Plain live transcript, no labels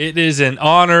It is an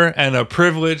honor and a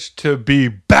privilege to be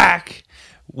back.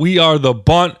 We are the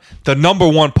Bunt, the number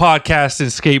one podcast in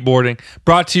skateboarding,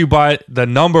 brought to you by the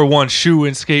number one shoe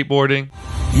in skateboarding.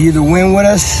 You either win with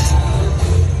us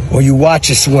or you watch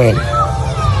us win.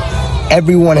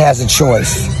 Everyone has a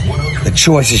choice. The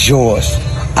choice is yours.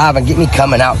 Ivan, get me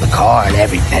coming out the car and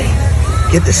everything.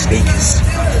 Get the sneakers.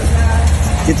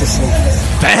 Get the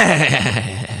sneakers.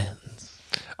 Fans.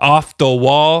 Off the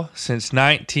wall since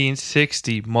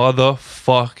 1960,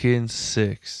 motherfucking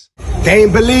 6. They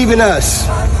ain't believe in us.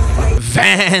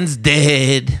 Vans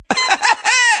dead.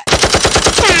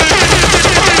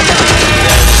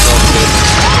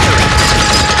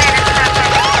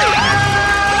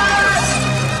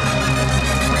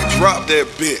 Drop that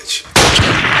bitch.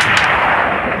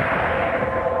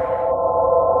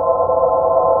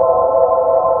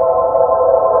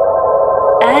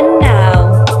 And now,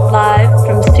 live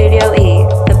from Studio E,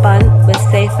 the Bunt with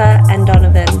Safer and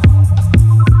Donovan.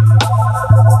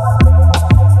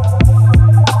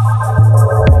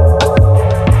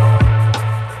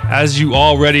 As you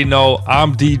already know,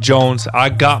 I'm D Jones. I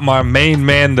got my main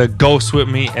man, the Ghost, with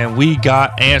me, and we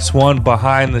got Ants One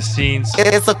behind the scenes.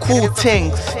 It's a cool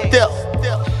thing still.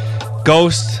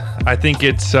 Ghost, I think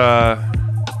it's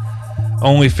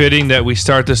only fitting that we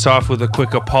start this off with a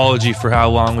quick apology for how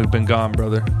long we've been gone,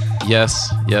 brother.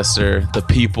 Yes, sir. The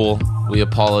people, we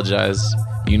apologize.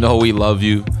 You know we love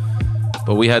you,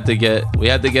 but we had to get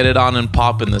it on and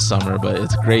pop in the summer. But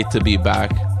it's great to be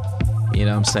back. You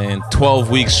know what I'm saying? 12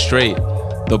 weeks straight.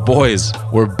 The boys,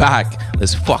 we're back.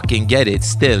 Let's fucking get it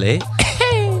still, eh?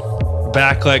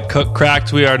 Back like cook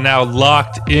cracked. We are now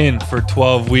locked in for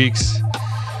 12 weeks.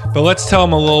 But let's tell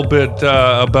them a little bit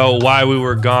about why we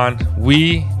were gone.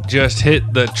 We just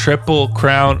hit the triple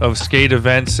crown of skate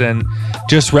events and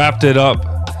just wrapped it up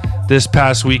this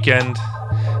past weekend.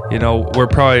 You know, we're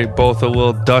probably both a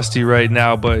little dusty right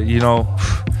now, but you know,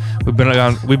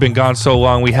 we've been gone so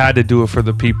long. We had to do it for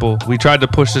the people. We tried to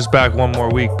push this back one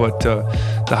more week, but the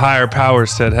higher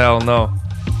powers said, hell no.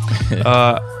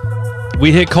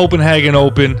 We hit Copenhagen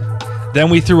Open. Then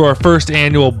we threw our first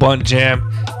annual Bunt Jam.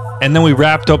 And then we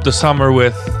wrapped up the summer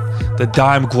with the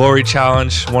Dime Glory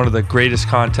Challenge, one of the greatest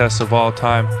contests of all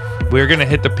time. We're going to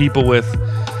hit the people with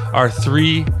our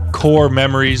 3 core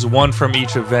memories, one from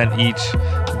each event each.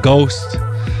 Ghost,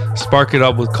 spark it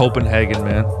up with Copenhagen,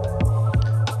 man.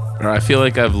 I feel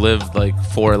like I've lived like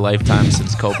 4 lifetimes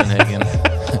since Copenhagen.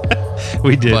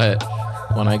 We did. But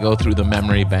when I go through the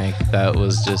memory bank, that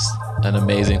was just an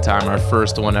amazing time. Our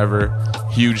first one ever.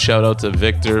 Huge shout out to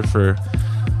Victor for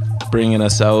bringing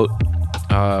us out.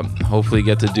 Hopefully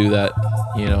get to do that,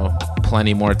 you know,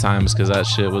 plenty more times because that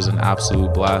shit was an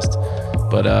absolute blast.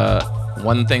 But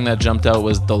one thing that jumped out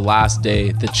was the last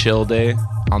day, the chill day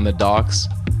on the docks.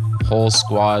 Whole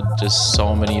squad, just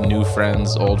so many new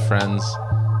friends, old friends.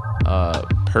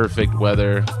 Perfect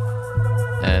weather.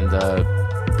 And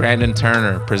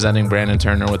presenting Brandon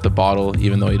Turner with the bottle,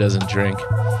 even though he doesn't drink,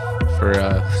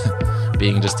 for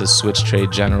being just a switch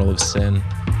trade general of sin.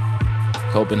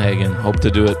 Copenhagen, hope to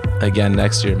do it again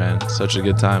next year, man. Such a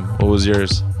good time. What was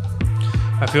yours?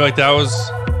 I feel like that was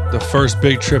the first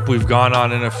big trip we've gone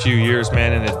on in a few years,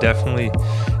 man, and it definitely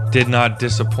did not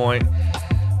disappoint.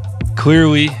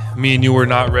 Clearly, me and you were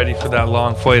not ready for that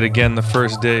long flight again the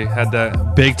first day. Had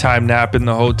that big time nap in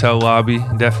the hotel lobby.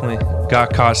 Definitely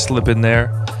got caught slipping there.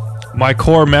 My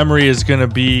core memory is going to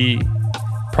be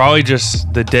probably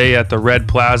just the day at the Red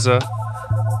Plaza,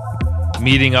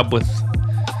 meeting up with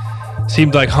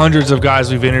seemed like hundreds of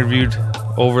guys we've interviewed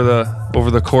over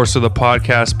the course of the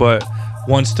podcast, but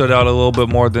one stood out a little bit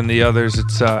more than the others.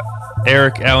 It's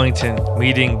Eric Ellington.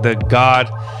 Meeting the God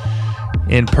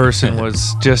in person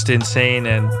was just insane,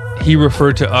 and he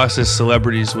referred to us as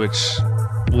celebrities, which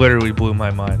literally blew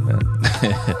my mind, man.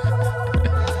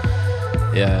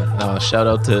 Yeah, no, shout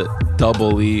out to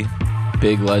Double E,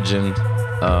 big legend.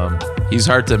 He's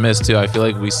hard to miss too. I feel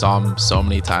like we saw him so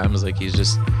many times, like he's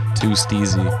just too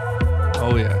steezy.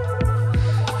 Oh yeah.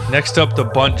 Next up, the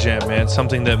Bunt Jam, man.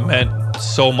 Something that meant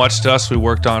so much to us. We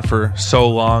worked on for so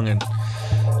long and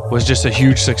was just a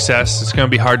huge success. It's going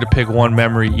to be hard to pick one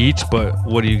memory each, but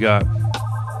what do you got?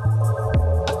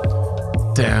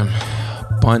 Damn.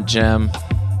 Bunt Jam.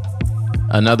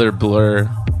 Another blur.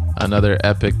 Another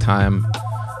epic time.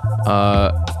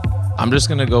 I'm just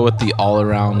going to go with the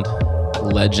all-around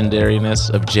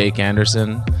legendariness of Jake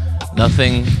Anderson.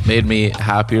 Nothing made me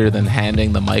happier than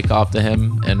handing the mic off to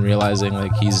him and realizing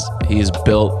like he's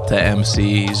built to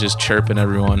MC. He's just chirping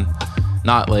everyone,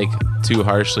 not like too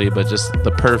harshly, but just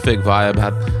the perfect vibe.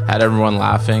 Had everyone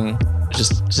laughing.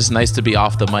 Just nice to be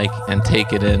off the mic and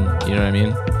take it in. You know what I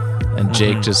mean? And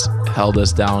Jake just held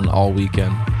us down all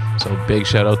weekend. So big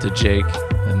shout out to Jake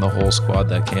and the whole squad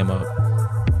that came up.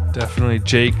 Definitely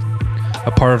Jake,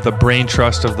 a part of the brain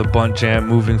trust of the Bunt Jam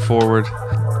moving forward.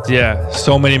 Yeah,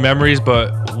 so many memories,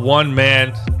 but one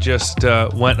man just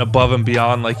went above and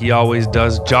beyond like he always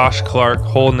does. Josh Clark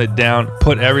holding it down,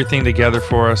 put everything together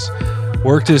for us,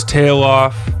 worked his tail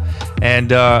off,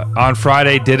 and on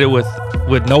Friday did it with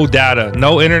no data,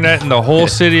 no internet in the whole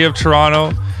city of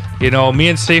Toronto. You know, me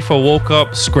and Safa woke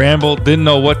up, scrambled, didn't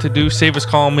know what to do. Safa's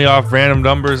calling me off random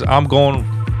numbers. I'm going,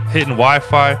 hitting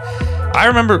Wi-Fi. I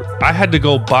remember I had to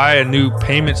go buy a new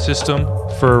payment system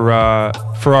for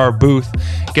our booth.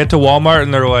 Get to Walmart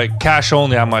and they're like, cash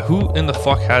only. I'm like, who in the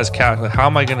fuck has cash? Like, how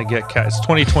am I gonna get cash? It's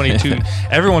 2022.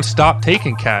 Everyone stopped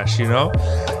taking cash, you know.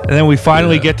 And then we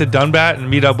finally get to Dunbat and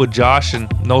meet up with Josh, and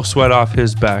no sweat off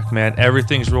his back, man.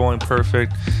 Everything's rolling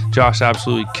perfect. Josh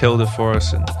absolutely killed it for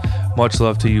us, and much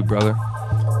love to you, brother.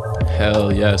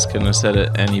 Hell yes, couldn't have said it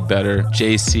any better.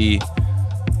 JC,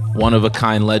 one of a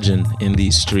kind legend in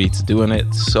these streets, doing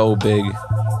it so big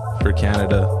for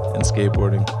Canada and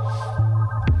skateboarding.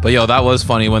 But yo, that was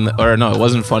funny it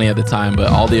wasn't funny at the time,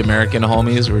 but all the American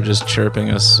homies were just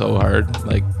chirping us so hard.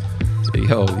 Like,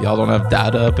 yo, y'all don't have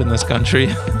data up in this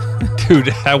country? Dude,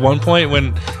 at one point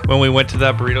when we went to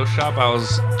that burrito shop, I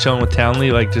was chilling with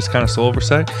Townley, like just kind of solo for a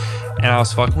sec, and I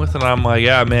was fucking with it, and I'm like,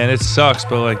 yeah, man, it sucks,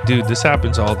 but like, dude, this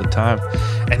happens all the time.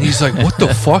 And he's like, what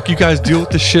the fuck? You guys deal with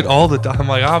this shit all the time? I'm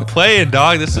like, I'm playing,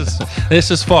 dog. This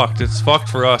is fucked. It's fucked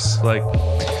for us. Like,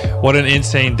 what an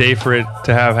insane day for it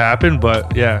to have happen.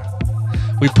 But yeah,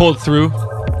 we pulled through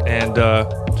and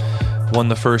won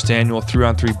the first annual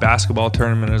 3-on-3 basketball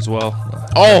tournament as well.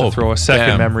 Throw a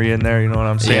second memory in there, you know what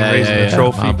I'm saying? Raising the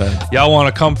trophy. Y'all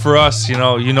want to come for us, you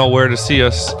know where to see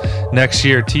us next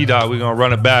year. T-Dot, we're going to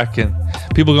run it back, and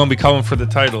people going to be coming for the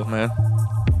title, man.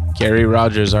 Gary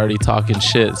Rogers already talking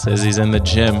shit, says he's in the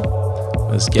gym.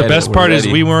 Let's get the best part is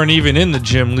we weren't even in the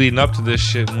gym leading up to this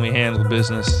shit, and we handled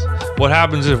business. What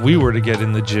happens if we were to get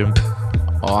in the gym?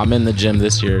 Oh, I'm in the gym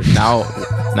this year. Now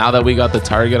that we got the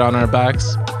target on our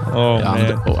backs,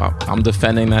 I'm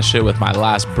defending that shit with my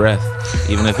last breath,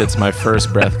 even if it's my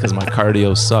first breath, because my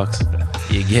cardio sucks.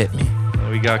 You get me?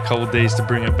 We got a couple days to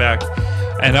bring it back.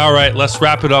 And all right, let's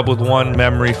wrap it up with one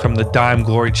memory from the Dime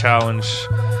Glory Challenge,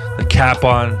 the cap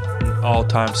on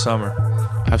all-time summer.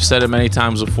 I've said it many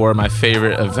times before, my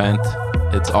favorite event.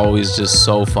 It's always just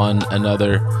so fun.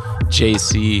 Another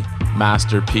JC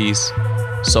masterpiece.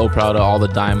 So proud of all the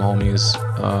Dime homies.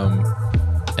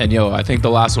 And yo, I think the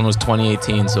last one was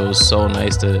 2018, so it was so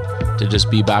nice to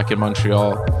just be back in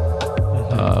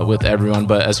Montreal with everyone.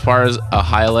 But as far as a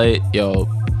highlight, yo,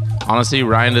 honestly,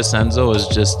 Ryan DeCenzo is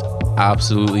just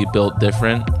absolutely built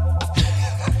different.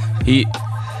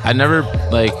 I never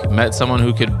met someone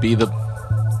who could be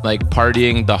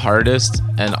partying the hardest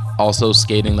and also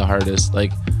skating the hardest.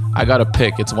 Like, I gotta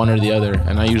pick, it's one or the other,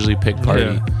 and I usually pick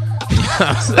party.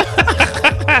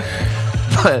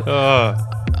 But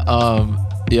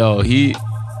yo, he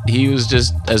was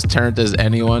just as turned as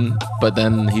anyone, but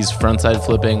then he's frontside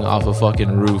flipping off a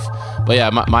fucking roof. But yeah,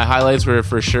 my highlights were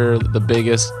for sure the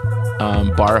biggest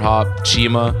bar hop,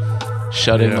 Chima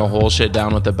shutting the whole shit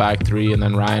down with the back three, and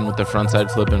then Ryan with the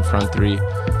frontside flip and front three.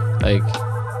 Like,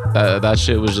 that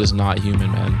shit was just not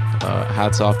human, man.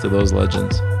 Hats off to those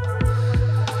legends.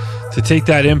 To take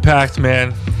that impact,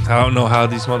 man, I don't know how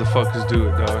these motherfuckers do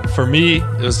it, dog. For me,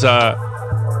 it was a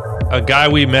guy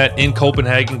we met in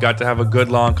Copenhagen, got to have a good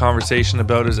long conversation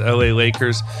about his LA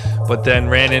Lakers, but then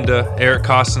ran into Eric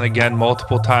Kostin again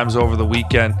multiple times over the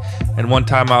weekend. And one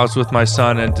time I was with my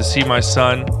son, and to see my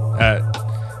son at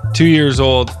 2 years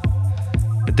old,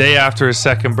 the day after his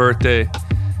second birthday,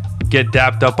 get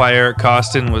dapped up by Eric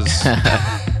Kostin was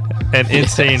an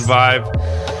insane vibe.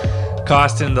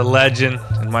 Kostin, the legend,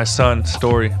 and my son,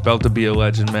 Story, about to be a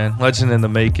legend, man. Legend in the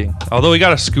making. Although he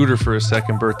got a scooter for his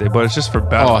second birthday, but it's just for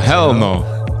balance. Oh, hell no.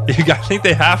 I think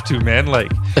they have to, man.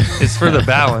 Like, it's for the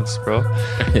balance, bro.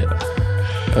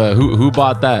 Who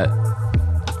bought that?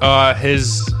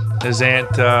 His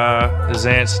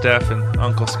aunt Steph and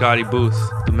Uncle Scotty Booth,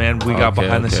 the man we got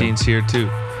behind the scenes here too.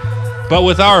 But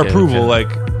with our approval,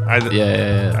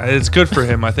 it's good for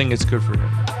him. I think it's good for him.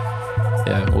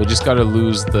 Yeah, we just gotta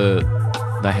lose the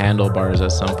handlebars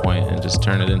at some point and just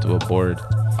turn it into a board.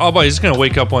 Oh, but he's just gonna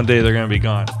wake up one day, they're gonna be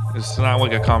gone. It's not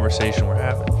like a conversation we're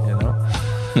having, you know.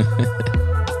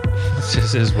 It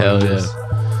just is what it is.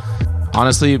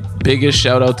 Honestly, biggest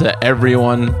shout out to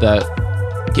everyone that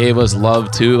gave us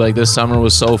love too. Like, this summer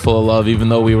was so full of love, even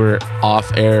though we were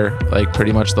off air like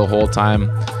pretty much the whole time.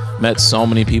 Met so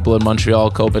many people in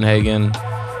Montreal, Copenhagen,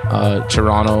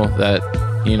 Toronto that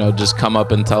just come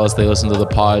up and tell us they listen to the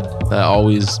pod. That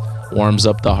always warms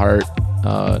up the heart.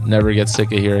 Never get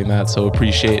sick of hearing that. So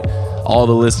appreciate all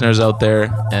the listeners out there.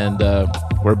 And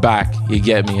we're back. You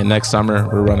get me. And next summer,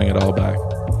 we're running it all back.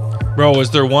 Bro,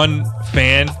 was there one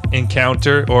fan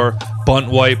encounter or bunt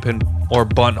wipe or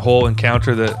bunt hole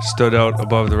encounter that stood out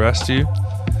above the rest of you?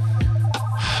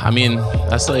 I mean,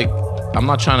 that's like, I'm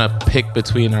not trying to pick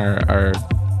between our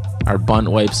bunt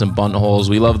wipes and bunt holes.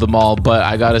 We love them all, but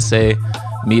I gotta say,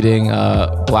 meeting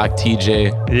Black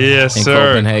TJ in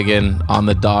Copenhagen on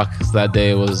the docks that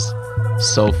day was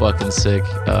so fucking sick.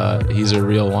 He's a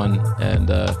real one, and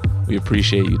we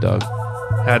appreciate you, dog.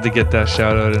 Had to get that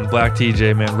shout out. And Black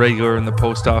TJ, man, regular in the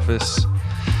post office,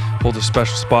 hold a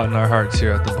special spot in our hearts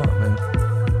here at the Bunt, man.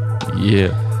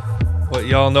 Yeah. Well,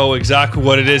 y'all know exactly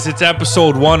what it is. It's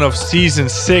episode 1 of season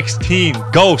 16.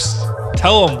 Ghost,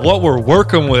 tell them what we're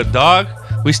working with, dog.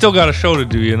 We still got a show to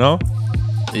do, you know?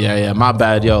 Yeah, my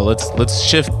bad, yo. Let's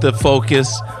shift the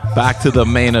focus back to the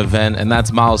main event, and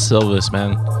that's Miles Silvas,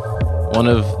 man. One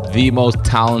of the most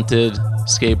talented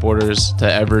skateboarders to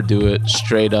ever do it,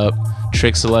 straight up.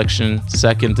 Trick selection,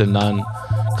 second to none.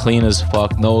 Clean as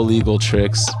fuck, no illegal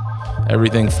tricks.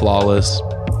 Everything flawless.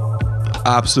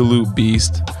 Absolute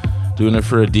beast. Doing it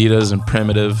for Adidas and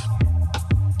Primitive.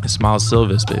 It's Miles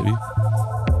Silvas, baby.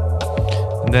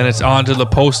 And then it's on to the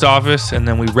post office, and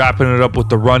then we wrapping it up with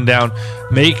the rundown.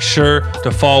 Make sure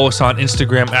to follow us on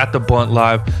Instagram at The Bunt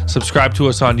Live. Subscribe to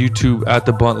us on YouTube at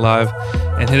The Bunt Live.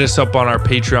 And hit us up on our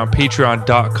Patreon,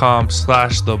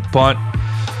 patreon.com/TheBunt.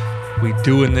 We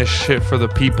doing this shit for the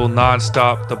people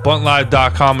nonstop.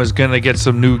 TheBuntLive.com is going to get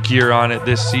some new gear on it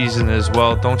this season as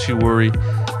well. Don't you worry.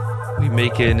 We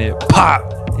making it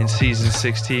pop in season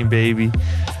 16, baby.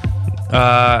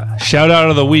 Shout out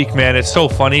of the week, man. It's so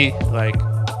funny. Like,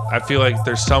 I feel like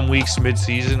there's some weeks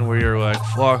mid-season where you're like,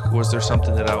 fuck, was there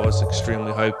something that I was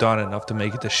extremely hyped on enough to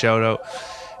make it the shout out?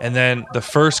 And then the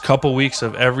first couple weeks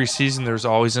of every season, there's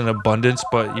always an abundance,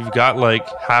 but you've got like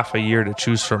half a year to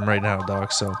choose from right now,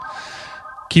 dog. So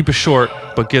keep it short,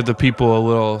 but give the people a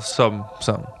little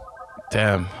something.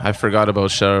 Damn, I forgot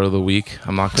about shout out of the week.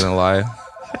 I'm not gonna lie.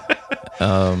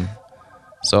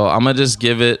 So I'm gonna just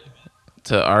give it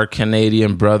to our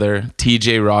Canadian brother,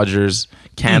 TJ Rogers.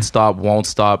 Can't stop, won't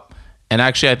stop. And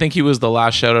actually, I think he was the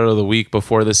last shout out of the week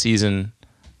before the season,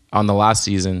 on the last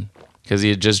season, because he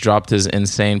had just dropped his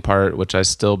insane part, which I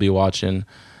still be watching.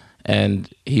 And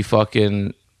he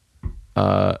fucking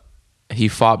he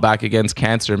fought back against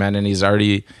cancer, man, and he's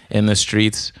already in the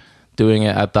streets doing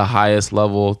it at the highest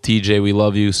level. TJ, we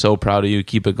love you. So proud of you.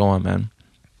 Keep it going, man.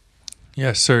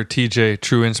 Yes, sir. TJ,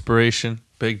 true inspiration.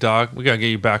 Big dog. We got to get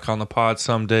you back on the pod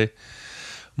someday.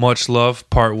 Much love.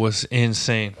 Part was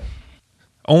insane.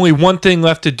 Only one thing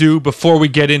left to do before we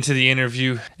get into the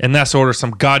interview, and that's order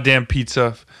some goddamn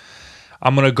pizza.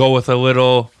 I'm going to go with a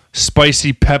little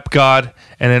spicy pep god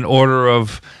and an order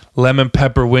of lemon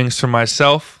pepper wings for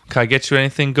myself. Can I get you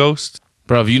anything, Ghost?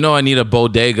 Bro, you know I need a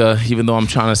bodega, even though I'm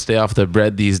trying to stay off the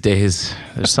bread these days.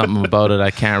 There's something about it I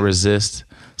can't resist.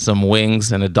 Some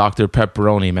wings and a Dr.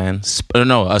 Pepperoni, man.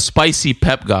 A spicy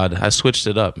pep god. I switched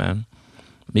it up, man.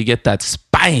 Let me get that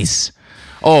spice.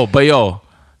 Oh, but yo,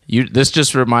 this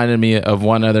just reminded me of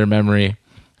one other memory,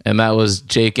 and that was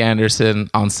Jake Anderson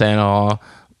on Santa Hall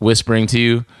whispering to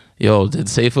you, yo, did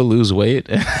Seifa lose weight?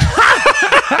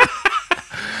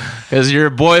 Because your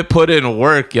boy put in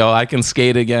work, yo. I can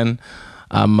skate again.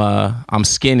 I'm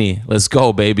skinny. Let's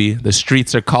go, baby. The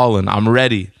streets are calling. I'm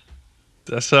ready.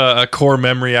 That's a core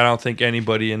memory I don't think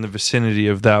anybody in the vicinity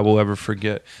of that will ever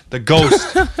forget. The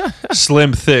Ghost,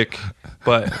 slim, thick,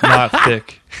 but not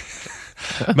thick.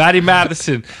 Matty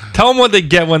Matheson, tell them what they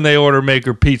get when they order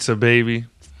Maker Pizza, baby.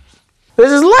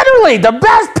 This is literally the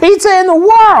best pizza in the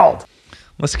world.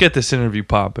 Let's get this interview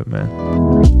popping, man.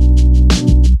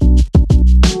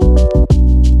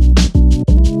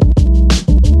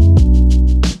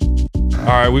 All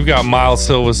right, we've got Miles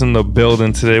Silvas in the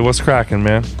building today. What's cracking,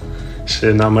 man?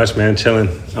 Shit, not much, man. Chilling.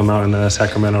 I'm out in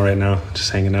Sacramento right now,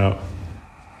 just hanging out.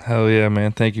 Hell yeah,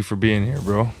 man. Thank you for being here,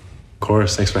 bro. Of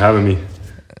course. Thanks for having me.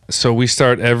 So we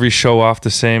start every show off the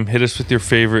same. Hit us with your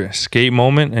favorite skate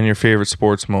moment and your favorite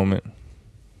sports moment.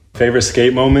 Favorite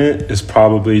skate moment is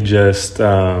probably just,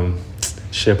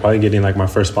 probably getting like my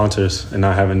first sponsors and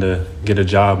not having to get a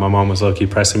job. My mom was low-key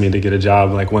pressing me to get a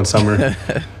job like one summer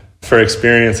for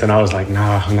experience, and I was like,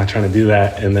 nah, I'm not trying to do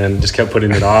that. And then just kept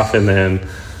putting it off, and then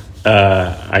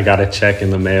I got a check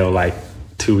in the mail like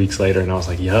 2 weeks later, and I was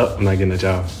like, yup, I'm not getting a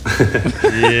job.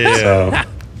 Yeah. So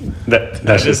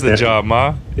that's just the job,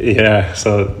 Ma. Yeah,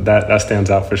 so that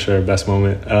stands out for sure. Best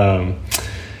moment.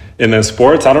 And then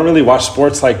sports, I don't really watch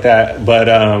sports like that, but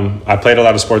I played a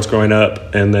lot of sports growing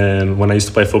up. And then when I used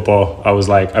to play football,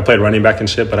 I played running back and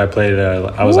shit, but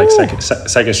I was like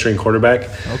second string quarterback.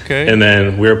 Okay. And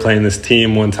then we were playing this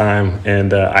team one time,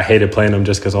 and I hated playing them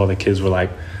just because all the kids were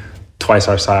like twice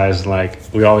our size. Like,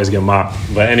 we always get mopped.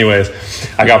 But anyways,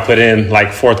 I got put in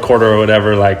like fourth quarter or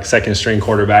whatever, like second string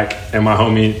quarterback, and my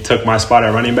homie took my spot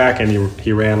at running back, and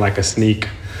he ran like a sneak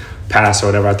pass or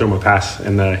whatever. I threw him a pass,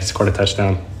 and he scored a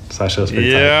touchdown. So that show's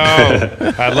pretty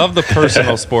tight. I love the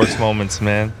personal sports moments,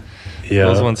 man. Yeah.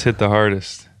 Those ones hit the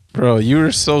hardest. Bro, you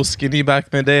were so skinny back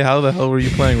in the day. How the hell were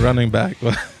you playing running back?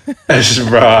 Bro,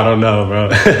 I don't know, bro.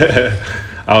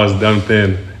 I was dumb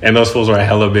thin. And those fools were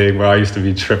hella big, bro. I used to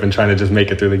be tripping trying to just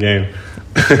make it through the game.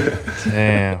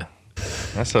 Damn.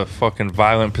 That's a fucking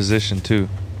violent position, too.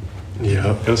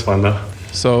 Yeah, it was fun, though.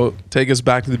 So take us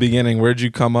back to the beginning. Where'd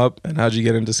you come up, and how'd you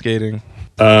get into skating?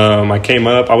 I came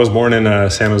up. I was born in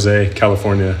San Jose,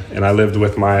 California, and I lived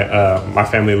with my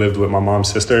family lived with my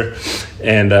mom's sister,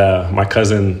 and my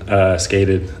cousin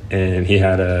skated, and he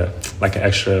had an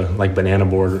extra like banana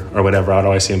board or whatever. I'd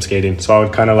always see him skating, so I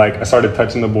would kind of I started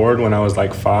touching the board when I was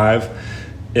like 5,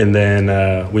 and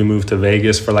then we moved to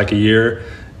Vegas for like a year,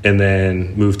 and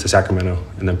then moved to Sacramento,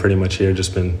 and then pretty much here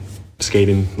just been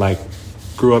skating. Like,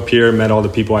 grew up here, met all the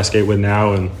people I skate with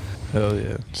now, and Hell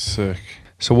yeah. Sick.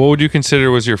 So what would you consider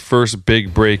was your first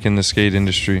big break in the skate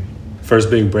industry?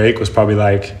 First big break was probably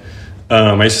like,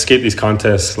 I used to skate these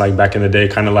contests like back in the day,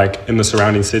 kind of like in the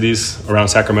surrounding cities around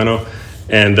Sacramento.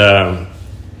 And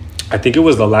I think it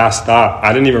was the last stop.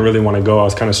 I didn't even really want to go. I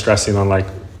was kind of stressing on like,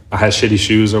 I had shitty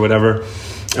shoes or whatever.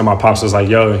 And my pops was like,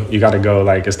 yo, you got to go.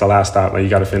 Like, it's the last stop. Like, you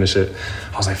got to finish it.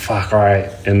 I was like, fuck, all right.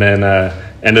 And then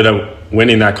ended up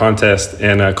winning that contest.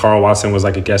 And Carl Watson was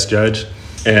like a guest judge.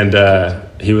 And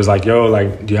he was like, yo,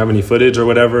 like, do you have any footage or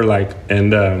whatever? Like,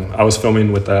 and I was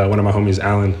filming with one of my homies,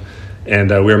 Alan, and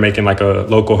we were making like a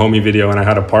local homie video, and I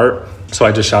had a part. So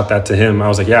I just shot that to him. I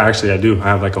was like, yeah, actually I do. I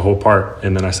have like a whole part.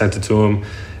 And then I sent it to him,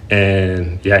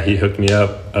 and yeah, he hooked me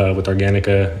up with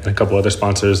Organica and a couple other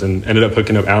sponsors, and ended up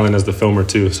hooking up Alan as the filmer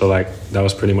too. So like, that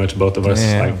was pretty much both of us,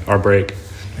 like our break.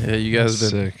 Yeah, you guys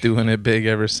have been doing it big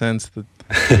ever since the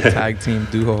tag team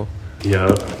duo. Yeah,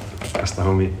 that's the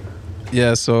homie.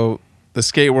 Yeah, so the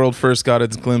skate world first got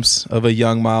its glimpse of a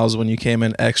young Miles when you came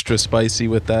in extra spicy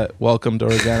with that Welcome to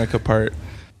Organica part.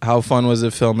 How fun was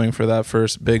it filming for that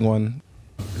first big one?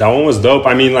 That one was dope.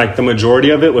 I mean, like, the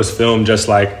majority of it was filmed just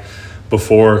like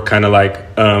before, kind of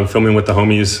like filming with the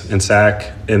homies in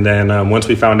SAC. And then once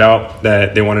we found out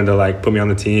that they wanted to like put me on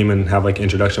the team and have like an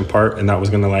introduction part, and that was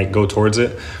going to like go towards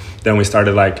it, then we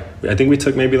started like, I think we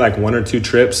took maybe like 1 or 2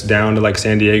 trips down to like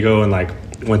San Diego, and like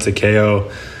went to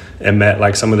KO and met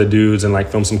like some of the dudes and like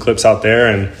filmed some clips out there,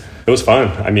 and it was fun.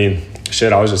 I mean,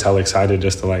 shit, I was just hella excited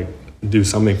just to like do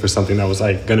something for something that was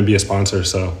like gonna be a sponsor.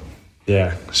 So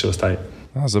yeah, shit was tight.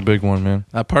 That was a big one, man.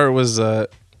 That part was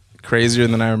crazier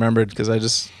than I remembered, because I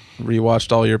just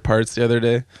rewatched all your parts the other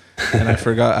day, and I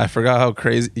forgot how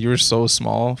crazy you were. So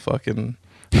small, fucking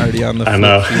already on the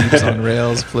flip flips on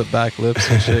rails, flip back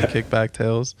lips and shit, kick back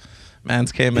tails.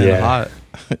 Man's came in hot.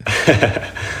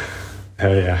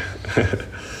 Hell yeah.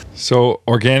 So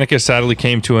Organica sadly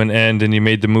came to an end, and you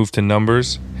made the move to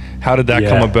Numbers. How did that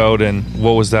come about, and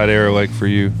what was that era like for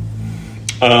you?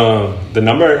 The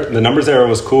Numbers era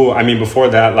was cool. I mean, before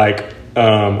that, like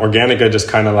Organica just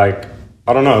kind of like,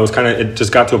 I don't know, it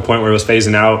just got to a point where it was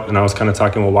phasing out, and I was kind of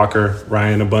talking with Walker,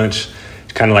 Ryan a bunch,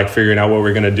 kind of like figuring out what we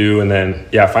were going to do. And then,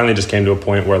 yeah, finally just came to a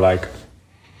point where like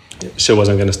shit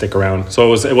wasn't going to stick around.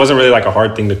 So it wasn't really like a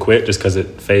hard thing to quit just because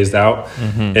it phased out.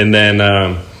 Mm-hmm. And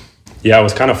then, yeah, I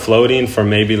was kind of floating for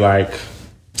maybe like,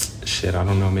 I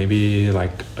don't know, maybe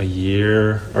like a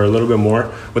year or a little bit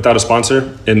more without a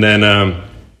sponsor. And then,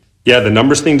 the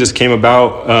Numbers thing just came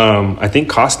about. I think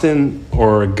Costin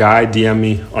or a guy DM'd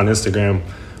me on Instagram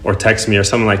or text me or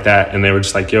something like that. And they were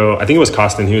just like, yo, I think it was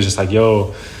Costin. He was just like,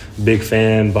 yo, big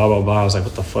fan, blah, blah, blah. I was like,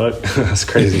 what the fuck? That's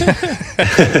crazy.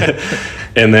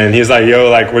 And then he's like,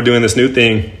 yo, like, we're doing this new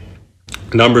thing,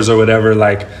 Numbers or whatever.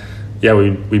 Like, yeah,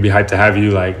 we'd be hyped to have you,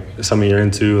 like, something you're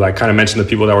into. Like, kind of mentioned the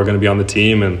people that were going to be on the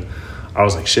team. And I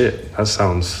was like, shit, that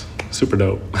sounds super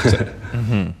dope.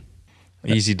 Mm-hmm.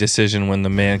 Easy decision when the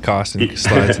man Costin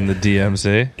slides in the DMs,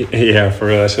 eh? Yeah, for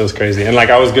real, that shit was crazy. And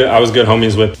like, I was good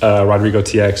homies with Rodrigo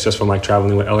TX just from like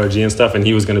traveling with LRG and stuff, and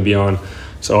he was going to be on.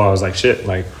 So I was like, shit,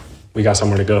 like, we got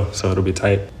somewhere to go, so it'll be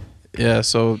tight. Yeah,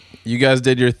 so you guys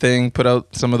did your thing, put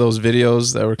out some of those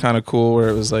videos that were kind of cool, where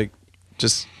it was like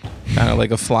just kind of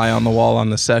like a fly on the wall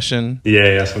on the session.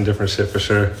 Yeah, some different shit for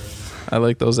sure. I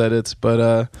like those edits.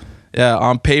 But Yeah,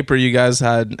 on paper, you guys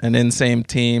had an insane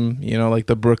team, you know, like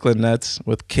the Brooklyn Nets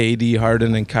with KD,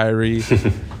 Harden, and Kyrie.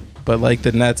 But like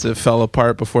the Nets, it fell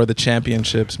apart before the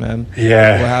championships, man.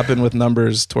 Yeah. What happened with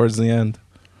numbers towards the end?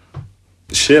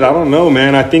 Shit, I don't know,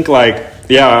 man. I think, like,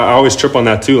 yeah, I always trip on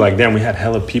that too. Like, damn, we had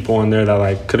hella people in there that,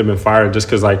 like, could have been fired just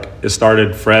because, like, it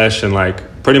started fresh and,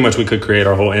 like, pretty much we could create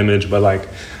our whole image. But, like,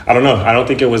 I don't know. I don't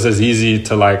think it was as easy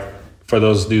to, like, for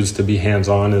those dudes to be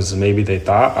hands-on as maybe they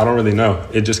thought. I don't really know.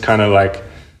 It just kind of, like,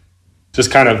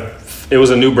 it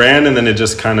was a new brand, and then it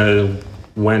just kind of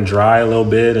went dry a little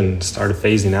bit and started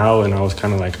phasing out. And I was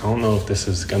kind of like, I don't know if this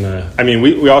is going to... I mean,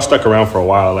 we all stuck around for a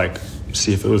while, like,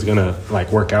 see if it was going to, like,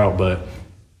 work out, but...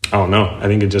 I don't know. I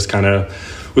think it just kind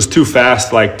of was too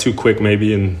fast, like too quick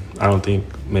maybe, and I don't think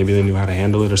maybe they knew how to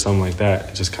handle it or something like that.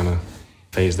 It just kind of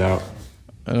phased out.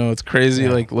 I know, it's crazy,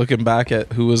 like looking back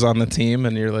at who was on the team,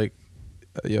 and you're like,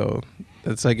 yo,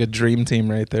 that's like a dream team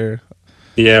right there.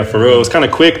 Yeah, for real. It was kind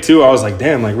of quick too. I was like,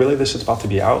 damn, like really this shit's about to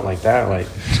be out like that? Like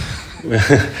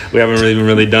we haven't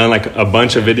really done like a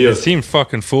bunch of videos. It seemed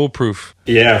fucking foolproof.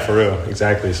 Yeah, for real.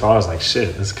 Exactly. So I was like,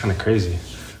 shit, this is kind of crazy.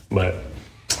 But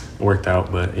worked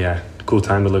out, but yeah, cool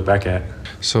time to look back at.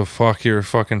 So fuck, you're a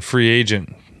fucking free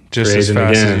agent just free as agent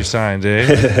fast again. as you signed,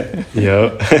 eh?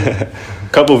 Yep.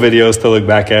 Couple videos to look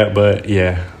back at, but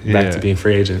back to being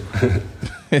free agent.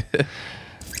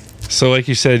 So like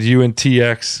you said, you and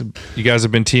TX, you guys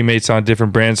have been teammates on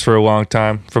different brands for a long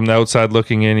time. From the outside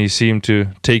looking in, he seemed to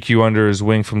take you under his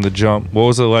wing from the jump. What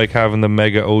was it like having the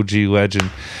mega OG legend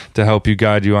to help you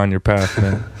guide you on your path,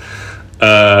 man?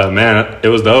 Man, it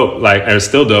was dope. Like, it's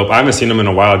still dope. I haven't seen him in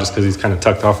a while just because he's kind of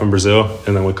tucked off in Brazil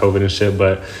and then with COVID and shit.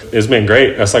 But it's been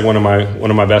great. That's like one of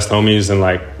my best homies and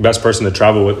like best person to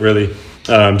travel with, really.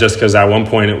 Just because at one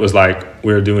point it was like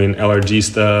we were doing LRG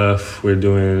stuff, we were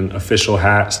doing official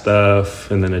hat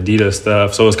stuff, and then Adidas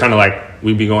stuff. So it was kind of like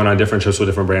we'd be going on different trips with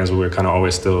different brands, but we were kind of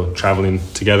always still traveling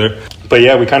together. But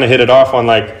yeah, we kind of hit it off on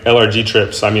like LRG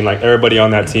trips. I mean, like everybody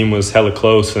on that team was hella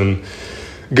close and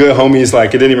good homies. Like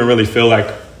it didn't even really feel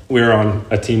like we were on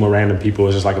a team with random people. It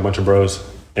was just like a bunch of bros.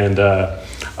 And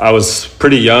I was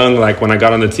pretty young like when I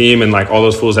got on the team, and like all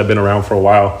those fools had been around for a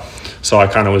while. So I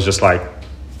kind of was just like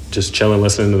just chilling,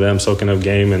 listening to them, soaking up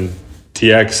game. And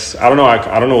TX, I don't know.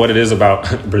 I don't know what it is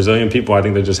about Brazilian people. I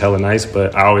think they're just hella nice,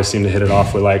 but I always seem to hit it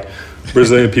off with like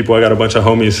Brazilian people. I got a bunch of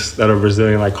homies that are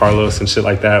Brazilian, like Carlos and shit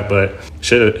like that. But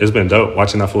shit, it's been dope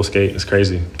watching that full skate. It's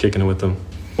crazy kicking it with them.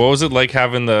 What was it like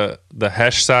having the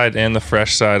Hesh side and the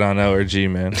Fresh side on LRG,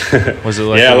 man? Was it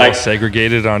like yeah, like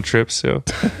segregated on trips too?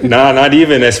 Nah, not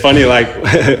even. It's funny, like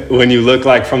when you look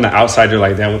like from the outside, you're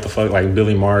like, damn, what the fuck? Like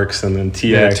Billy Marks and then TX.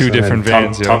 Yeah, two different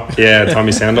vans.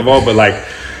 Tommy Sandoval. But like,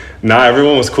 nah,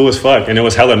 everyone was cool as fuck. And it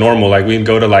was hella normal. Like we'd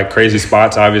go to like crazy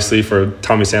spots, obviously, for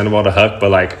Tommy Sandoval to huck. But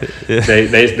like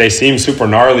they seem super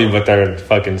gnarly, but they're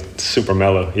fucking super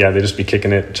mellow. Yeah, they just be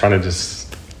kicking it, trying to just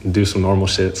do some normal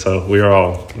shit. So we were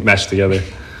all meshed together.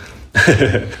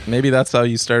 Maybe that's how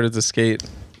you started to skate,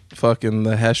 fucking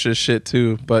the Hesha shit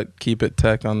too, but keep it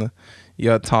tech on the. You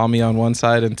got Tommy on one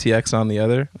side and TX on the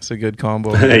other. It's a good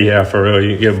combo. Yeah, for real.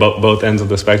 You get both ends of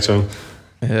the spectrum.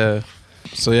 Yeah.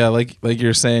 So yeah, like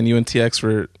you're saying, you and TX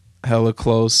were hella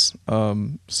close.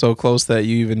 So close that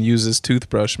you even use his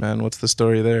toothbrush, man. What's the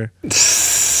story there?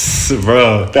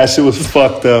 Bro, that shit was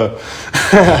fucked up.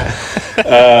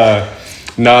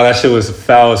 No, that shit was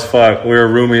foul as fuck. We were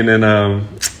rooming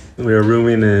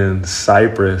in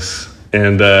Cyprus,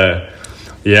 and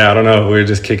yeah, I don't know. We were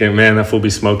just kicking. Man, that fool be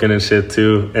smoking and shit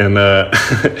too. And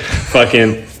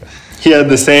fucking, he had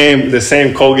the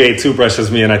same Colgate toothbrush as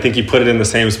me, and I think he put it in the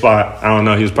same spot. I don't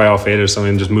know. He was probably all faded or something,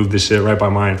 and just moved this shit right by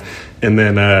mine. And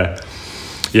then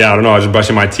yeah, I don't know. I was just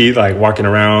brushing my teeth, like walking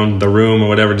around the room or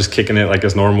whatever, just kicking it like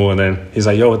it's normal. And then he's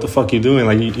like, yo, what the fuck you doing?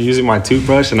 Like, you using my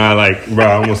toothbrush? And I like, bro,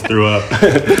 I almost threw up.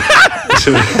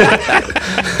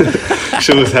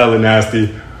 Shit was hella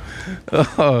nasty.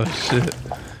 Oh, shit.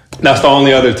 That's the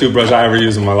only other toothbrush I ever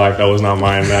used in my life. That was not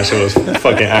mine. That shit was a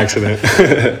fucking accident.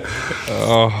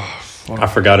 Oh, fuck. I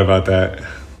forgot about that.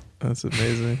 That's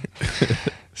amazing.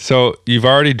 So you've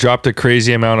already dropped a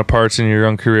crazy amount of parts in your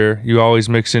young career. You always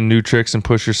mix in new tricks and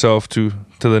push yourself to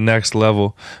the next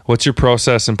level. What's your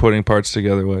process in putting parts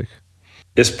together like?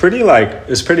 It's pretty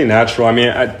natural. I mean,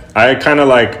 I kind of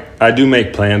like, I do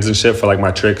make plans and shit for like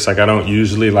my tricks. Like I don't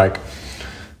usually like,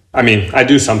 I mean, I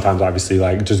do sometimes obviously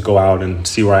like just go out and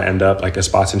see where I end up like at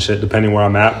spots and shit, depending where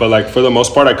I'm at. But like for the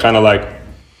most part, I kind of like,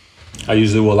 I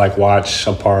usually will like watch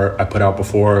a part I put out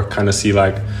before, kind of see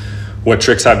like what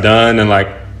tricks I've done and like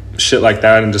shit like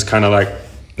that, and just kind of like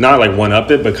not like one up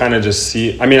it, but kind of just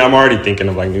see. I mean, I'm already thinking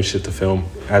of like new shit to film,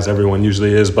 as everyone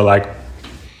usually is, but like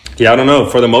Yeah, I don't know.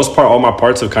 For the most part, all my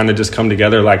parts have kind of just come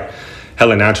together like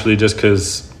hella naturally, just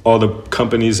because all the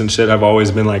companies and shit have always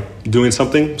been like doing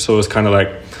something. So it's kind of like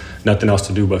nothing else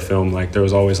to do but film. Like there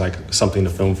was always like something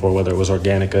to film for, whether it was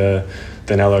Organica,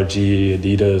 then LRG,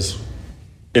 Adidas,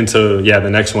 into the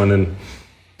next one. And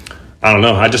I don't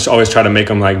know. I just always try to make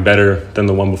them like better than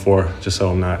the one before, just so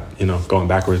I'm not, going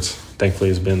backwards.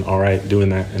 Thankfully, it's been all right doing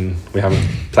that, and we haven't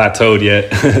plateaued yet.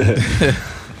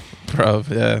 Bro,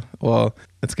 yeah. Well,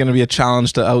 it's going to be a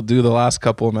challenge to outdo the last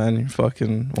couple, man. You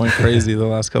fucking went crazy the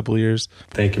last couple of years.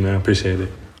 Thank you, man. I appreciate it.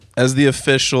 As the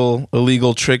official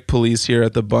illegal trick police here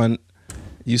at the Bunt,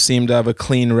 you seem to have a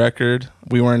clean record.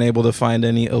 We weren't able to find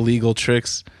any illegal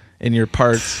tricks in your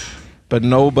parts, but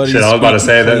nobody's. Shit, I was about to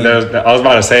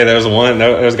say there's one.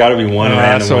 There's got to be one.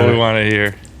 That's what we want to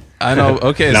hear. I know.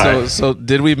 Okay, so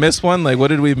did we miss one? Like, what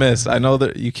did we miss? I know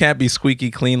that you can't be squeaky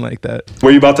clean like that.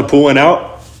 Were you about to pull one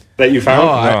out that you found?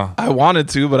 No, I wanted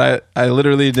to, but I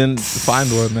literally didn't find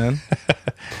one, man.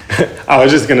 I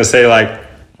was just gonna say, like,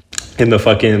 in the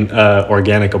fucking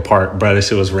Organica part, bro, this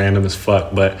shit was random as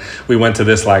fuck. But we went to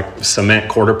this like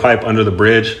cement quarter pipe under the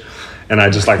bridge, and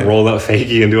I just like roll up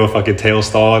fakie and do a fucking tail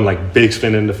stall and like big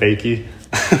spin into fakie.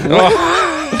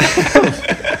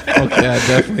 Okay, I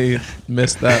definitely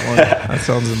missed that one. That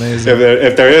sounds amazing.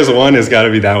 If there is one, it's got to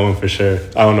be that one for sure.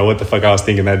 I don't know what the fuck I was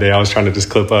thinking that day. I was trying to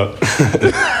just clip up.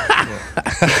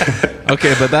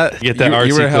 Okay, but Get that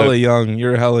you were RC hella clip. young. You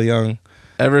were hella young.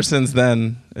 Ever since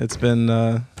then, it's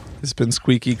been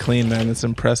squeaky clean, man. It's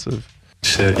impressive.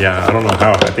 Shit, yeah, I don't know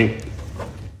how.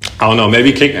 I don't know.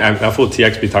 Maybe that fool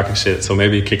TX be talking shit, so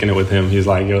maybe kicking it with him. He's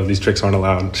like, yo, these tricks aren't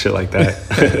allowed, shit like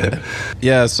that.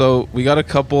 Yeah, so we got a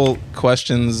couple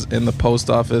questions in the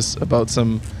post office about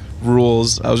some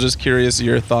rules. I was just curious of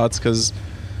your thoughts, because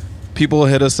people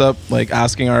hit us up like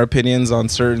asking our opinions on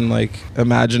certain like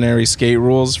imaginary skate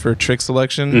rules for trick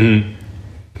selection.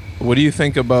 Mm-hmm. What do you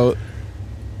think about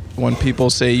when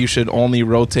people say you should only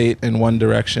rotate in one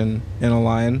direction in a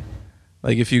line?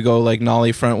 Like if you go like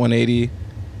nollie front 180,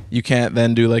 you can't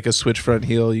then do like a switch front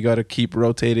heel. You got to keep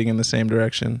rotating in the same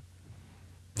direction.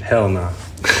 Hell no.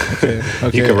 Okay,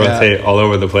 You can rotate all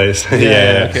over the place.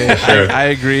 Yeah, okay. sure. I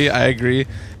agree.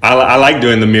 I like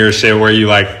doing the mirror shit where you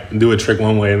like do a trick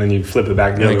one way and then you flip it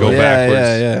back the other way.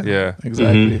 backwards. Yeah.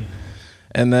 Exactly. Mm-hmm.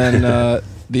 And then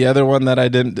the other one that I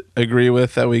didn't agree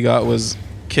with that we got was a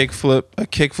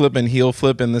kickflip and heel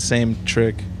flip in the same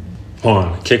trick. Hold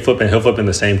on, kickflip and heel flip in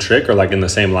the same trick or like in the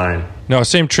same line? No,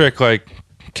 same trick, like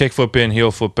kickflip in,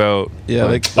 heel flip out. Yeah,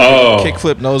 like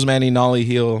kickflip, nose manny, nollie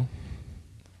heel.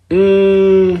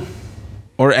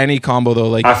 Or any combo though.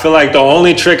 Like I feel like the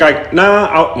only trick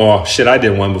I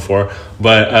did one before,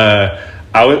 but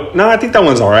I think that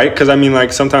one's all right, because I mean,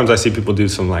 like sometimes I see people do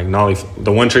some like nollie.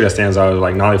 The one trick that stands out is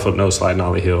like nollie flip, nose slide,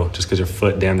 nollie heel, just because your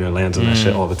foot damn near lands on that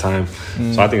shit all the time.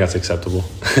 So I think that's acceptable.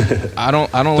 I don't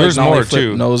There's like nollie more flip,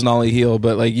 too. nose nollie heel,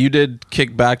 but like you did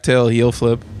kick back tail heel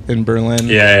flip in Berlin.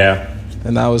 Yeah.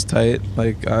 And that was tight.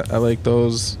 Like I like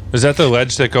those. Is that the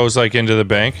ledge that goes like into the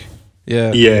bank?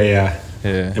 Yeah.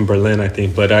 Yeah. In Berlin, I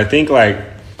think. But I think like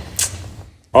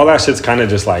all that shit's kind of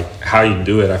just like how you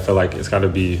do it. I feel like it's got to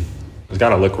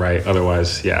look right.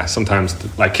 Otherwise, yeah, sometimes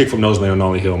like kick from nose lane or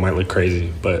nollie heel might look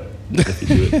crazy, but if you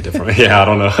do it different, I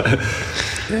don't know.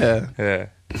 Yeah.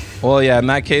 Well, yeah, in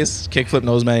that case, kickflip,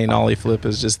 nose manny, nollie flip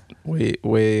is just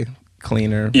way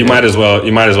cleaner. You might as well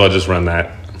just run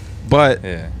that. But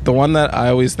the one that I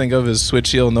always think of is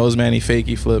switch heel, nose manny,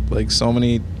 fakie flip. Like so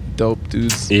many dope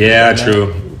dudes. Yeah,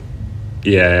 true.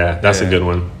 Yeah, that's a good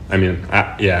one. I mean,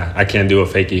 I can't do a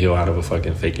fakie heel out of a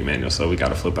fucking fakie manual, so we got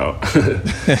to flip out.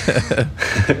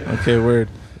 Okay, word.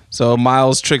 So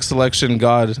Miles' trick selection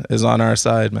god is on our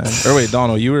side, man. Or wait,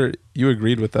 Donald, you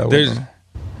agreed with that one.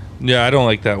 Yeah, I don't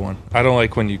like that one. I don't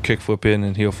like when you kick flip in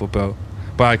and heel flip out.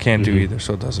 But I can't do either,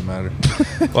 so it doesn't matter.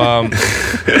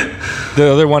 The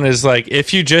other one is like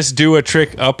if you just do a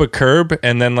trick up a curb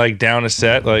and then like down a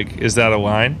set, like is that a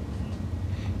line?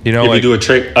 You know, if like, you do a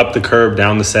trick up the curb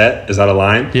down the set, is that a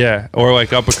line? Yeah, or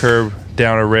like up a curb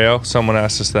down a rail. Someone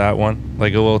asked us that one,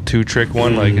 like a little 2-trick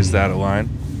one. Like, is that a line?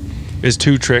 Is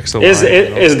 2 tricks a line?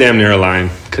 It's damn near a line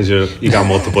because you got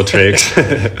multiple tricks.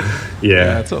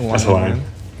 Yeah, it's a line. That's a line. Man.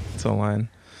 It's a line.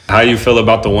 How you feel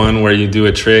about the one where you do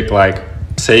a trick like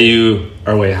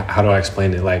how do I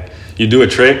explain it? Like you do a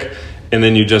trick and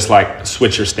then you just like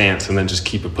switch your stance and then just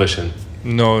keep it pushing.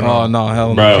 No. Oh no,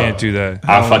 hell Bro, no. You can't do that.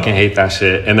 I fucking hate that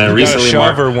shit. And then recently,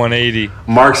 shove or 180.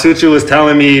 Mark Suchu was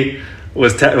telling me,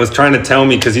 was trying to tell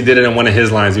me, because he did it in one of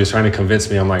his lines. He was trying to convince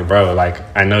me. I'm like, bro, like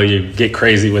I know you get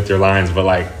crazy with your lines, but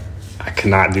like I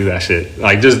cannot do that shit.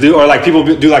 Like just do, or like people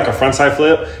do like a frontside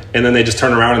flip and then they just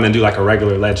turn around and then do like a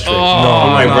regular ledge trick.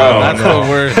 I'm like, no, bro, that's no. the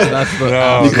worst. That's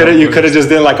the You could have just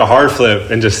did like a hard flip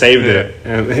and just saved it.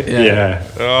 And,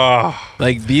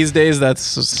 Like these days, that's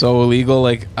so illegal.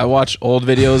 Like I watch old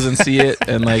videos and see it,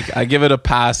 and like I give it a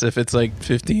pass if it's like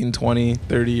 15, 20,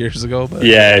 30 years ago. But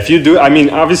yeah, if you do, I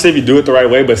mean, obviously if you do it the right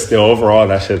way, but still overall,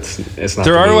 that it's not.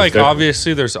 There are like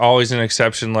obviously there's always an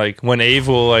exception. Like when Ave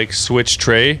will like switch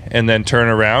tray and then turn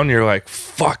around, you're like,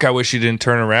 fuck, I wish he didn't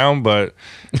turn around, but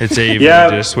it's Ave.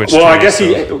 Yeah, just switch. Well, tray, I guess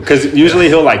because usually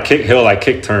he'll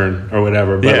kick turn or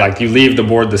whatever, but like you leave the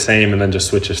board the same and then just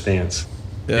switch your stance.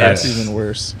 Yeah, that's even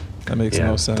worse. That makes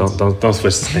no sense. Don't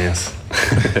switch the stance.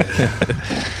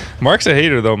 Mark's a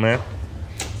hater though, man.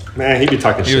 Man, he be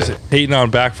talking shit. He was hating on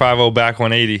back 5-0, back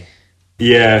 180.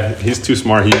 Yeah, he's too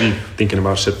smart. He be thinking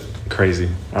about shit crazy.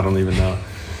 I don't even know.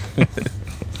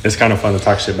 It's kind of fun to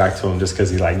talk shit back to him just because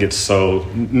he like gets so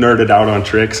nerded out on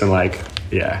tricks and like,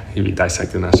 yeah, he be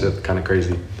dissecting that shit kind of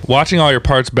crazy. Watching all your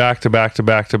parts back to back to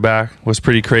back to back was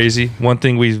pretty crazy. One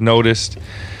thing we've noticed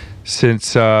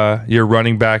since your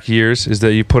running back years is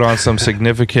that you put on some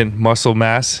significant muscle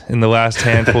mass in the last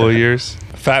handful of years.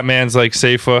 Fat mans like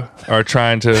Seifa are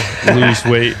trying to lose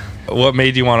weight. What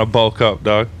made you want to bulk up,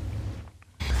 dog?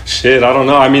 Shit, I don't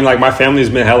know. I mean, like, my family's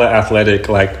been hella athletic,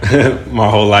 like, my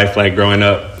whole life, like, growing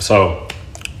up. So,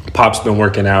 Pop's been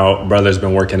working out, brother's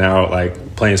been working out,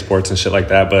 like, playing sports and shit like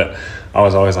that. But I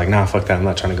was always like, nah, fuck that. I'm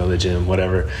not trying to go to the gym,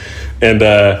 whatever. And,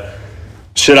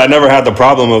 shit, I never had the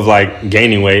problem of, like,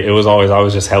 gaining weight. It was always, I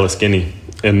was just hella skinny.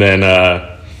 And then,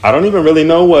 I don't even really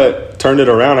know what turned it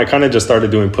around. I kind of just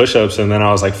started doing push-ups, and then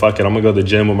I was like, fuck it, I'm going to go to the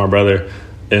gym with my brother.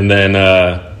 And then,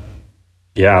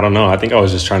 yeah, I don't know. I think I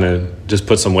was just trying to just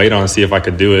put some weight on, see if I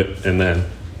could do it. And then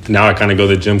now I kind of go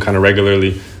to the gym kind of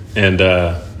regularly. And,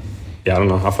 yeah, I don't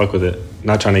know. I fuck with it.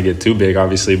 Not trying to get too big,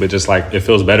 obviously, but just, like, it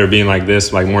feels better being like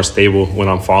this, like, more stable when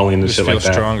I'm falling and just shit like that.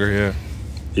 Feel stronger, yeah.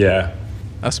 Yeah.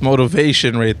 That's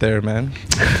motivation right there, man.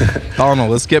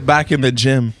 Donald, let's get back in the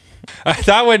gym. I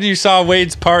thought when you saw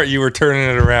Wade's part, you were turning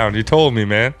it around. You told me,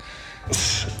 man.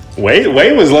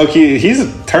 Wade was low-key. He's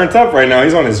turned up right now.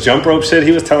 He's on his jump rope shit.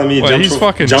 He was telling me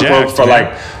jump rope for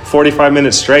like 45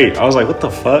 minutes straight. I was like, what the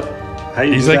fuck? How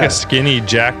you He's do like that? a skinny,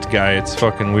 jacked guy. It's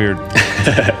fucking weird.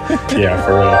 Yeah,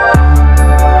 for real.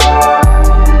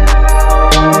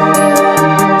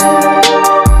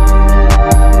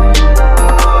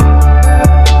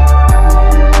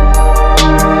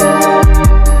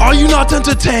 Are you not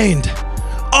entertained?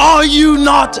 Are you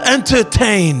not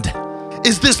entertained?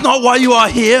 Is this not why you are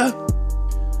here?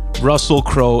 Russell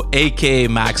Crowe, aka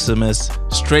Maximus,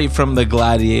 straight from the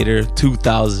Gladiator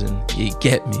 2000. You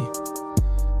get me.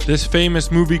 This famous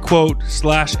movie quote /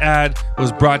 ad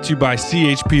was brought to you by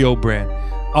CHPO brand.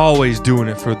 Always doing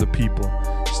it for the people.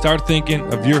 Start thinking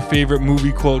of your favorite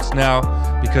movie quotes now,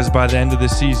 because by the end of the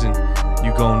season,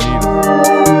 you gonna need them.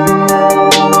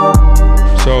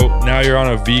 So now you're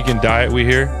on a vegan diet, we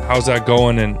hear. How's that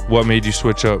going, and what made you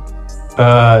switch up?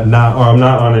 I'm not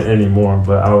on it anymore,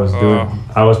 but I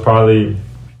was probably,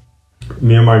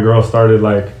 me and my girl started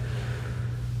like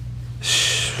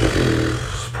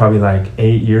probably like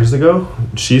 8 years ago.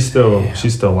 She's still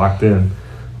locked in,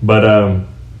 but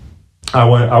I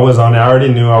was on it. I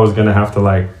already knew I was gonna have to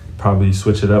like probably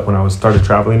switch it up when I started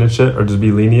traveling and shit, or just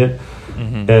be lenient.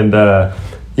 Mm-hmm. And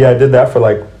yeah, I did that for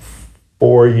like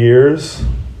 4 years,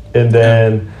 and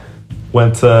then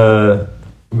went to,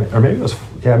 or maybe it was,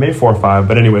 maybe 4 or 5.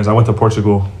 But anyways, I went to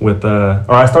Portugal with, or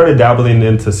I started dabbling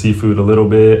into seafood a little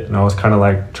bit, and I was kind of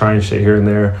like trying shit here and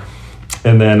there.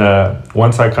 And then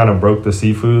once I kind of broke the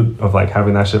seafood of like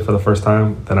having that shit for the first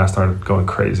time, then I started going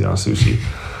crazy on sushi.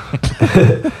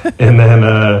 And then,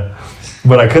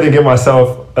 but I couldn't get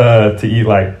myself to eat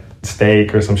like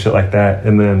steak or some shit like that.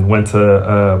 And then went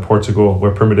to Portugal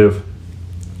with Primitive.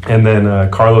 And then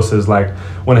Carlos is like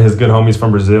one of his good homies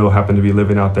from Brazil, happened to be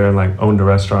living out there and like owned a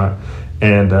restaurant.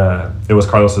 And it was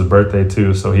Carlos's birthday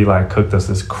too. So he like cooked us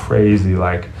this crazy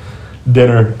like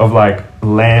dinner of like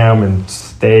lamb and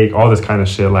steak, all this kind of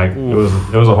shit. Like it was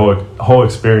a whole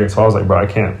experience. So I was like, bro, I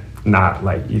can't not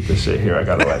like eat this shit here. I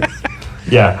gotta like,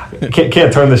 yeah,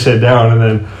 can't turn this shit down. And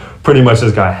then pretty much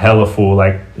just got hella full,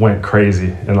 like went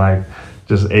crazy and like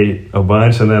just ate a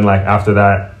bunch. And then like after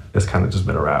that, it's kind of just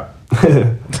been a wrap.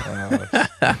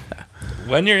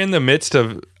 When you're in the midst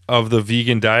of the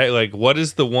vegan diet, like what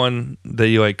is the one that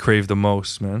you like crave the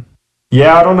most, man?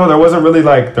 Yeah, I don't know. There wasn't really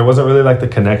like the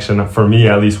connection for me,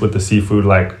 at least with the seafood,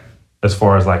 like as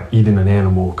far as like eating an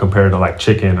animal compared to like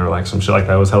chicken or like some shit like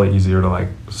that. It was hella easier to like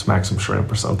smack some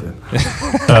shrimp or something.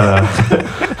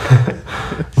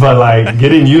 But like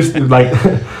getting used to like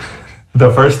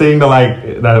The first thing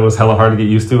that was hella hard to get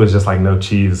used to was just like no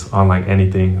cheese on like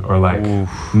anything, or like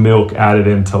milk added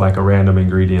into like a random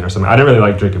ingredient or something. I didn't really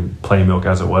like drinking plain milk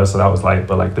as it was, so that was light,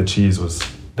 but like the cheese was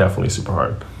definitely super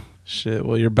hard. Shit,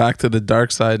 well, you're back to the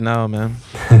dark side now, man.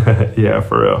 Yeah,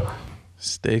 for real.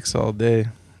 Steaks all day.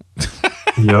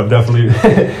 Yep, definitely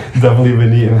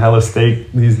been eating hella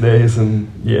steak these days,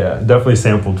 and yeah, definitely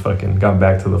got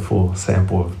back to the full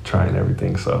sample of trying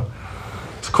everything, so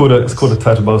it's cool to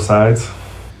touch both sides.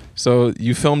 So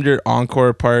you filmed your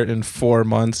encore part in 4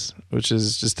 months, which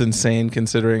is just insane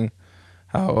considering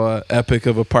how epic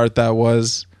of a part that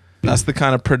was. That's the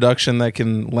kind of production that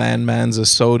can land man's a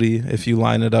SOTY if you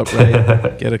line it up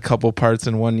right. Get a couple parts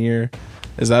in 1 year.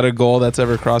 Is that a goal that's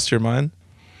ever crossed your mind?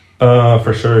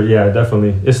 For sure, yeah,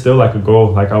 definitely. It's still like a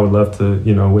goal. Like I would love to,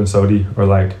 win SOTY, or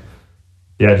like,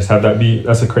 yeah, just have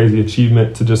that's a crazy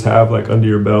achievement to just have like under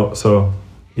your belt. So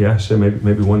yeah, shit,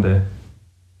 maybe one day.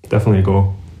 Definitely a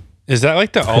goal. Is that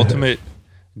like the ultimate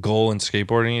goal in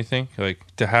skateboarding, you think? Like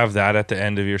to have that at the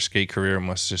end of your skate career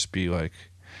must just be like,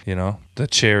 the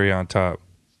cherry on top.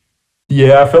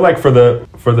 Yeah, I feel like for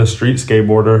the street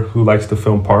skateboarder who likes to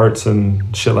film parts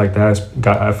and shit like that,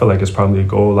 I feel like it's probably a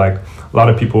goal. Like a lot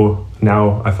of people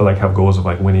now, I feel like have goals of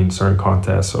like winning certain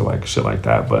contests or like shit like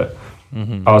that. But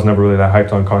I was never really that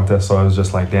hyped on contests, so I was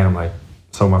just like, damn, like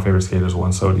some of my favorite skaters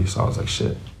won SOTY, so I was like,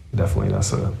 shit, definitely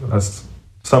that's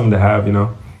something to have,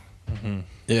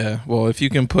 Yeah, well, if you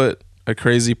can put a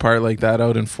crazy part like that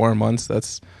out in 4 months,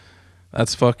 that's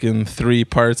fucking 3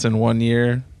 parts in 1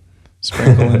 year.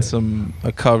 Sprinkle in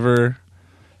a cover,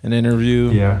 an interview.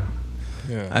 Yeah.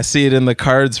 I see it in the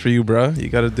cards for you, bro. You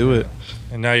got to do it.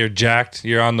 And now you're jacked.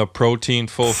 You're on the protein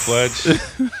full-fledged.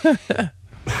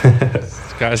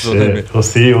 Sky's the limit. We'll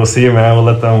see, man. We'll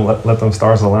let them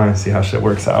stars align. See how shit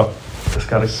works out.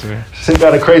 Shit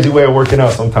got a crazy way of working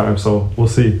out sometimes. So we'll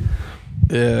see.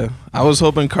 Yeah, I was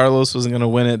hoping Carlos wasn't gonna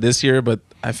win it this year, but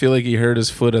I feel like he hurt his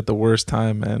foot at the worst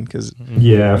time, man. Because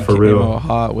for real, came out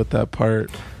hot with that part.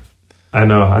 I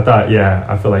know.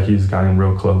 I feel like he's gotten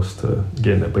real close to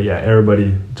getting it. But yeah,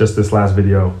 everybody, just this last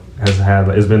video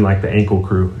it's been like the ankle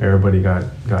crew. Everybody got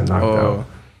knocked out.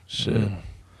 Shit.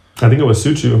 I think it was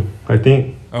Suchu. I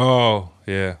think. Oh,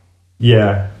 yeah.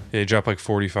 Yeah. Yeah, he dropped like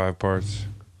 45 parts.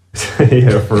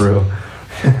 Yeah, for real.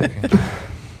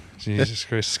 Jesus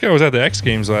Christ. This guy was at the X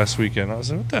Games last weekend. I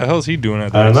was like, what the hell is he doing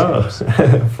at the X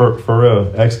Games? For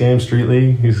real. X Games, Street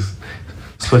League, he's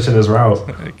switching his route.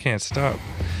 I can't stop.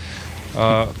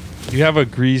 You have a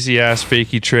greasy-ass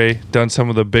fakie tray, done some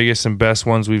of the biggest and best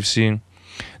ones we've seen.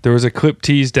 There was a clip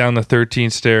teased down the 13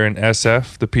 stair in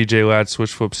SF, the PJ Ladd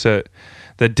switch flip set,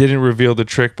 that didn't reveal the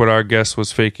trick, but our guess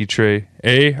was fakie tray.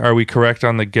 A, are we correct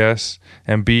on the guess?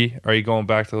 And B, are you going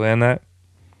back to land that?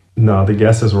 No, the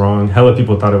guess is wrong. Hella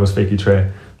people thought it was fakie tray,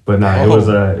 but nah, it was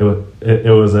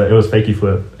fakie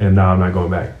flip, and now I'm not going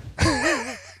back.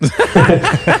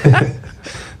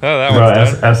 That Bro,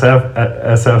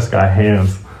 SF's got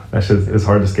hands. That shit is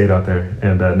hard to skate out there,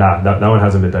 and that one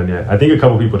hasn't been done yet. I think a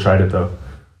couple people tried it though,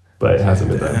 but it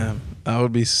hasn't been done. That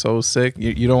would be so sick.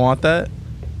 You don't want that?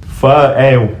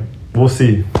 Hey, we'll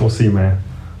see, man.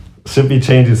 Should be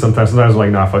changing sometimes. Sometimes I'm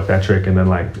like, nah, fuck that trick, and then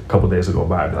like a couple days will go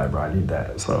by, I'd be like, bro, I need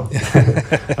that. So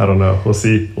I don't know. We'll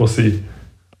see.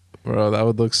 Bro, that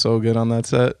would look so good on that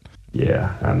set.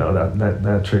 Yeah, I know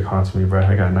that trick haunts me, bro.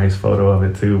 I got a nice photo of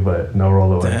it too, but no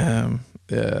roll away. Damn.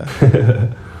 Yeah.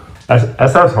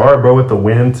 That's hard, bro, with the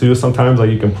wind too. Sometimes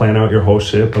like you can plan out your whole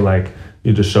shit, but like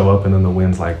you just show up and then the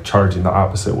wind's like charging the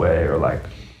opposite way, or like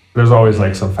there's always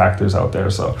like some factors out there.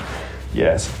 So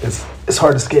yes, it's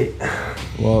hard to skate.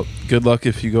 Well, good luck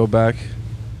if you go back.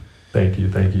 Thank you.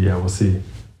 Yeah, we'll see.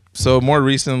 So more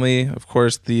recently, of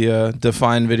course, the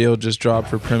Define video just dropped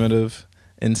for Primitive.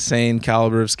 Insane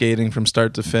caliber of skating from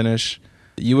start to finish.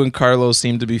 You and Carlos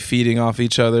seem to be feeding off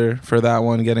each other for that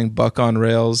one, getting buck on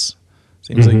rails.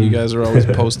 Seems like you guys are always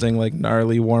posting like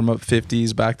gnarly warm-up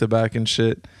 50s back-to-back and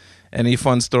shit. Any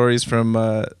fun stories from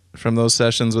those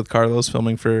sessions with Carlos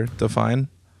filming for Define?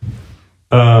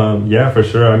 Yeah, for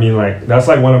sure. I mean, like that's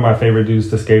like one of my favorite dudes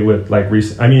to skate with. Like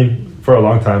for a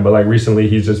long time, but like recently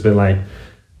he's just been like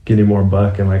getting more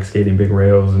buck and like skating big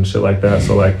rails and shit like that.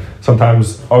 So like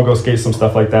sometimes I'll go skate some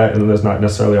stuff like that, and then there's not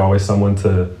necessarily always someone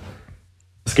to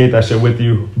skate that shit with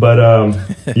you. But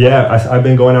yeah, I've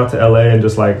been going out to LA and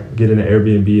just like getting an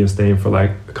Airbnb and staying for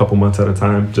like a couple months at a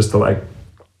time, just to like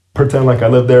pretend like I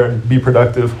live there and be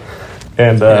productive.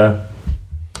 And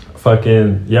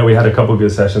we had a couple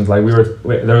good sessions. Like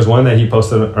there was one that he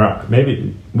posted, or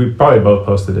maybe we probably both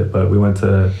posted it, but we went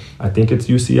to, I think it's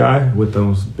UCI with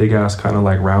those big ass kind of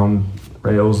like round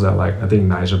rails that like I think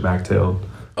Nyjah backtailed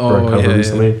for a cover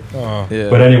recently. Yeah.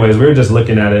 But anyways, we were just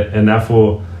looking at it, and that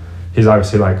fool, he's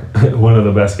obviously like one of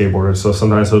the best skateboarders. So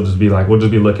sometimes he'll just be like, we'll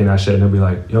just be looking at shit, and he'll be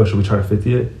like, yo, should we try to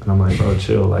 50 it? And I'm like, bro,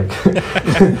 chill. Like,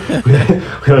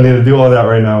 we don't need to do all that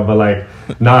right now. But like,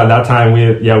 nah, that time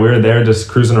we were there just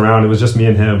cruising around. It was just me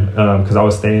and him because I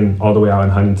was staying all the way out in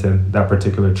Huntington that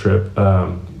particular trip,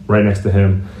 right next to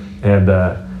him. And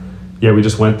we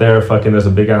just went there. Fucking, there's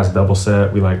a big ass double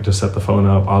set. We like just set the phone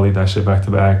up, ollied that shit back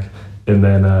to back. And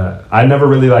then I never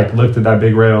really like looked at that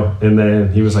big rail. And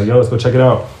then he was like, yo, let's go check it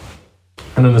out.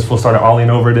 And then this fool started ollieing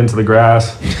over it into the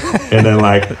grass. And then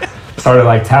like started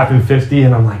like tapping 50.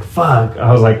 And I'm like, fuck.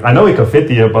 I was like, I know he could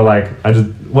 50 it, but like I just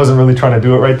wasn't really trying to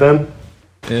do it right then.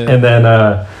 Yeah. And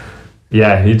then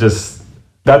he just,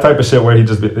 that type of shit where he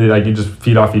just like, you just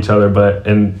feed off each other. But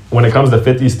and when it comes to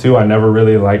 50s too, I never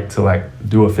really like to like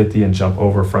do a 50 and jump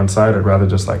over front side. I'd rather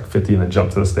just like 50 and then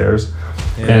jump to the stairs.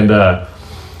 Yeah. And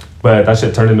but that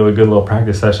shit turned into a good little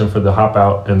practice session for the hop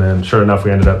out. And then sure enough,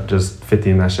 we ended up just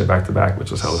 50ing that shit back to back,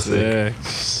 which was hella sick.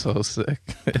 So sick.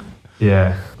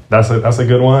 Yeah, that's a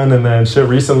good one. And then shit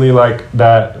recently, like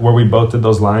that where we both did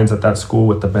those lines at that school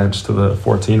with the bench to the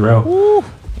 14 rail. Woo.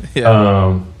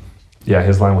 Yeah.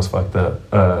 His line was fucked up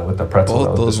with the pretzel.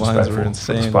 Both those lines were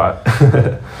insane. Spot.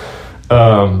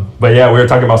 But yeah, we were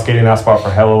talking about skating that spot for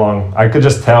hella long. I could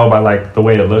just tell by like the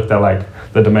way it looked that like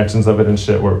the dimensions of it and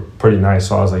shit were pretty nice.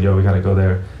 So I was like, yo, we gotta go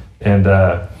there. And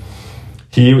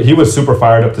he was super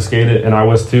fired up to skate it, and I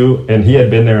was too. And he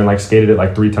had been there and like skated it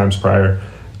like 3 times prior.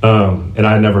 And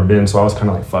I had never been, so I was kind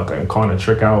of like, fuck, like, I'm calling a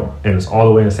trick out, and it's all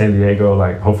the way in San Diego.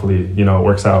 Like, hopefully, it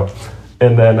works out.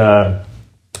 And then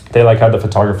they like had the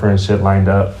photographer and shit lined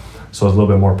up, so it was a little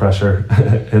bit more pressure.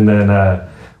 And then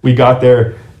we got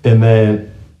there, and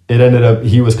then it ended up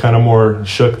he was kind of more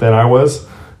shook than I was.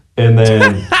 And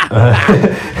then,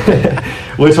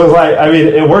 which was like, I mean,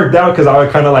 it worked out because I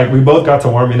was kind of like, we both got to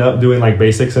warming up doing like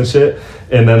basics and shit.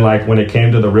 And then like when it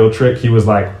came to the real trick, he's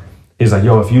like,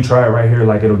 yo, if you try it right here,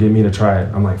 like it'll get me to try it.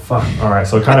 I'm like, fuck, all right.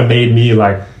 So it kind of made me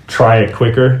like try it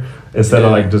quicker instead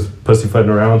of like just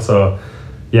pussyfooting around. So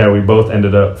yeah, we both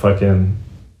ended up fucking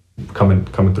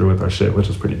coming through with our shit, which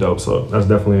was pretty dope. So that's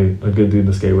definitely a good dude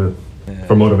to skate with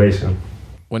for motivation.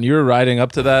 When you were riding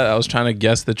up to that, I was trying to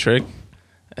guess the trick.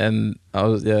 And I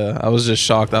was just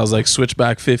shocked. I was like,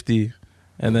 switchback 50.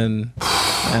 And then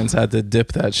Hans had to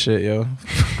dip that shit, yo.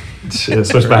 Shit,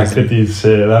 switchback 50,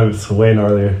 shit, that was way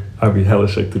gnarlier. I'd be hella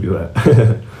shook to do that.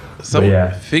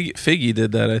 Figgy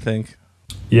did that, I think.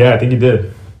 Yeah, I think he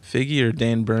did. Figgy or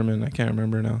Dane Berman, I can't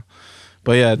remember now.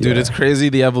 But yeah, dude, it's crazy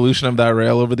the evolution of that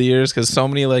rail over the years, because so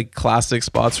many like classic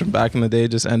spots from back in the day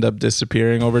just end up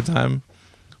disappearing over time.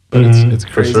 But it's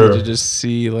crazy to just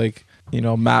see like,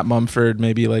 Matt Mumford,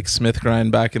 maybe like Smith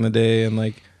Grind back in the day, and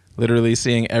like literally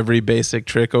seeing every basic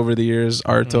trick over the years.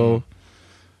 Arto,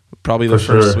 probably the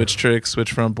first switch trick,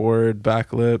 switch front board,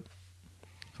 back lip.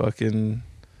 Fucking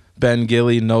Ben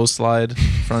Gilly, no slide,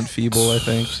 front feeble, I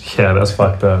think. Yeah, that's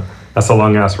fucked up. That's a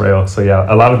long ass rail. So yeah,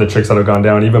 a lot of the tricks that have gone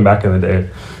down, even back in the day,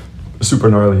 super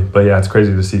gnarly. But yeah, it's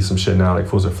crazy to see some shit now. Like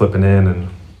fools are flipping in and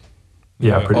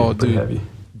pretty heavy.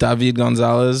 David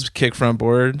Gonzalez, kick front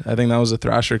board. I think that was a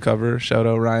Thrasher cover. Shout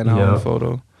out Ryan on the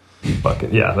photo.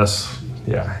 Fucking you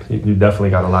definitely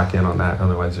got to lock in on that.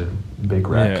 Otherwise, you're a big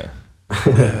wreck.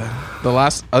 Yeah. The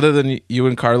last, other than you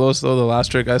and Carlos though, the last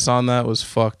trick I saw on that was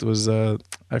fucked. Was I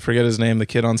forget his name, the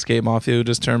kid on Skate Mafia who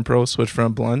just turned pro, switch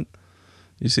front blunt.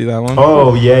 You see that one?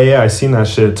 Oh yeah, I seen that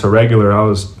shit to regular. I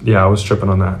was tripping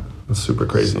on that. It's super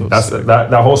crazy. So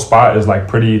that whole spot is like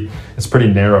it's pretty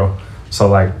narrow. So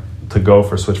like to go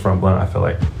for switch front blunt, I feel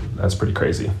like that's pretty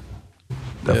crazy.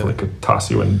 Definitely could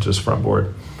toss you in just front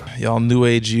board. Y'all new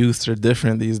age youths are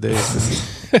different these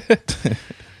days.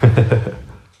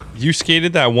 You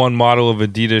skated that one model of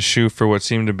Adidas shoe for what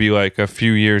seemed to be like a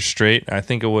few years straight. I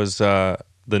think it was the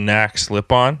Knack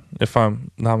slip-on, if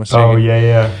I'm not mistaken. Oh,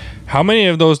 yeah. How many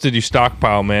of those did you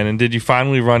stockpile, man? And did you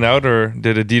finally run out, or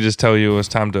did Adidas tell you it was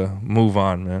time to move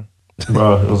on, man?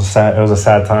 Bro, it was a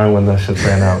sad time when the shit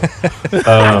ran out.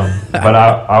 But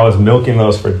I was milking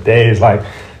those for days, like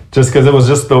just because it was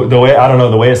just the way, I don't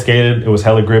know, the way it skated, it was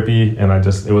hella grippy, and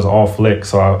it was all flick,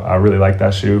 so I really liked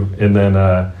that shoe. And then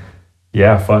I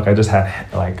just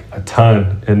had like a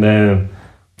ton. And then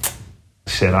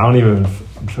shit, I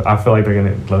feel like they're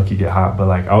gonna low-key get hot, but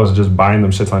like I was just buying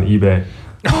them shits on eBay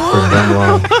for them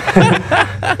long.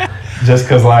 Just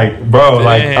cause like, bro,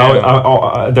 like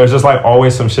I, there's just like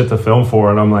always some shit to film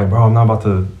for, and I'm like, bro, I'm not about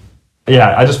to.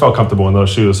 Yeah, I just felt comfortable in those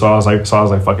shoes, so I was like,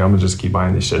 fuck it, I'm gonna just keep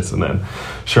buying these shits. And then,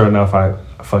 sure enough, I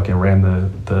fucking ran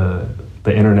the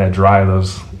internet dry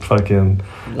those fucking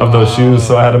of those shoes,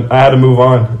 so I had to move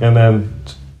on. And then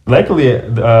luckily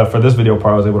for this video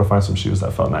part, I was able to find some shoes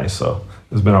that felt nice. So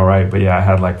it's been all right. But yeah, I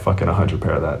had like fucking 100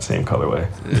 pair of that same colorway.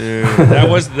 Dude, that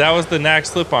was the Knack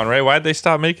slip-on, right? Why'd they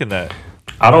stop making that?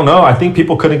 I don't know. I think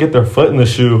people couldn't get their foot in the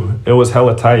shoe. It was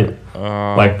hella tight,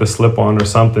 like the slip-on or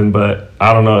something. But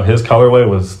I don't know. His colorway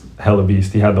was hella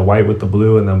beast. He had the white with the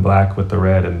blue and then black with the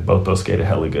red, and both those skated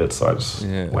hella good. So I just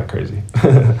went crazy.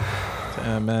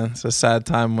 Yeah, man. It's a sad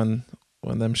time when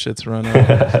them shits run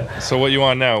out. So what you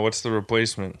want now? What's the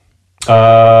replacement?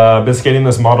 I've been skating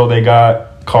this model they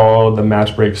got called the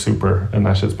Match Break Super, and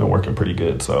that shit's been working pretty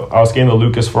good. So I was skating the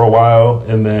Lucas for a while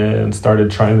and then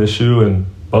started trying this shoe, and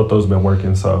both those been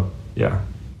working. So yeah,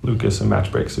 Lucas and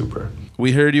Match Break Super.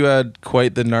 We heard you had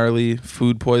quite the gnarly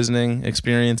food poisoning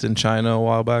experience in China a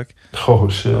while back. Oh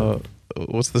shit.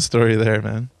 What's the story there,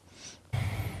 man?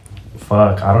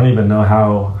 Fuck, I don't even know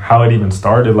how it even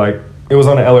started. Like, it was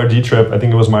on an LRG trip. I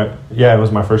think it was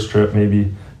my first trip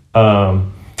maybe.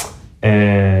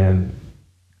 And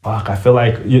fuck, I feel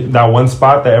like that one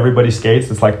spot that everybody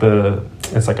skates, it's like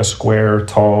a square,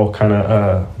 tall, kind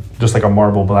of just like a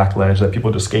marble black ledge that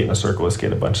people just skate in a circle and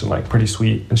skate a bunch, and like pretty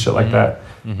sweet and shit like that.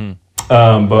 Mm-hmm.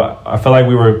 But I feel like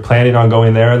we were planning on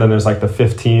going there, and then there's like the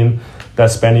 15 that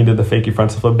Spenny did the fakie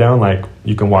front flip down. Like,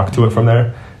 you can walk to it from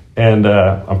there. And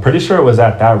I'm pretty sure it was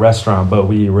at that restaurant, but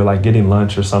we were like getting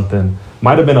lunch or something.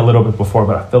 Might have been a little bit before,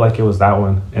 but I feel like it was that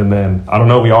one. And then, I don't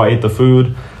know, we all ate the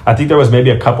food. I think there was maybe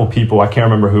a couple people, I can't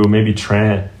remember who, maybe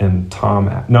Trent and Tom.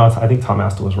 No, I think Tom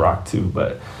Astor was rock too,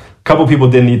 but a couple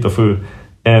people didn't eat the food.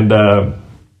 And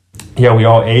yeah, we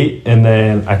all ate. And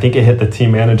then I think it hit the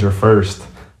team manager first,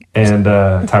 and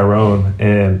Tyrone.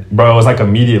 And bro, it was like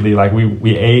immediately, like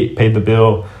we ate, paid the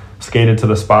bill, skated to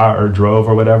the spot or drove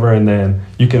or whatever, and then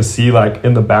you can see like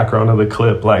in the background of the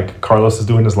clip, like Carlos is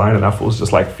doing his line and that fool's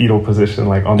just like fetal position,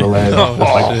 like on the ledge,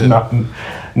 just like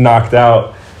knocked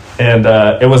out. And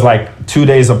it was like 2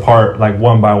 days apart, like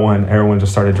one by one, everyone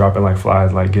just started dropping like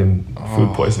flies, like getting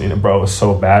food poisoning. And bro, it was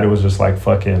so bad. It was just like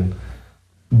fucking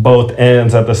both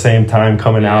ends at the same time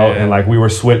coming out. And like we were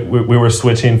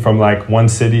switching from like one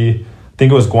city, I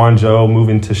think it was Guangzhou,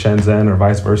 moving to Shenzhen or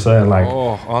vice versa. And like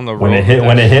on the road, when it hit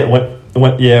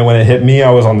me, I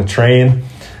was on the train,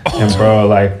 and bro,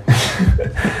 like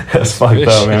it's fucked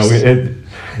up, man.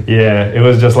 It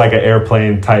was just like an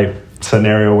airplane type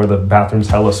scenario where the bathroom's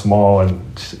hella small, and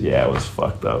yeah, it was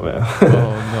fucked up, man.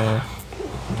 Oh no.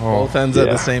 Both ends at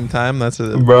the same time.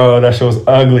 Bro, that shit was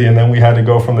ugly. And then we had to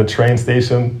go from the train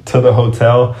station to the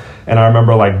hotel, and I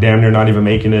remember like damn near not even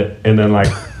making it, and then like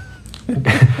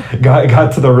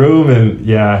got to the room, and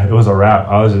yeah, it was a wrap.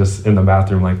 I was just in the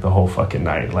bathroom like the whole fucking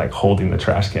night, like holding the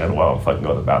trash can while I'm fucking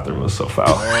going to the bathroom. It was so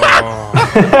foul.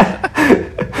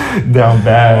 Down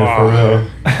bad, for real.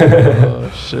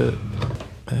 Oh shit.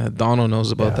 Donald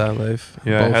knows about that life.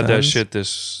 Yeah, I had that shit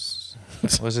this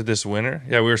winter?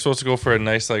 Yeah, we were supposed to go for a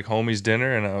nice like homies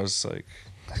dinner, and I was like,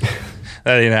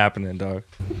 that ain't happening, dog.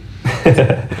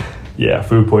 Yeah,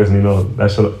 food poisoning, though,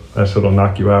 that shit'll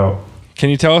knock you out. Can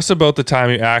you tell us about the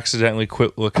time you accidentally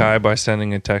quit Lakai by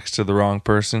sending a text to the wrong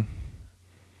person?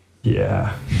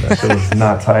 Yeah, that shit was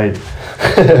not tight.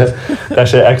 That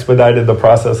shit expedited the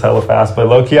process hella fast. But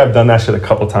low-key, I've done that shit a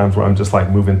couple times where I'm just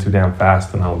like moving too damn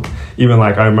fast. And I'll even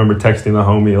like, I remember texting the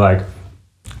homie like,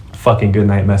 fucking good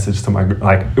night message to my,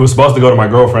 like, it was supposed to go to my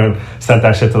girlfriend, sent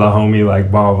that shit to the homie, like,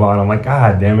 blah, blah, blah. And I'm like,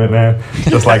 God damn it, man.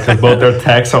 Just like, cause both their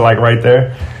texts are like right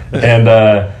there. And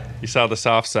you saw the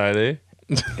soft side, eh?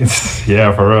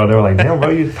 Yeah, for real. They were like, damn, bro,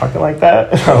 you talking like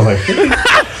that? I was like,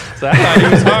 so I thought he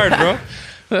was hard, bro.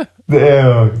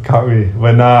 Damn, caught me.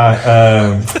 But nah,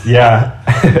 yeah.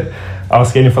 I was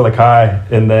skating for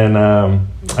Lakai, and then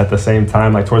at the same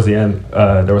time, like towards the end,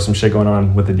 there was some shit going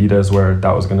on with Adidas where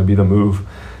that was going to be the move.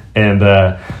 And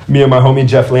me and my homie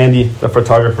Jeff Landy, the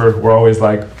photographer, we're always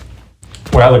like,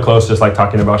 we're hella close, just like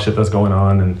talking about shit that's going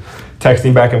on and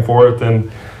texting back and forth. And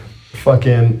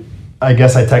fucking, I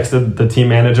guess I texted the team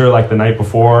manager like the night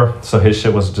before, so his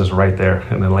shit was just right there,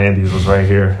 and then Landy's was right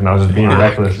here, and I was just being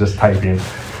reckless, just typing.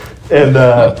 And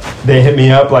they hit me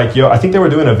up like, yo, I think they were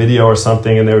doing a video or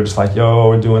something, and they were just like, yo,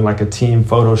 we're doing like a team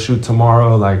photo shoot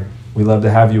tomorrow, like, we'd love to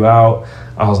have you out.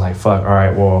 I was like, fuck, all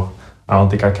right, well, I don't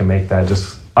think I can make that.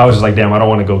 I was just like, damn, I don't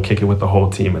want to go kick it with the whole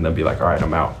team and then be like, all right,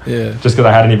 I'm out. Yeah. Just because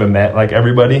I hadn't even met like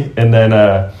everybody. And then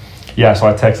yeah, so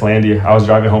I text Landy. I was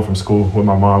driving home from school with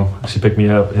my mom. She picked me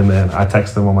up, and then I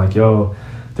text him. I'm like, yo,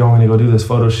 they want me to go do this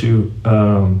photo shoot.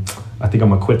 I think I'm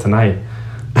going to quit tonight.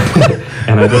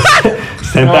 And I just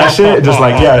sent that shit. Just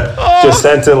like, yeah, just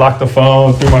sent it, locked the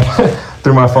phone,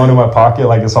 threw my phone in my pocket,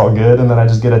 like it's all good. And then I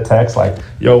just get a text like,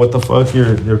 yo, what the fuck,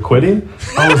 you're quitting?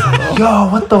 I was like, yo,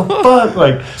 what the fuck?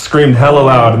 Like screamed hella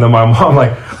loud. And then my mom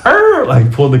like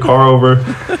pulled the car over.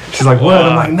 She's like, what?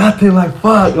 I'm like, nothing, like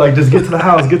fuck, like just get to the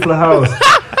house.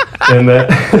 And then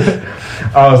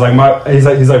I was like,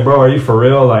 he's like, bro, are you for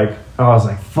real? Like, I was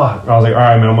like, fuck. I was like, all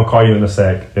right, man, I'm gonna call you in a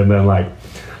sec. And then like,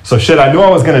 so shit, I knew I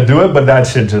was gonna do it, but that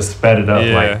shit just sped it up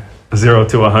like 0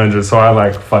 to 100. So I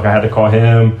had to call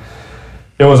him.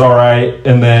 It was all right.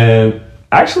 And then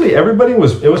actually it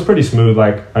was pretty smooth.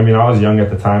 Like, I mean, I was young at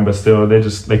the time, but still they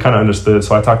kind of understood.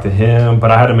 So I talked to him,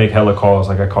 but I had to make hella calls.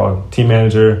 Like I called team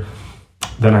manager,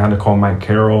 then I had to call Mike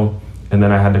Carroll, and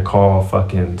then I had to call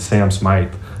fucking Sam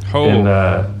Smythe.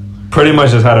 And pretty much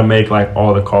just had to make like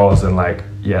all the calls, and like,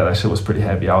 yeah, that shit was pretty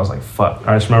heavy. I was like, fuck.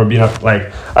 I just remember being up,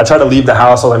 like, I tried to leave the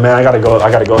house. I was like, man, I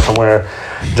gotta go somewhere.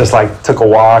 Just like took a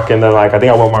walk, and then like I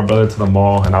think I went with my brother to the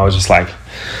mall, and I was just like,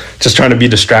 just trying to be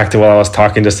distracted while I was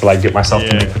talking, just to like get myself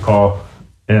to make the call.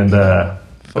 And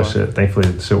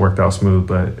thankfully shit worked out smooth.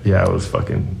 But yeah, that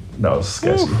was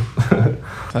sketchy.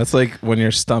 That's like when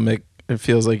it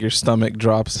feels like your stomach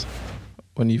drops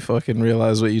when you fucking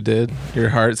realize what you did. Your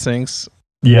heart sinks.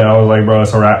 Yeah, I was like, bro,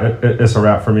 it's a wrap. It's a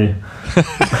wrap for me.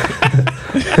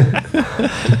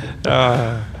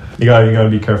 You gotta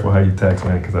be careful how you text,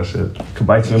 man, because that shit could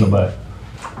bite you in the butt.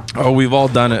 Oh, we've all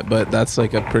done it, but that's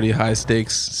like a pretty high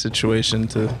stakes situation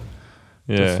to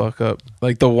fuck up.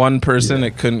 Like the one person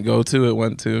it couldn't go to, it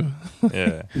went to.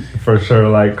 Yeah, for sure.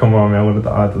 Like, come on, man. What are the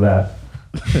odds of that?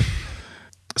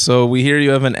 So we hear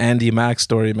you have an Andy Mack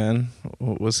story, man.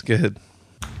 What's good?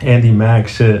 Andy Mack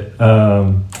shit.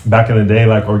 Back in the day,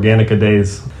 like Organica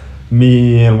days,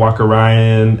 me and Walker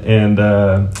Ryan and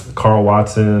Carl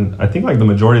Watson, I think like the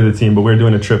majority of the team, but we were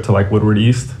doing a trip to like Woodward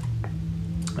East.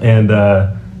 And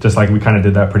just like we kind of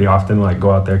did that pretty often, like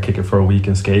go out there, kick it for a week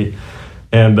and skate.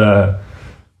 And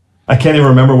I can't even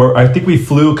remember where, I think we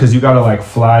flew, because you got to like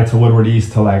fly to Woodward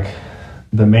East to like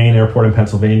the main airport in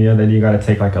Pennsylvania. Then you got to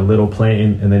take like a little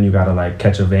plane, and then you got to like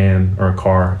catch a van or a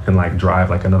car and like drive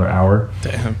like another hour.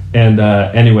 Damn. And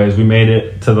anyways, we made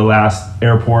it to the last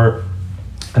airport,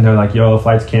 and they're like, yo,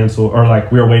 flight's canceled. Or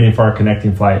like we were waiting for our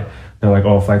connecting flight. They're like,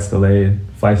 oh, flight's delayed.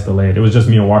 It was just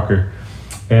me and Walker.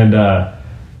 And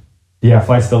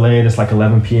flight's delayed. It's like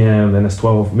 11 p.m. Then it's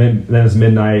 12. Then it's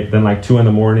midnight. Then like 2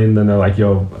 a.m. Then they're like,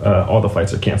 yo, all the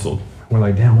flights are canceled. We're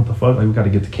like, damn, what the fuck? Like, we got to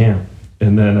get to camp.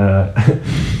 And then,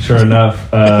 sure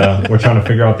enough, we're trying to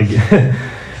figure out the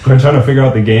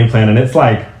game plan. And it's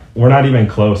like we're not even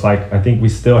close. Like I think we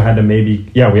still had to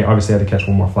we obviously had to catch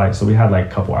one more flight, so we had like a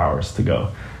couple hours to go.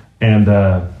 And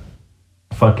I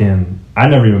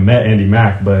never even met Andy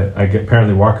Mack, but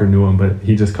apparently Walker knew him. But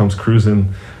he just comes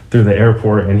cruising through the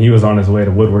airport, and he was on his way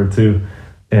to Woodward too.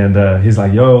 And he's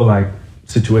like, yo, like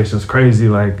situation's crazy.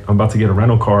 Like I'm about to get a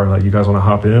rental car. Like you guys want to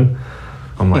hop in?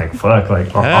 I'm like, fuck,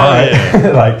 like, all right.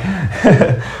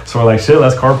 Like, so we're like, shit,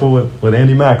 let's carpool with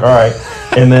Andy Mack. All right.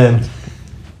 And then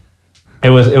it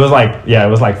was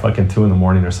like fucking 2 a.m.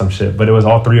 or some shit. But it was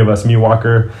all three of us, me,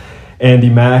 Walker, Andy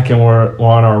Mack, and we're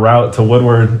on our route to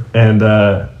Woodward. And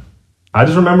I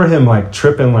just remember him like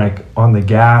tripping like on the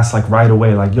gas, like right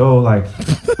away. Like, yo, like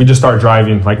we just start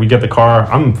driving. Like we get the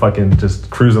car. I'm fucking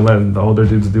just cruising, letting the older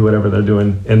dudes do whatever they're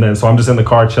doing. And then so I'm just in the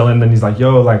car chilling. Then he's like,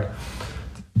 yo, like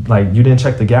you didn't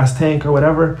check the gas tank or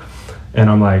whatever. And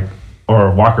I'm like,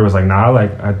 or Walker was like, nah,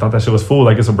 like I thought that shit was full,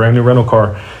 like it's a brand new rental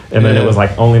car. And then it was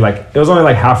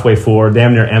only halfway full or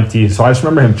damn near empty. So I just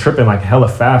remember him tripping like hella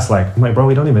fast. Like I'm like, bro,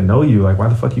 we don't even know you, like why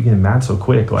the fuck you getting mad so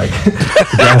quick? Like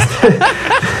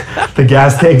the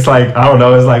gas tank's like, I don't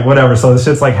know, it's like whatever. So the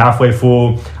shit's like halfway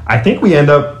full. I think we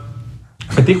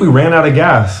ran out of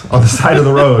gas on the side of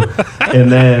the road. And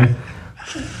then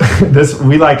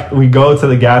we go to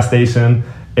the gas station.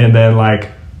 And then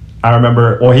like I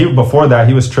remember, before that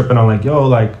he was tripping on like, yo,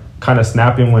 like kind of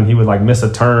snapping when he would like miss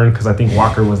a turn, because I think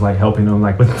Walker was like helping him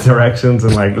like with directions,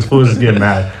 and like this fool was just getting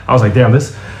mad. I was like, damn,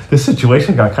 this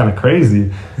situation got kind of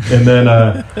crazy. And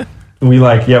then we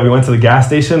went to the gas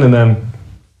station, and then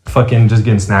fucking just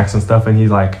getting snacks and stuff. And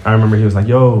I remember he was like,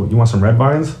 yo, you want some red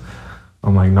vines?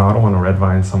 I'm like, no, I don't want no red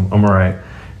vines. I'm all right.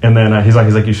 And then he's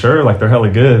like, you sure? Like, they're hella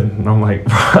good. And I'm like,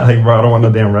 bro, I don't want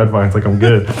no damn red vines. Like, I'm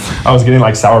good. I was getting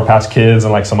like Sour Patch Kids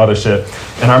and like some other shit.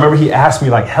 And I remember he asked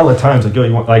me like hella times, like, yo,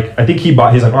 you want, like, I think he's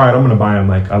like, all right, I'm going to buy them.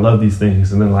 Like, I love these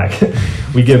things. And then like,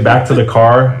 we get back to the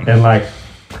car, and like,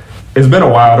 it's been a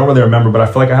while. I don't really remember, but I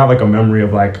feel like I have like a memory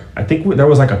of like, I think there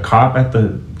was like a cop at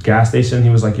the gas station. He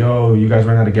was like, yo, you guys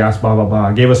ran out of gas, blah, blah,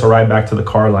 blah. Gave us a ride back to the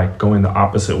car, like going the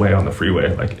opposite way on the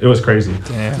freeway. Like, it was crazy.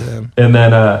 Damn. And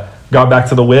then, got back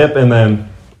to the whip, and then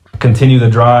continue the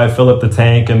drive, fill up the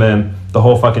tank, and then the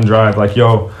whole fucking drive, like,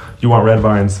 yo, you want red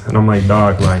vines? And I'm like,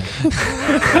 dog, like,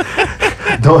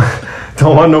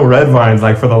 don't want no red vines,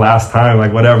 like, for the last time,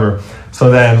 like, whatever.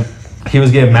 So then he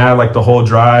was getting mad, like, the whole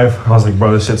drive. I was like,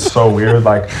 bro, this shit's so weird,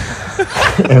 like,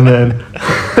 and then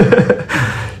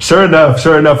sure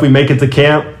enough, we make it to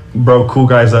camp. Bro, cool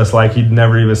guys us, like, he'd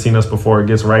never even seen us before. It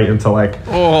gets right into, like,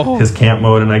 his camp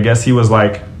mode, and I guess he was,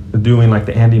 like, doing, like,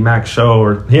 the Andy Mack show,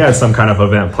 or he had some kind of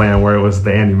event plan where it was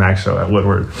the Andy Mack show at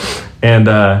Woodward. And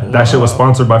that shit was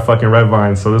sponsored by fucking Red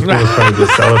Vines. So this fool was trying to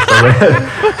just sell us the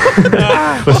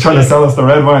red. Was trying to sell us the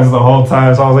Red Vines the whole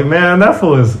time. So I was like, man, that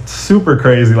fool is super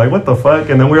crazy. Like, what the fuck?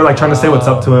 And then we were like trying to say what's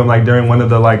up to him, like during one of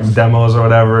the like demos or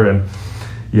whatever. And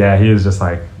yeah, he was just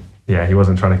like, yeah, he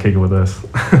wasn't trying to kick it with us.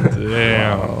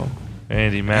 Damn.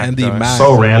 Andy Mack.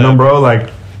 So random, bro. Like,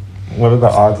 what are the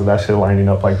odds of that shit lining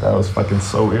up like that? It was fucking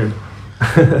so weird.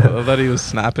 I love that he was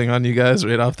snapping on you guys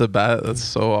right off the bat. That's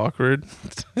so awkward.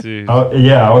 Dude.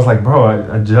 Yeah, I was like,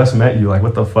 bro, I just met you. Like,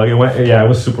 what the fuck? It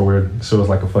was super weird. So it was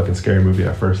like a fucking scary movie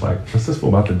at first. Like, what's this fool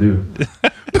about to do?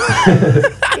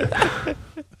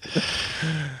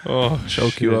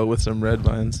 Choke you out with some red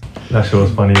vines. That shit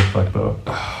was funny as fuck though.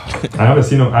 I haven't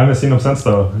seen him since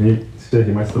though. He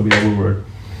might still be at Woodward.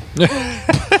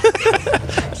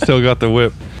 Still got the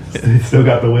whip. He still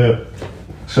got the whip.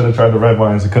 Should have tried the red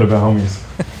vines. It could have been homies.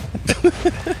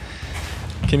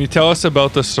 Can you tell us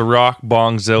about the Ciroc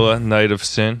Bongzilla Night of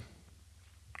Sin?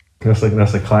 That's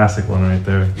a classic one right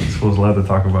there. This fool's love to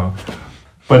talk about.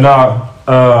 But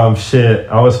no, shit.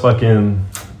 I was fucking.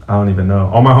 I don't even know.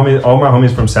 All my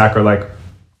homies from SAC are like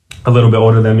a little bit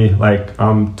older than me. Like,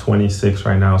 I'm 26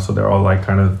 right now, so they're all like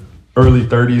kind of early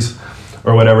 30s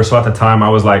or whatever. So at the time, I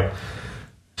was like,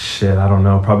 shit, I don't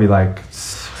know, probably like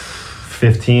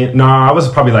 15. No, I was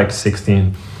probably like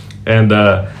 16. And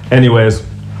anyways,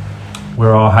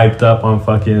 we're all hyped up on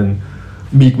fucking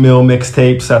Meek Mill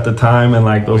mixtapes at the time, and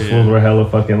like those fools were hella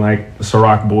fucking like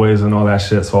Ciroc boys and all that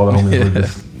shit. So all the homies were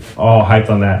just all hyped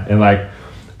on that. And like,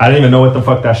 I didn't even know what the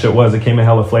fuck that shit was. It came in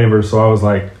hella flavors, so I was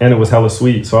like, and it was hella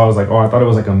sweet. So I was like, oh, I thought it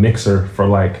was like a mixer for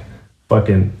like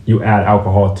fucking, you add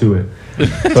alcohol to it.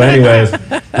 So anyways,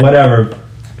 whatever.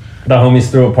 The homies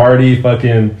threw a party,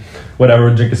 fucking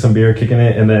whatever, drinking some beer, kicking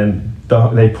it, and then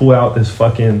they pull out this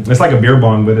fucking, it's like a beer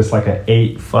bong, but it's like an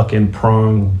 8 fucking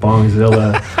prong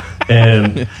Bongzilla.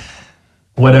 And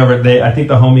whatever, I think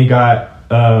the homie got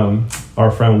our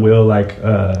friend Will like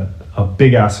a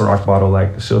big ass Ciroc bottle,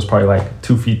 like she was probably like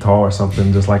 2 feet tall or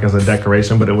something, just like as a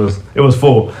decoration, but it was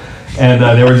full. And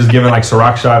they were just giving like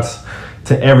Ciroc shots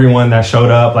to everyone that showed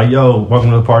up, like, yo,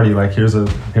 welcome to the party, like here's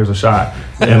a shot.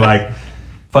 And like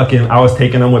fucking, I was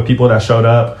taking them with people that showed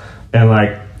up, and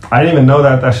like I didn't even know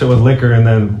that shit was liquor. And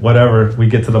then whatever, we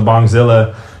get to the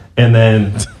Bongzilla, and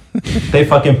then they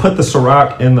fucking put the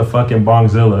Ciroc in the fucking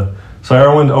Bongzilla. So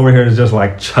everyone over here is just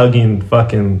like chugging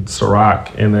fucking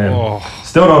Ciroc, and then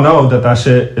still don't know that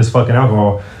shit is fucking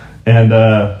alcohol. And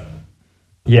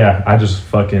yeah,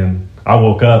 I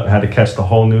woke up, had to catch the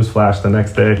whole news flash the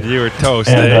next day. You were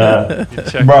toasted.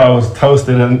 And, bro, I was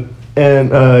toasted, and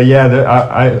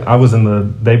yeah, I was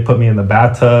they put me in the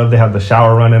bathtub. They had the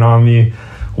shower running on me,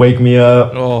 wake me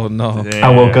up. Oh no! Damn. I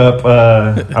woke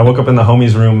up in the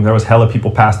homies' room. There was hella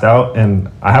people passed out, and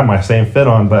I had my same fit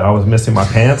on, but I was missing my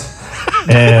pants.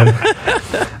 And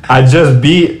I just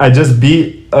beat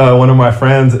one of my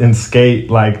friends in skate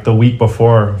like the week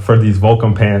before for these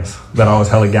Volcom pants that I was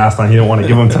hella gassed on. He didn't want to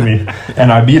give them to me,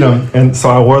 and I beat him. And so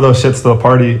I wore those shits to the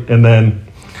party, and then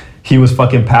he was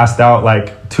fucking passed out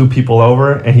like 2 people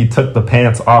over, and he took the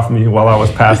pants off me while I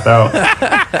was passed out.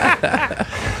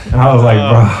 And I was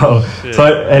like, bro. Shit. So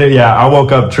I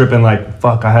woke up tripping like,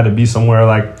 fuck, I had to be somewhere.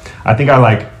 Like, I think I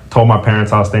like told my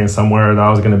parents I was staying somewhere, that I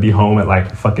was going to be home at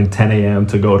like fucking 10 a.m.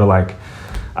 to go to like,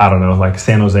 I don't know, like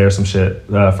San Jose or some shit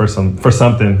for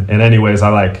something. And anyways, I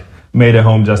like made it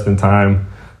home just in time.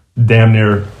 Damn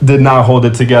near did not hold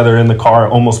it together in the car,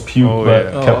 almost puked,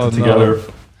 but kept it together. No.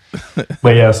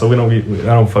 But yeah, so I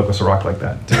don't fuck with Ciroc like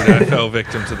that. Dude, I fell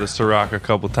victim to the Ciroc a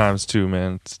couple times too,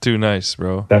 man. It's too nice,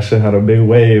 bro. That shit had a big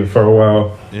wave for a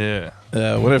while. Yeah.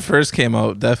 When it first came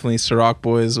out, definitely Ciroc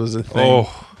boys was a thing.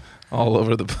 All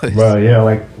over the place. Bro, yeah,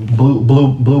 like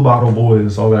blue bottle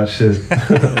boys, all that shit.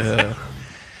 Yeah.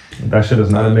 That shit is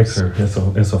not a mixer. It's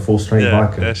a full strength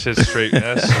vodka. That's straight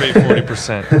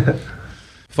 40%.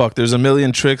 Fuck, there's a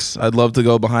million tricks I'd love to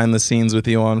go behind the scenes with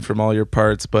you on from all your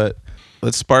parts, but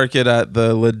let's spark it at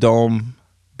the Le Dome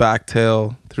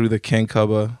backtail through the King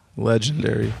Hubba.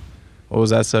 Legendary. What was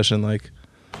that session like?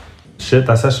 Shit,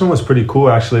 that session was pretty cool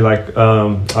actually. Like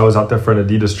I was out there for an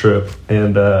Adidas trip,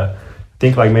 and I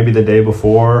think like maybe the day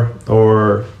before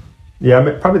or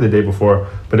probably the day before.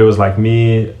 But it was like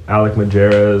me, Alec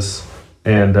Majerez,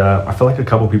 and I feel like a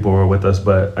couple people were with us,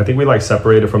 but I think we like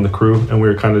separated from the crew and we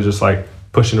were kind of just like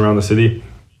pushing around the city.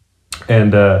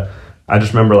 And I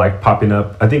just remember like popping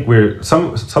up. I think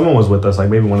someone was with us, like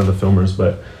maybe one of the filmers,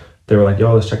 but they were like,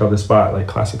 yo, let's check out this spot, like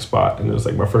classic spot. And it was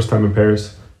like my first time in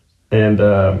Paris. And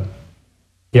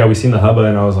we seen the Hubba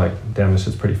and I was like, damn, this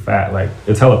shit's pretty fat. Like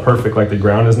it's hella perfect. Like the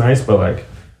ground is nice, but like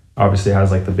obviously it has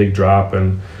like the big drop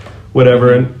and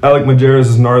whatever. And Alec Majerez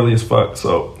is gnarly as fuck.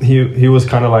 So he was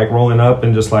kind of like rolling up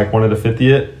and just like wanted to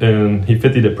 50 it, and he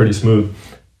 50'd it pretty smooth.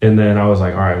 And then I was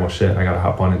like, all right, well shit, I gotta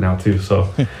hop on it now too. So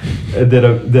I did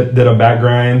a back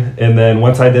grind, and then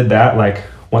once I did that, like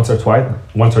once or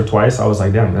twice, I was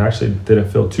like, damn, it actually didn't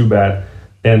feel too bad.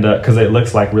 And because it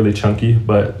looks like really chunky,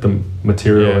 but the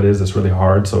material it's really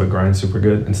hard, so it grinds super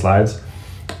good and slides.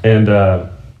 And I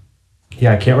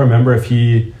can't remember if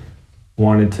he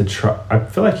wanted to try. I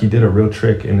feel like he did a real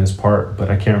trick in his part, but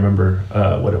I can't remember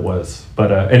what it was.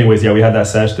 But anyways, we had that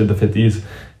sesh, did the 50s,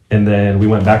 and then we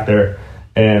went back there,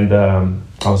 and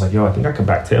I was like, yo, I think I could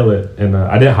backtail it. And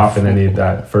I didn't hop in any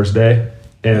that first day,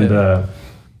 and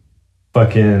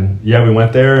we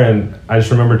went there, and I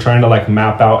just remember trying to like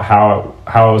map out how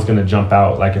I was gonna jump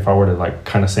out, like if I were to like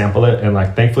kind of sample it. And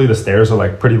like thankfully the stairs are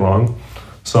like pretty long,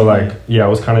 so like I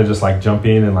was kind of just like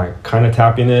jumping and like kind of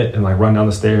tapping it and like run down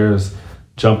the stairs,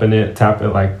 jumping it, tap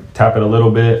it a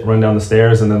little bit, run down the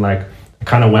stairs, and then like I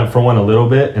kind of went for one a little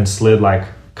bit and slid like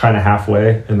kind of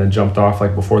halfway and then jumped off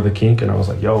like before the kink. And I was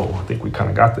like, yo, I think we kind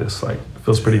of got this, like it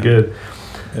feels pretty good.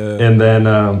 And then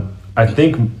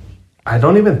I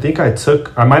don't even think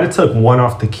I might have took one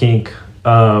off the kink,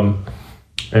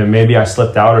 and maybe I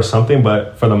slipped out or something,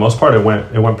 but for the most part it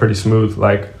went pretty smooth.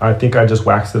 Like I think I just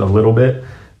waxed it a little bit,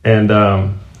 and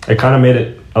it kind of made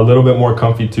it a little bit more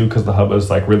comfy too, because the Hubba is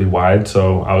like really wide.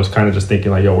 So I was kind of just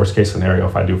thinking like, yo, worst case scenario,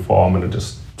 if I do fall, I'm gonna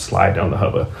just slide down the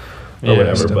Hubba or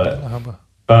whatever. But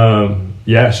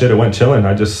it went chilling.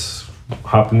 I just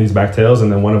hopped in these back tails,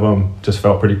 and then one of them just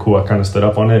felt pretty cool. I kind of stood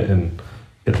up on it and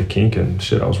hit the kink, and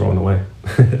shit, I was rolling away.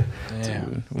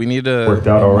 Dude, we need a worked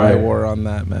out all right. war on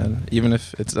that, man. Even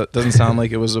if it doesn't sound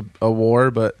like it was a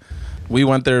war, but we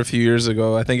went there a few years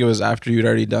ago. I think it was after you'd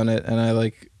already done it, and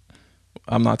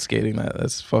I'm not skating that.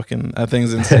 That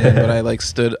thing's insane.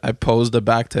 But I posed a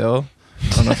back tail.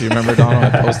 I don't know if you remember, Donald.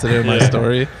 I posted it in my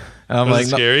story. And I'm was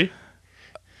it scary?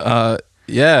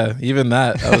 Yeah, even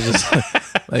that. I was just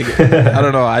like, I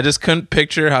don't know. I just couldn't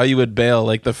picture how you would bail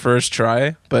like the first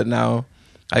try, but now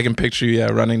I can picture you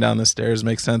running down the stairs.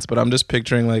 Makes sense. But I'm just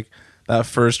picturing like that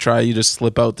first try, you just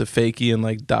slip out to fakie and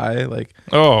like die. Like,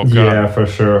 oh god, yeah, for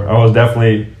sure. I was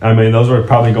definitely. I mean, those were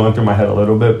probably going through my head a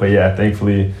little bit, but yeah,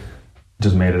 thankfully,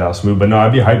 just made it out smooth. But no,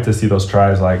 I'd be hyped to see those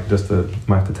tries. Like, just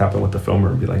might have to tap in with the filmer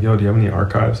and be like, yo, do you have any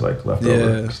archives like left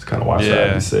over? Just to kind of watch that.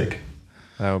 That'd be sick.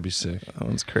 That would be sick. That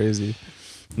one's crazy.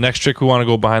 Next trick we want to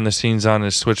go behind the scenes on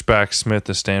is Switchback Smith,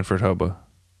 the Stanford Hubba.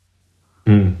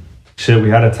 Shit, we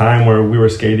had a time where we were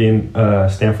skating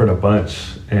Stanford a bunch,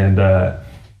 and I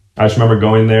just remember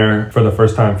going there for the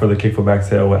first time for the kickflip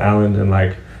backtail with Alan, and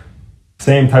like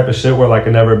same type of shit where like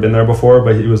I never been there before,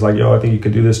 but he was like, yo, I think you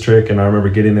could do this trick. And I remember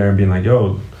getting there and being like,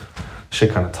 yo,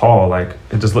 shit kind of tall. Like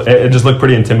it just looked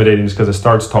pretty intimidating just because it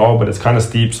starts tall, but it's kind of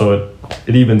steep, so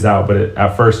it evens out. But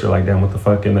at first you're like, damn, what the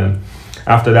fuck? And then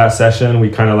after that session,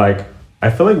 we kind of like, I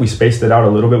feel like we spaced it out a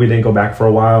little bit. We didn't go back for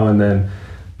a while, and then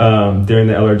during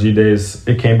the LRG days,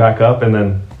 it came back up, and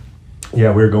then we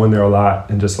were going there a lot,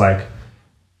 and just like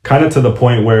kind of to the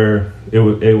point where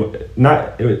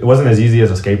it wasn't as easy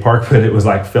as a skate park, but it was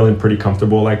like feeling pretty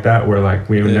comfortable like that, where like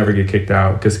we would never get kicked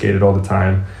out, could skate it all the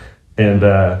time. And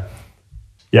I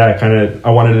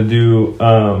wanted to do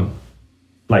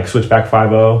like switchback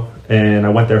 5-0, and I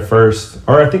went there first,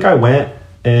 or I think I went,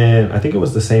 and I think it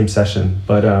was the same session,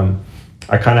 but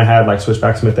I kind of had like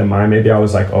switchback Smith in mind. Maybe I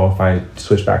was like, oh, if I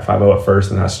switch back 5-0 at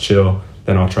first and that's chill,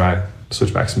 then I'll try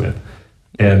switchback Smith.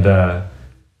 And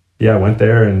I went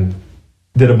there and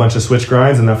did a bunch of switch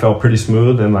grinds, and that felt pretty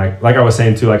smooth. And like I was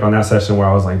saying too, like on that session where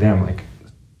I was like, damn, like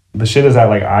the shit is at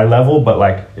like eye level, but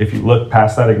like if you look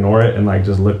past that, ignore it, and like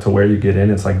just look to where you get in,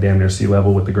 it's like damn near sea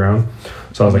level with the ground.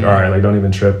 So I was like, all right, like don't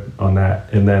even trip on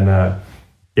that. And then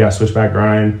switchback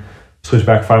grind,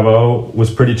 switchback 5-0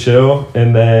 was pretty chill.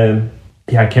 And then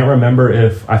I can't remember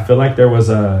if I feel like there was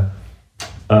a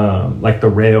like the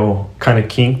rail kind of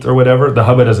kinked or whatever. The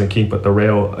Hubba doesn't kink, but the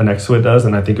rail next to it does,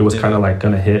 and I think it was kind of like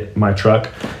gonna hit my truck,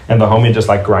 and the homie just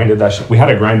like grinded that shit. We had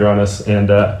a grinder on us, and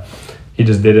he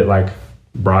just did it like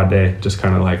broad day, just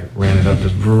kind of like ran it up,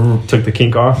 just took the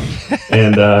kink off,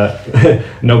 and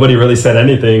nobody really said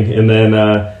anything. And then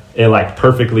it like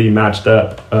perfectly matched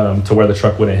up to where the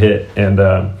truck wouldn't hit. And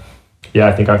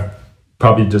I think I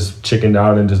probably just chickened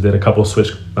out and just did a couple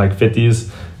switch like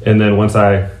 50s. And then once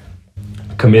I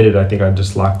committed, I think I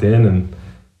just locked in, and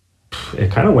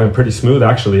it kind of went pretty smooth,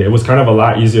 actually. It was kind of a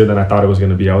lot easier than I thought it was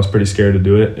going to be. I was pretty scared to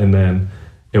do it, and then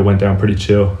it went down pretty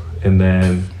chill. And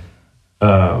then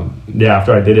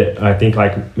after I did it, I think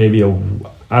like maybe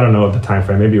I don't know the time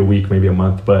frame, maybe a week, maybe a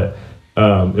month, but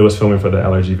it was filming for the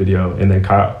LRG video. And then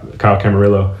Kyle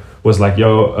Camarillo was like,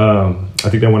 yo, I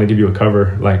think they want to give you a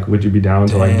cover. Like, would you be down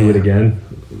to like do it again?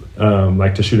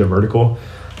 Like to shoot a vertical?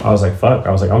 I was like, fuck.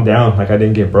 I was like, I'm down. Like I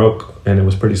didn't get broke, and it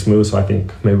was pretty smooth. So I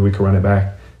think maybe we could run it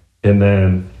back. And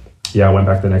then, I went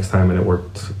back the next time, and it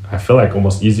worked. I feel like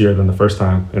almost easier than the first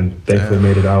time, and thankfully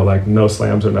made it out like no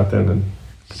slams or nothing. And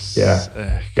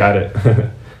got it.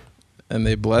 And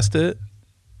they blessed it.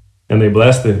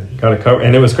 Got a cover,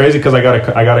 and it was crazy because I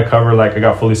got a cover. Like I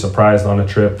got fully surprised on a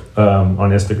trip on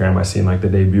Instagram. I seen like the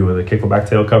debut of the kickback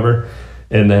tail cover,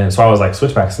 and then so I was like,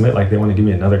 Switchback Smith, like they want to give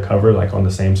me another cover like on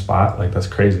the same spot. Like that's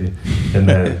crazy. And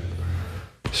then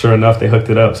sure enough, they hooked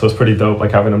it up. So it's pretty dope.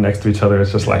 Like having them next to each other,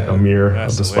 it's just like a mirror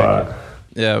of the spot.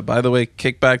 Yeah. By the way,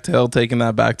 kickback tail, taking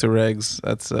that back to regs.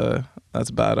 That's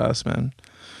badass, man.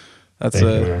 That's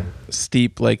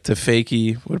steep, like to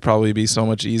fakie would probably be so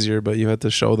much easier, but you had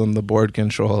to show them the board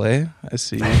control, eh? I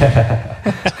see.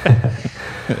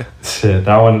 Shit,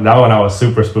 that one I was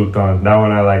super spooked on. That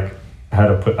one I like had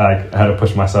to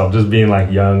push myself. Just being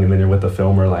like young, and then you're with the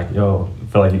filmer, like yo, I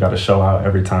feel like you got to show out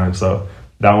every time. So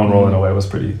that one rolling away was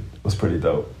pretty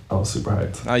dope. I was super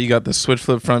hyped. Now you got the switch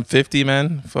flip front 50,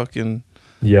 man. Fucking.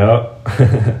 Yep.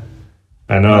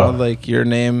 I know. Like your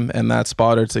name and that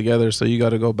spot are together, so you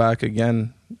got to go back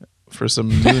again for some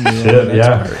new. Shit,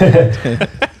 yeah.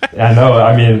 I know.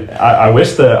 I mean, I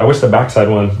wish the backside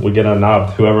one would get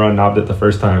unknobbed. Whoever unknobbed it the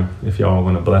first time, if y'all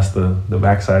want to bless the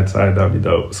backside side, that'd be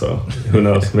dope. So who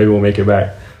knows? Maybe we'll make it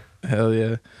back. Hell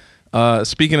yeah.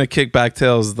 Speaking of kickback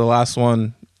tails, the last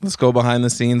one. Let's go behind the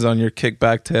scenes on your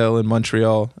kickback tail in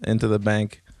Montreal into the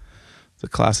bank. It's a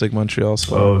classic Montreal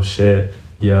spot. Oh shit.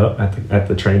 Yeah, at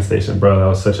the train station, bro. That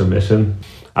was such a mission.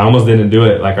 I almost didn't do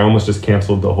it. Like I almost just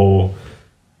canceled the whole,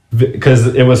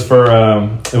 because it was for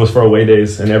away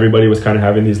days, and everybody was kind of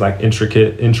having these like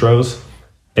intricate intros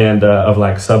and of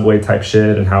like subway type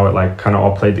shit and how it like kind of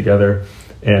all played together.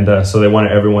 And so they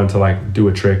wanted everyone to like do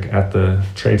a trick at the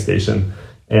train station.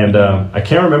 And I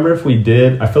can't remember if we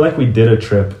did. I feel like we did a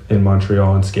trip in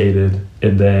Montreal and skated,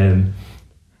 and then.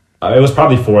 It was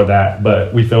probably for that,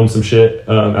 but we filmed some shit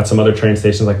at some other train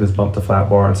stations, like this Bump to Flat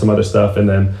Bar and some other stuff. And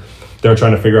then they were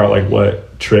trying to figure out like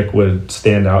what trick would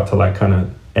stand out to like kind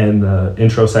of end the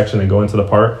intro section and go into the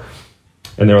part.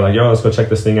 And they were like, yo, let's go check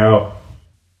this thing out.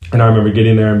 And I remember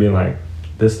getting there and being like,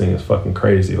 this thing is fucking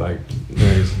crazy. Like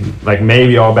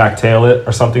maybe I'll back tail it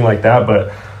or something like that,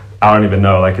 but I don't even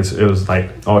know. Like it was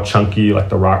like all chunky, like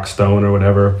the rock stone or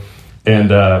whatever. And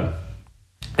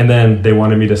then they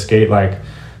wanted me to skate like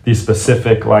these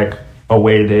specific like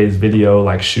away days video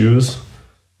like shoes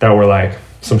that were like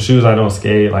some shoes I don't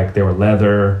skate, like they were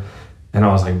leather. And I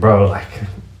was like, bro, like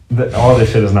all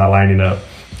this shit is not lining up.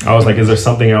 I was like, is there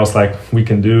something else like we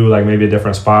can do, like maybe a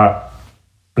different spot?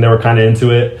 And they were kind of into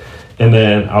it. And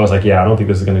then I was like, yeah, I don't think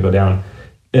this is gonna go down.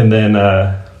 And then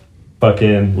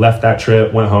fucking left that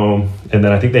trip, went home, and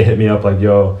then I think they hit me up like,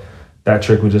 yo, that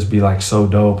trick would just be like so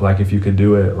dope, like if you could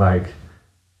do it, like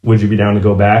would you be down to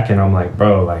go back? And I'm like,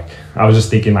 bro, like, I was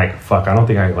just thinking like, fuck, I don't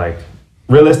think I like,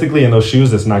 realistically in those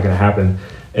shoes, it's not going to happen.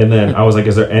 And then I was like,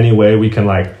 is there any way we can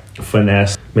like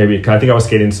finesse maybe? I think I was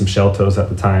skating some shell toes at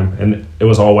the time, and it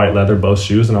was all white leather, both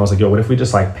shoes. And I was like, yo, what if we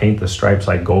just like paint the stripes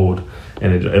like gold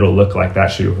and it'll look like that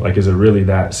shoe? Like, is it really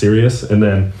that serious? And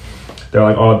then they're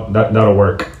like, oh, that'll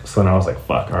work. So then I was like,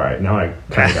 fuck, all right, now I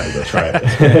kind of got to go try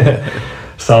it.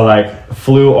 So like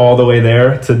flew all the way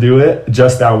there to do it,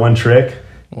 just that one trick.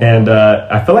 And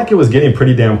I feel like it was getting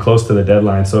pretty damn close to the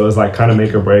deadline. So it was like kind of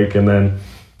make or break. And then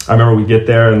I remember we get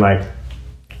there and like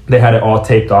they had it all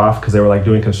taped off because they were like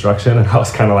doing construction. And I was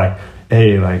kind of like,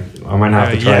 hey, like I might not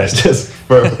have to try it just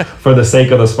for the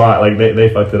sake of the spot. Like they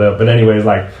fucked it up. But anyways,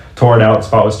 like tore it out. The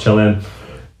spot was chilling.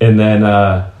 And then,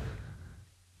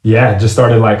 just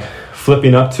started like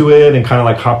flipping up to it and kind of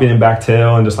like hopping in back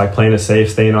tail and just like playing it safe,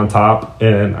 staying on top.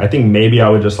 And I think maybe I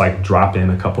would just like drop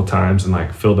in a couple times and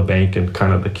like fill the bank and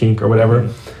kind of the kink or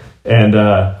whatever.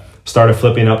 And started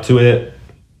flipping up to it.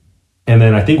 And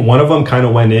then I think one of them kind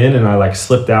of went in and I like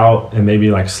slipped out and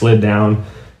maybe like slid down.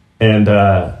 And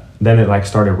then it like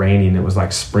started raining. It was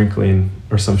like sprinkling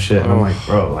or some shit. And I'm like,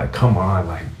 bro, like, come on,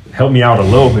 like help me out a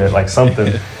little bit, like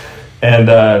something. And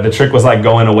the trick was like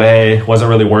going away, wasn't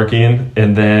really working.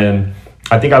 And then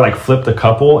I think I like flipped a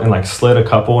couple and like slid a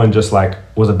couple and just like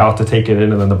was about to take it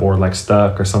in, and then the board like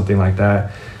stuck or something like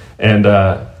that. And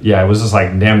it was just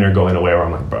like damn near going away, where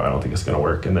I'm like, bro, I don't think it's gonna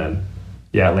work. And then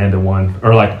landed one,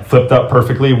 or like flipped up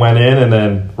perfectly, went in, and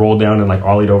then rolled down and like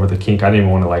ollied over the kink. I didn't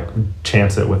even want to like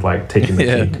chance it with like taking the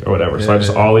kink or whatever. So I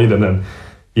just ollied, and then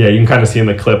you can kind of see in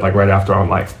the clip like right after I'm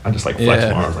like, I just like flexed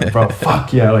my arms like, bro,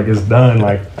 fuck yeah, like it's done.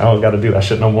 Like I don't got to do that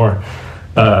shit no more.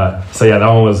 That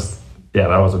one was that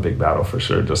was a big battle for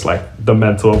sure. Just like the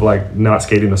mental of like not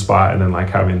skating the spot and then like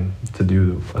having to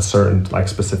do a certain like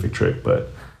specific trick. But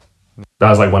that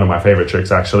was like one of my favorite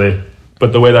tricks actually.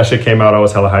 But the way that shit came out, I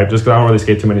was hella hyped just because I don't really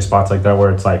skate too many spots like that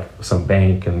where it's like some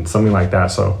bank and something like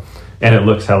that. So, and it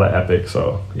looks hella epic.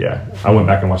 So yeah, I went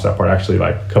back and watched that part actually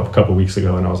like a couple weeks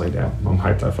ago, and I was like, damn, I'm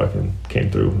hyped I fucking came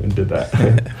through and did that.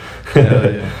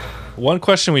 Hell yeah. One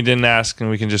question we didn't ask, and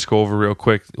we can just go over real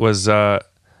quick, was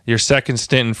your second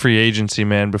stint in free agency,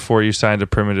 man, before you signed to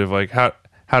Primitive. Like how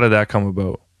did that come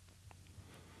about?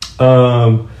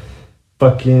 How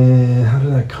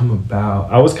did that come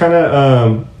about? I was kind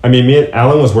of, me and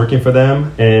Alan was working for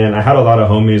them, and I had a lot of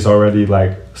homies already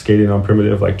like skating on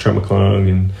Primitive, like Trent McClung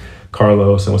and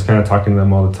Carlos, and was kind of talking to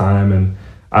them all the time. And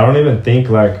I don't even think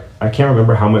like, I can't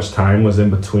remember how much time was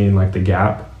in between like the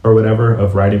gap or whatever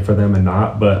of writing for them and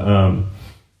not. But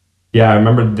I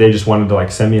remember they just wanted to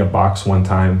like send me a box one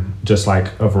time, just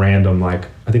like of random, like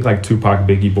I think like Tupac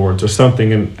Biggie boards or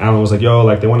something. And Alan was like, yo,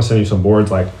 like they want to send you some boards.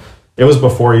 Like, it was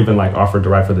before even like offered to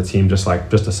write for the team, just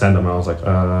to send them. I was like,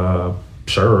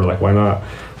 sure, like why not?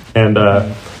 And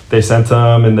they sent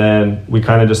them, and then we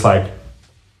kind of just like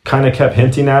kept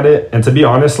hinting at it. And to be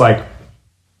honest, like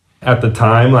at the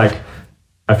time, like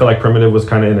I feel like Primitive was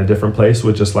kind of in a different place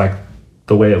with just like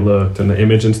the way it looked and the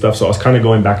image and stuff. So I was kind of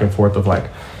going back and forth of like,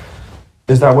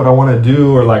 is that what I want to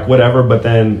do or like whatever? But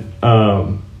then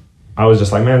I was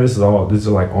just like, man, these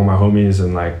are like all my homies,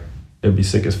 and like it'd be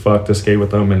sick as fuck to skate with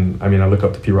them. And I mean, I look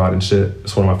up to P-Rod and shit.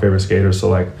 It's one of my favorite skaters. So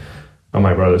like, I'm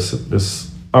like, bro,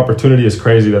 this opportunity is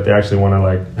crazy that they actually want to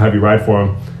like have you ride for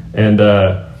them. And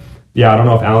I don't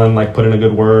know if Alan like put in a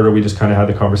good word or we just kind of had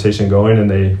the conversation going, and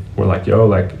they were like, yo,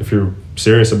 like if you're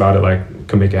serious about it, like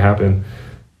can make it happen.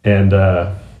 And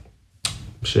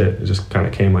it just kind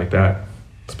of came like that.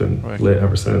 It's been lit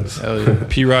ever since.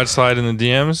 P-Rod slide in the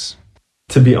DMs?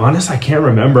 To be honest, I can't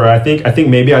remember. I think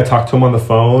maybe I talked to him on the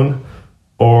phone,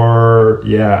 or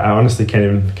I honestly can't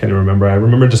even remember. I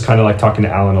remember just kind of like talking to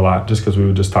Alan a lot, just because we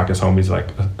would just talk as homies, like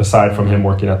aside from him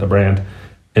working at the brand.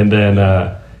 And then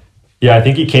I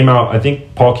think he came out. I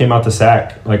think Paul came out to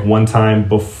SAC like one time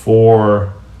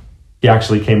before he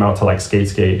actually came out to like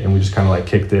skate, and we just kind of like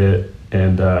kicked it.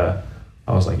 And I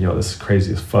was like, yo, this is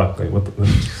crazy as fuck. Like, what the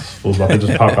fool's about to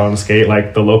just pop out on the skate,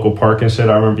 like the local park and shit.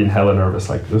 I remember being hella nervous,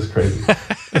 like, this is crazy.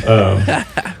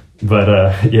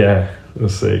 It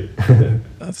was sick.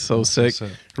 That's so sick.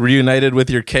 Reunited with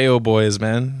your KO boys,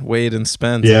 man. Wade and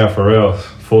Spence. Yeah, for real.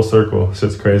 Full circle.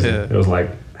 Shit's crazy. Yeah. It was like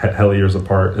hella years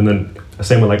apart. And then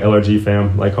same with like LRG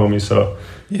fam, like homies. So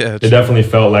it definitely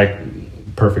felt like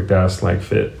perfect ass like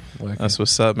fit. That's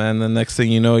what's up, man. The next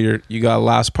thing you know, you got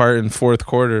last part in fourth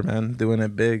quarter, man, doing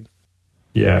it big.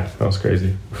 Yeah, that was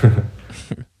crazy.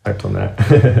 Hyped on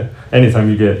that.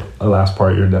 Anytime you get a last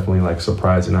part, you're definitely like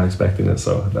surprised. You're not expecting it.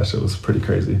 So that shit was pretty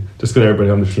crazy. Just because everybody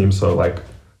on the team, so like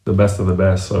the best of the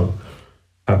best. So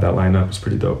have that lineup was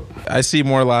pretty dope. I see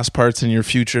more last parts in your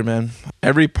future, man.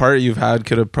 Every part you've had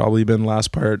could have probably been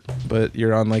last part, but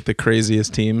you're on like the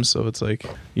craziest teams, so it's like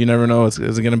you never know. Is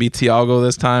it gonna be Tiago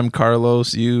this time?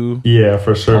 Carlos, you? Yeah,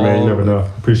 for sure, Paul, man. You never know.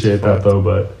 Appreciate that though,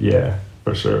 but yeah,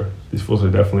 for sure. These fools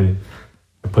are definitely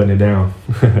putting it down.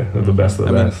 The best of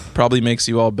the best. Probably makes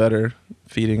you all better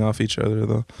feeding off each other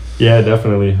though. Yeah,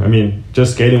 definitely. I mean,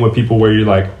 just skating with people where you're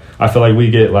like, I feel like we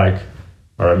get like,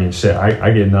 or I mean, shit,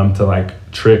 I get numb to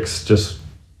like tricks just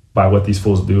by what these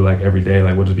fools do like every day.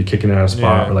 Like we'll just be kicking it out of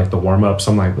spot or like the warm ups.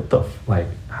 I'm like, what the like?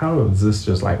 How is this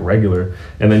just like regular?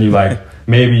 And then you like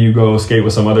maybe you go skate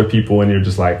with some other people and you're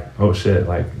just like, oh shit,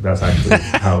 like that's actually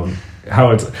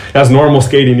how that's normal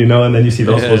skating, you know? And then you see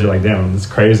those fools, you're like, damn, it's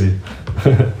crazy.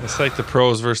 It's like the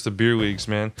pros versus the beer leagues,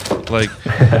 man. Like,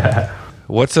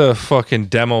 what's a fucking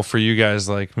demo for you guys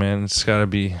like, man? It's got to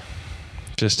be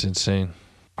just insane.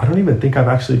 I don't even think I've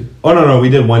actually... Oh, no, we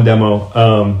did one demo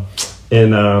I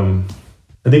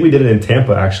think we did it in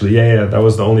Tampa, actually. Yeah, that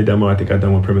was the only demo I think I'd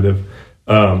done with Primitive.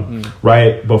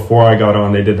 Right before I got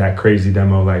on, they did that crazy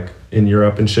demo, like, in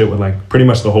Europe and shit with, like, pretty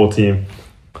much the whole team.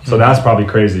 So that's probably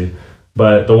crazy.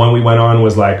 But the one we went on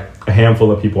was, like, a handful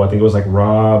of people. I think it was, like,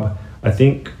 Rob... I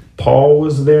think Paul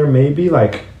was there maybe,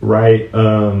 like, right,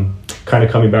 kind of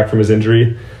coming back from his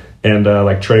injury, and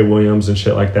like Trey Williams and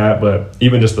shit like that. But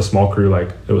even just the small crew, like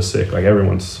it was sick. Like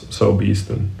everyone's so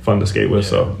beast and fun to skate with.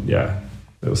 So yeah,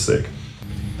 it was sick.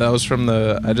 That was from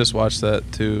I just watched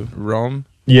that too, Rome.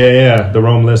 Yeah, the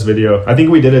Rome list video. I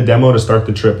think we did a demo to start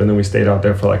the trip, and then we stayed out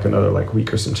there for like another like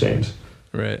week or some change.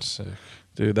 Right. Sick.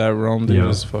 Dude, that Rome dude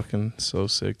is fucking so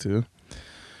sick too.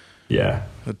 Yeah.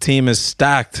 The team is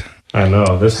stacked. I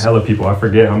know. There's hella people. I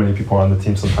forget how many people are on the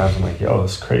team sometimes. I'm like, yo,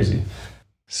 that's crazy.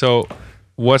 So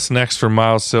what's next for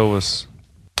Miles Silvas?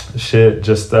 Shit,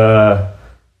 just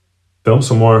film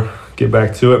some more. Get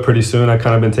back to it pretty soon. I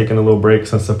kind of been taking a little break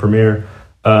since the premiere.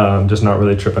 Just not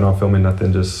really tripping on filming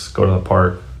nothing. Just go to the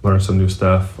park, learn some new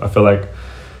stuff. I feel like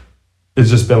it's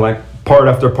just been like part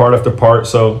after part after part.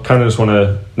 So kind of just want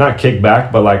to not kick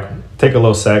back, but like take a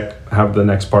little sec, have the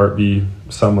next part be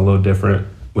something a little different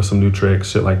with some new tricks,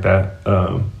 shit like that.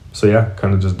 So yeah,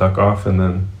 kind of just duck off and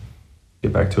then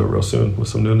get back to it real soon with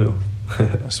some new.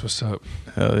 That's what's up.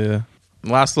 Hell yeah.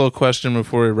 Last little question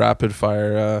before we rapid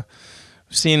fire.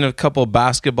 I've seen a couple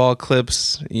basketball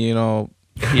clips, you know,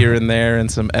 here and there, and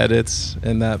some edits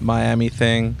in that Miami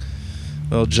thing.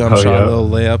 Little jump shot, little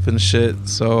layup and shit.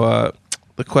 So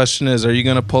the question is, are you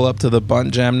going to pull up to the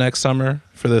Bunt Jam next summer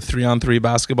for the 3-on-3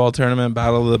 basketball tournament,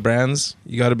 Battle of the Brands?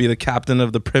 You got to be the captain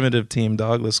of the primitive team,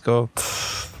 dog. Let's go.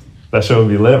 That shit would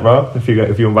be lit, bro. If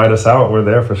you invite us out, we're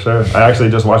there for sure. I actually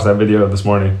just watched that video this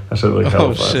morning. That shit looked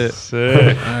hella fun. Shit.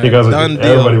 Sick. You guys,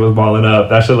 everybody was balling up.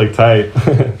 That shit looked tight.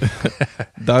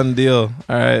 Done deal.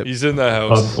 All right. He's in that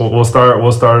house. We'll start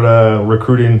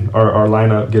recruiting our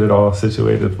lineup, get it all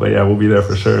situated. But yeah, we'll be there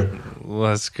for sure.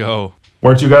 Let's go.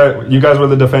 Weren't you guys were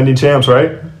the defending champs,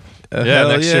 right? Yeah,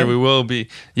 next year we will be.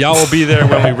 Y'all will be there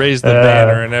when we raise the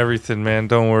banner and everything, man.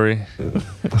 Don't worry.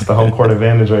 That's the home court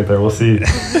advantage right there. We'll see.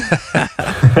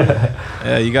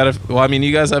 Yeah, you gotta. Well, I mean,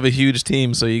 you guys have a huge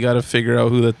team, so you gotta figure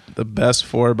out who the best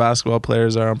 4 basketball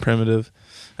players are on primitive,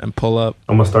 and pull up.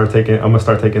 I'm gonna start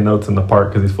taking notes in the park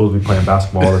because these fools be playing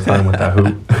basketball all the time with that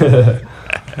hoop.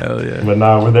 Hell yeah! But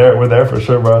nah, we're there for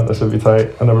sure, bro. That should be tight.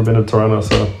 I've never been to Toronto,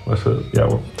 so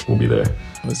we'll be there.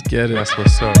 Let's get it. That's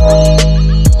what's up.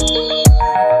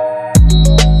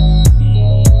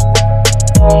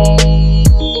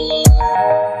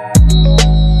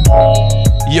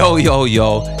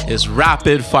 Yo, it's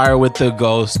Rapid Fire with the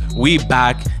Ghost. We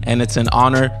back, and it's an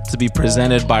honor to be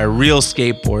presented by Real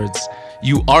Skateboards.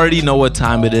 You already know what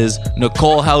time it is.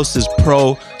 Nicole House is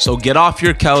pro, so get off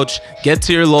your couch, get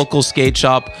to your local skate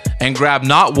shop, and grab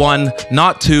not 1,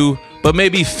 not 2, but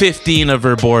maybe 15 of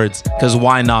her boards, because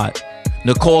why not?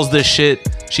 Nicole's the shit.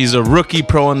 She's a rookie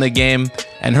pro in the game,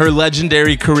 and her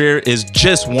legendary career is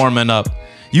just warming up.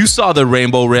 You saw the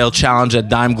Rainbow Rail Challenge at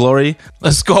Dime Glory.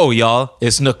 Let's go, y'all.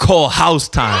 It's Nicole House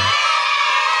time.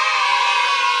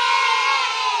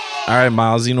 All right,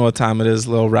 Miles, you know what time it is.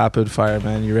 Little rapid fire,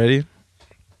 man. You ready?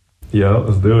 Yeah,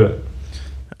 let's do it.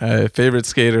 All right, favorite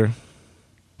skater?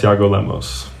 Thiago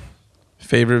Lemos.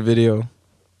 Favorite video?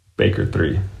 Baker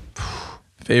 3.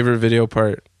 Favorite video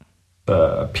part?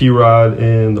 P-Rod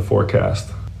in the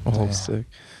forecast. Oh, sick.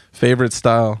 Favorite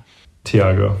style?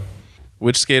 Thiago.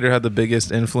 Which skater had the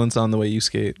biggest influence on the way you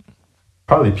skate?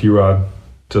 Probably P-Rod.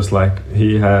 Just like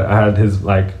I had his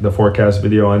like the forecast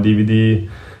video on DVD,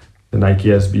 the Nike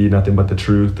SB, Nothing But the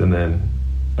Truth, and then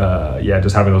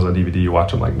just having those on DVD, you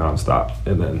watch them like nonstop.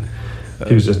 And then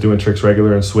he was just doing tricks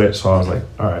regular and switch, so I was like,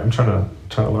 all right, I'm trying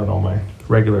to learn all my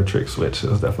regular trick switch. It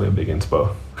was definitely a big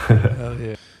inspo. Hell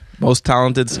yeah. Most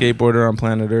talented skateboarder on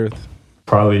planet Earth?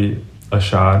 Probably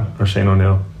Ashad or Shane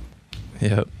O'Neill.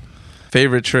 Yep.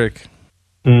 Favorite trick?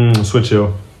 Switch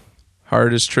heel.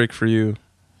 Hardest trick for you?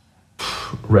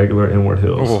 Regular inward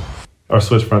hills. Or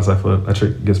switch frontside flip. That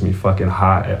trick gets me fucking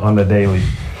hot on the daily.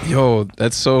 Yo,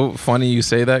 that's so funny you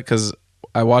say that because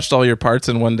I watched all your parts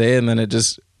in one day and then I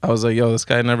was like, yo, this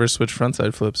guy never switched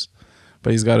frontside flips, but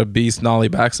he's got a beast nollie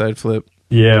backside flip.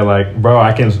 Yeah, like, bro,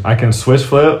 I can switch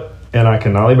flip and I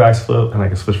can nollie back flip and I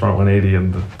can switch front 180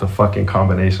 and the fucking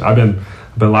combination. I've been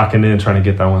locking in trying to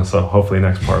get that one, so hopefully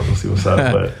next part we'll see what's up.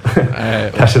 But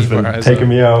right, that's just been taking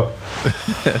me out.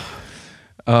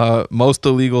 Most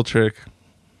illegal trick?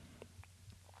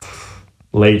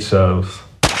 Late shows.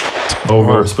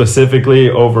 Specifically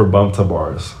over bump to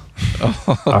bars.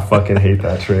 I fucking hate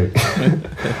that trick.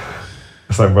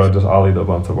 It's like, bro, just ollie the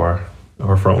bump to bar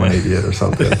or front 180 it or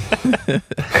something.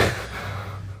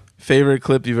 Favorite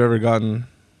clip you've ever gotten?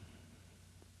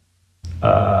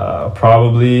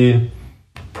 Probably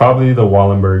the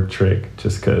Wallenberg trick,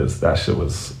 just because that shit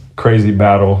was crazy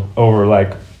battle over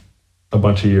like a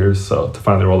bunch of years. So to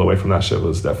finally roll away from that shit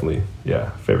was definitely,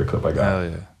 favorite clip I got. Hell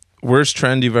yeah. Worst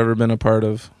trend you've ever been a part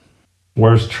of?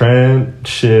 Worst trend?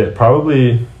 Shit,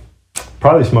 probably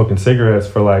smoking cigarettes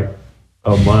for like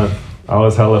a month. I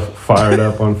was hella fired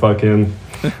up on fucking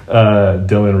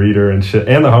Dylan Reader and shit.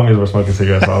 And the homies were smoking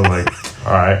cigarettes. So I was like,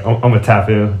 all right, I'm going to tap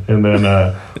in. And then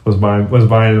was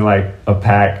buying like a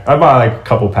pack. I bought like a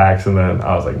couple packs and then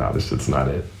I was like, nah, this shit's not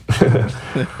it.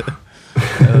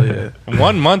 Hell yeah.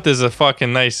 1 month is a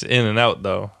fucking nice in and out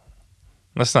though.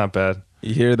 That's not bad.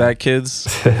 You hear that, kids?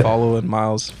 Follow in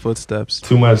Miles' footsteps.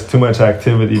 Too much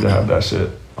activity to have that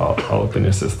shit all up in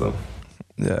your system.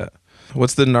 Yeah.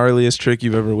 What's the gnarliest trick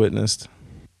you've ever witnessed?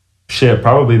 Shit,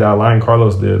 probably that line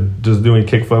Carlos did. Just doing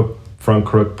kickflip, front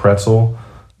crook, pretzel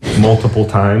multiple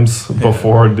times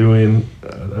before doing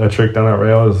a trick down that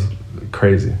rail is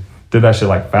crazy. Did that shit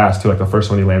like fast too. Like the first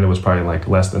one he landed was probably like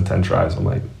less than 10 tries. I'm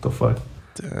like, the fuck?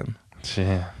 Damn.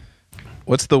 Yeah.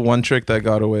 What's the one trick that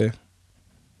got away?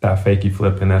 That fakie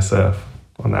flip in SF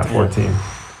on that 14.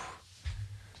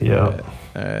 Yeah.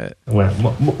 All right.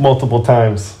 Went multiple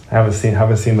times. Haven't seen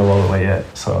the rollerway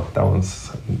yet. So that one's.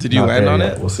 Did you land on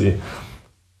yet. it? We'll see.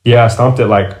 Yeah, I stomped it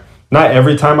like not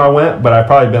every time I went, but I've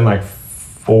probably been like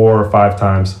 4 or 5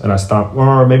 times, and I stomped,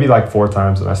 or maybe like 4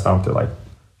 times, and I stomped it like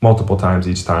multiple times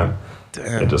each time.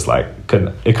 Damn. It just like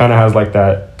couldn't. It kind of has like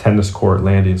that tennis court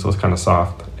landing, so it's kind of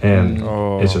soft, and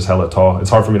it's just hella tall. It's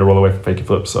hard for me to roll away from fakie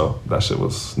flip, so that shit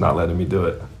was not letting me do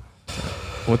it.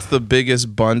 What's the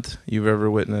biggest bunt you've ever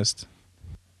witnessed?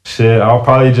 Shit, I'll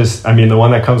probably just. I mean, the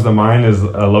one that comes to mind is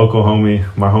a local homie,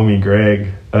 my homie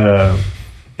Greg.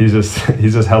 He's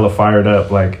just hella fired up.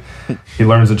 Like he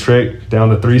learns a trick down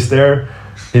the 3 stair.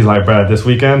 He's like, Brad, this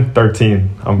weekend 13,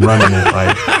 I'm running it.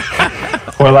 Like,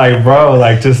 we're like, bro,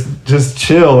 like just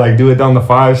chill. Like, do it down the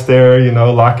 5 stair. You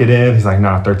know, lock it in. He's like,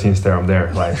 nah, 13 stair, I'm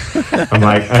there. Like, I'm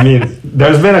like, I mean,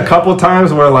 there's been a couple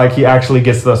times where like he actually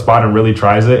gets to the spot and really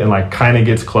tries it and like kind of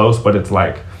gets close, but it's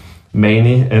like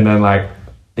many. And then like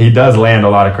he does land a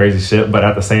lot of crazy shit, but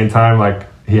at the same time, like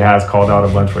he has called out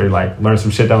a bunch where he like learned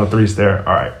some shit down the 3 stair.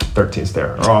 All right, 13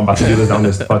 stair. Or I'm about to do this on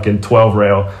this fucking 12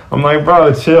 rail. I'm like,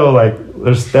 bro, chill. Like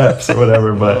there's steps or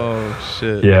whatever. But oh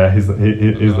shit. Yeah, he's the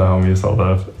homie. He's all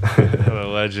love. What a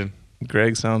legend.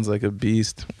 Greg sounds like a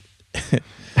beast.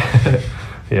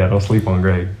 Yeah, don't sleep on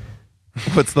Greg.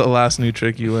 What's the last new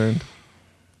trick you learned?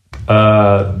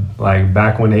 Like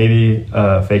back 180,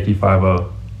 fakie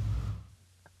 5-0.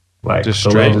 Like just the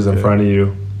straight. ledge is in front of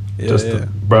you. Yeah,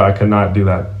 Bro, I could not do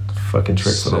that fucking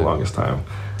trick for the longest time.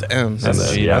 Damn,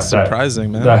 that's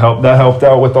surprising, man. That helped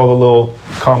out with all the little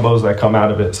combos that come out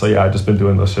of it. So yeah, I've just been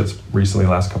doing those shits recently,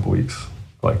 last couple weeks.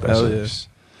 Like that Hell shit.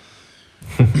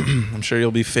 Yeah. I'm sure you'll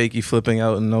be fakie flipping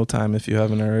out in no time if you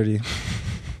haven't already.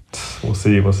 We'll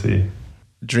see.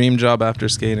 Dream job after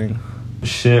skating?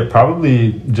 Shit,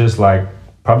 probably just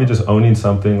owning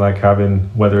something, like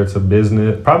having, whether it's a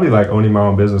business, probably like owning my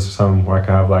own business or something where I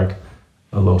can have like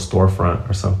a little storefront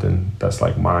or something that's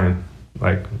like mine.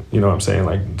 Like, you know what I'm saying?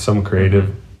 Like some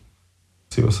creative.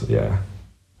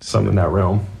 Something in that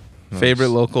realm. Favorite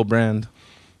local brand?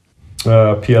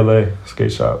 PLA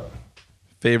skate shop.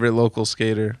 Favorite local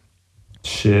skater?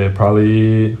 Shit,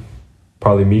 probably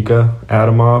Mika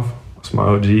Adamov. That's my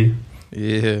OG.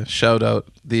 Yeah, shout out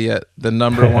the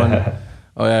number one.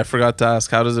 Oh yeah, I forgot to ask.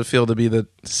 How does it feel to be the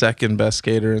second best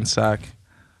skater in SAC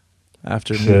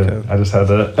after Mika? I just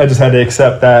had to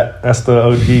accept that. That's the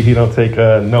OG. He don't take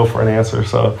a no for an answer,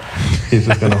 so he's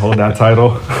just gonna hold that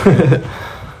title.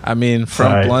 I mean,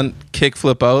 from Bunt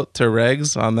kickflip out to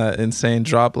regs on that insane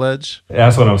drop ledge.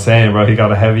 That's what I'm saying, bro. He's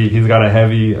got a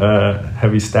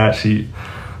heavy stat sheet.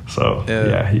 So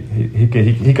yeah, he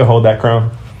can hold that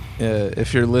crown. Yeah,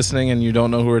 if you're listening and you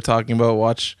don't know who we're talking about,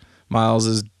 watch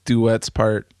Miles's duets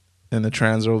part in the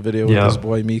Transroll video with his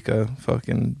boy Mika.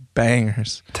 Fucking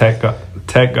bangers. Tech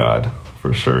God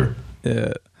for sure.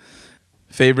 Yeah.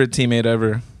 Favorite teammate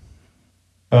ever?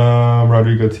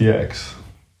 Rodrigo TX.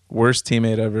 Worst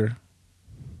teammate ever?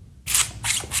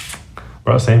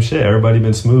 Bro, same shit. Everybody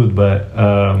been smooth, but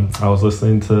I was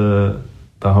listening to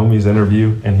the homie's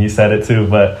interview and he said it too,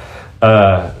 but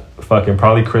fucking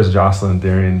probably Chris Jocelyn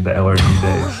during the LRG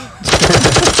days.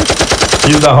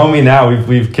 He's the homie now.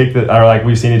 We've kicked it, or like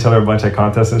we've seen each other a bunch of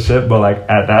contests and shit, but like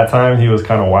at that time he was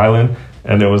kind of wilding,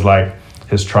 and it was like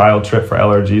his trial trip for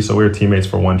LRG, so we were teammates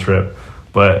for one trip.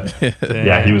 But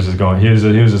yeah, he was just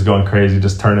going crazy,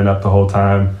 just turning up the whole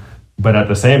time. But at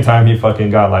the same time, he fucking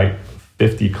got like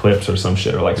 50 clips or some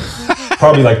shit, or like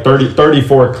probably like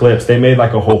 34 clips. They made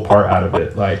like a whole part out of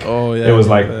it. Like it was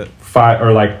like 5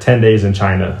 or like 10 days in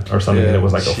China or something. And it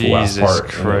was like a full ass part.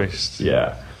 Jesus Christ.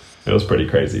 It was pretty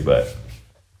crazy, but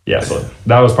yeah, so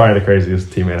that was probably the craziest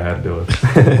teammate I had to deal with.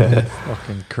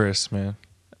 Fucking Chris, man.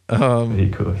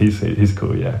 He's cool. He's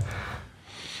cool. Yeah.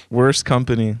 Worst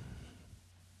company.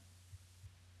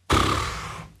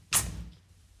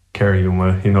 Carry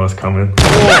Yuma, you know it's coming.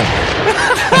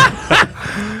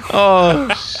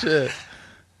 Oh shit.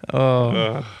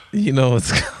 Oh, you know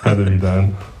it's Had to be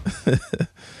done.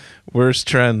 Worst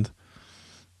trend.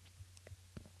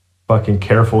 Fucking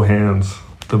careful hands.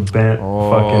 The bent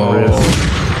fucking wrist.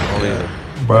 Oh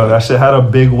yeah. Bro, that shit had a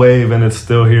big wave and it's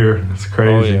still here. It's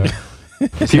crazy. Oh, yeah.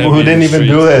 People who didn't even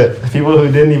do it. People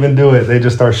who didn't even do it, they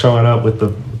just start showing up with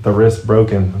the wrist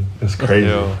broken. It's crazy.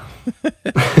 Yo.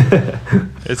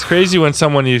 It's crazy when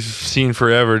someone you've seen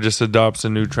forever just adopts a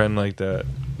new trend like that.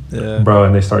 Yeah. Bro,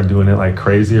 and they start doing it like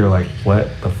crazy or like, what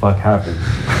the fuck happened?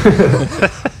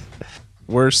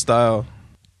 Worst style.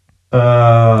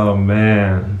 Oh,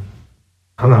 man.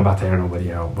 I'm not about to air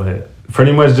nobody out, but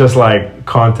pretty much just like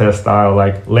contest style,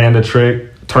 like land a trick,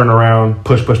 turn around,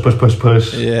 push,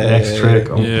 Yeah, next trick.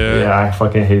 Yeah. I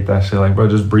fucking hate that shit. Like, bro,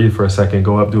 just breathe for a second,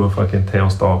 go up, do a fucking tail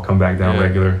stall, come back down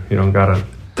regular. You don't gotta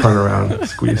turn around,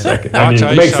 squeeze second. I mean,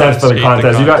 it makes sense for the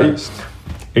contest.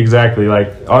 Exactly.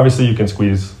 Like, obviously you can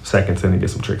squeeze seconds in and get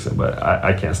some tricks in, but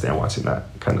I can't stand watching that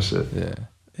kind of shit. Yeah.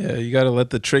 Yeah, you got to let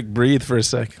the trick breathe for a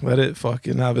second. Let it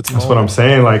fucking have its That's moment. what I'm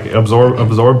saying. Like,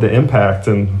 absorb the impact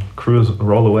and cruise,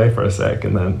 roll away for a sec,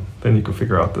 and then you can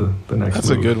figure out the next That's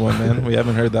move. a good one, man. We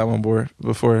haven't heard that one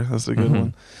before. That's a good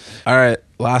one. All right.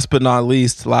 Last but not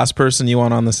least, last person you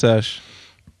want on the sesh.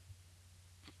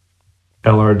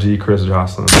 LRG Chris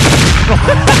Jocelyn.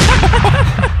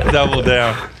 Double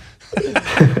down.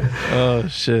 Oh,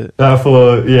 shit. That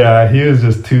fool, yeah, he was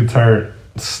just too turned.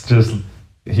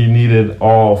 He needed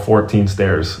all 14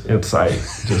 stairs in sight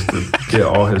just to get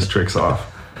all his tricks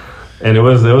off. And it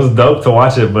was dope to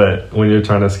watch it, but when you're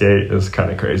trying to skate, it's kind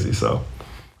of crazy. So,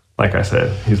 like I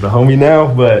said, he's the homie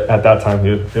now, but at that time,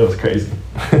 it was crazy.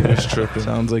 It's tripping.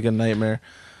 Sounds like a nightmare.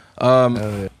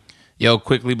 Yo,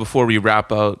 quickly before we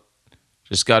wrap out,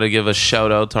 just got to give a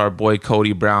shout out to our boy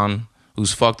Cody Brown,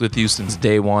 who's fucked with you since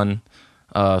day one.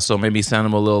 So maybe send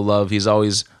him a little love. He's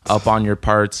always up on your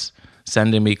parts,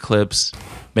 sending me clips,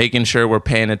 making sure we're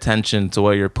paying attention to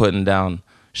what you're putting down.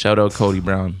 Shout out Cody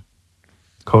Brown.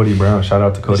 Cody Brown. Shout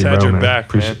out to Cody He's had Brown, your man.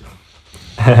 back, man.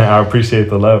 I appreciate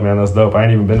the love, man. That's dope. I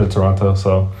ain't even been to Toronto,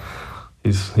 so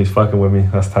he's fucking with me.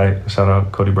 That's tight. Shout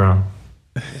out Cody Brown.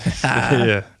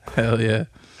 Yeah. Hell yeah.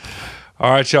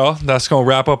 All right, y'all. That's going to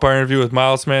wrap up our interview with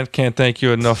Miles, man. Can't thank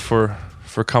you enough for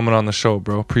coming on the show,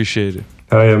 bro. Appreciate it.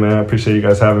 Hell yeah, man. I appreciate you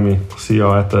guys having me. See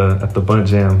y'all at the Bunt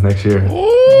Jam next year.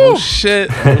 Oh, shit.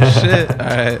 Oh, shit. All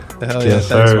right. Hell yeah. Yes,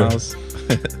 Thanks, sir. Miles.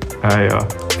 All right, y'all.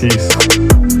 Peace.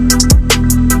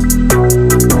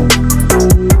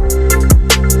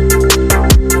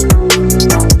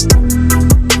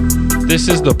 This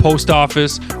is The Post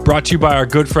Office, brought to you by our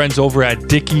good friends over at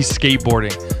Dickies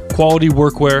Skateboarding. Quality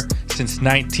workwear since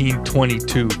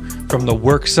 1922. From the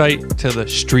work site to the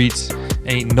streets,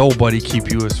 ain't nobody keep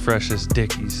you as fresh as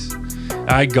Dickies.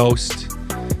 I Ghost.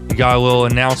 You got a little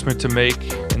announcement to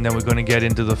make, and then we're going to get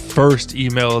into the first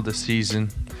email of the season.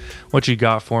 What you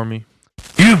got for me?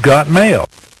 You've got mail.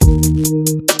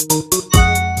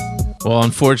 Well,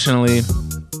 unfortunately,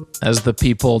 as the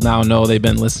people now know, they've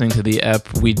been listening to the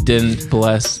ep, we didn't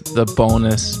bless the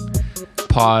bonus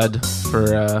pod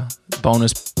for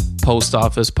bonus post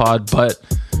office pod, but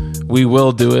we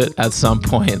will do it at some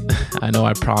point. I know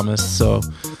I promised, so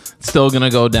it's still gonna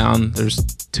go down. There's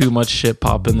too much shit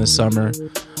popping this summer,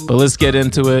 but let's get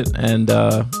into it. And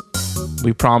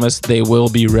we promise they will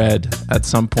be read at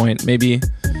some point, maybe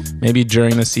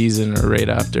during the season or right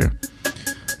after.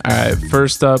 All right,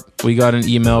 first up, we got an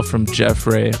email from Jeff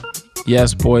Ray.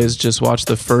 Yes, boys, just watched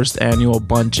the first annual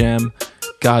Bunt Jam.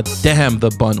 God damn, the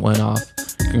bunt went off.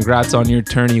 Congrats on your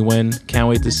tourney win. Can't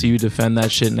wait to see you defend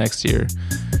that shit next year.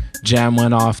 Jam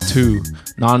went off too.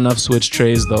 Not enough switch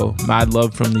trays though. Mad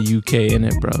love from the UK in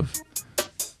it, bruv.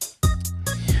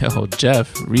 Yo,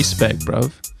 Jeff, respect,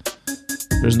 bruv.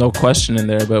 There's no question in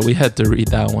there, but we had to read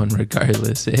that one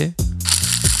regardless, eh?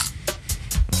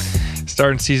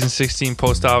 Starting season 16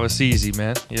 post office easy,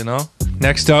 man, you know?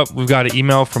 Next up, we've got an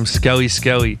email from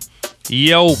Skelly.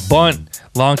 Yo, Bunt,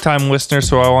 long-time listener,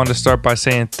 so I wanted to start by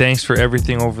saying thanks for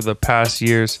everything over the past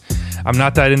years. I'm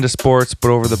not that into sports,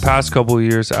 but over the past couple of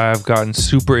years, I have gotten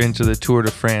super into the Tour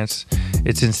de France.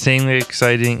 It's insanely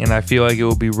exciting, and I feel like it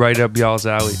will be right up y'all's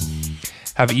alley.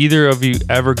 Have either of you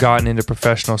ever gotten into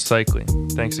professional cycling?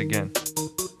 Thanks again.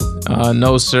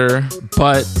 No, sir,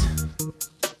 but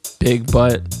big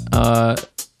but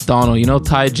the Donald, you know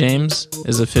Ty James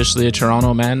is officially a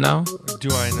Toronto man now? Do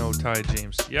I know Ty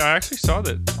James? Yeah, I actually saw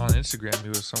that on Instagram. He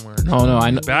was somewhere. No,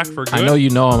 I know. Back for good. I know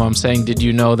you know him. I'm saying, did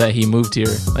you know that he moved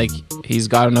here? Like, he's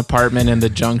got an apartment in the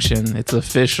Junction. It's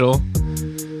official.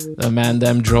 The man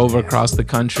them drove across the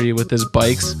country with his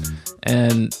bikes.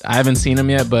 And I haven't seen him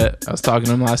yet, but I was talking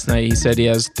to him last night. He said he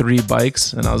has 3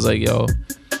 bikes. And I was like, yo,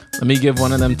 let me give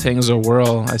one of them things a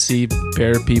whirl. I see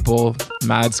bare people,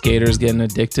 mad skaters getting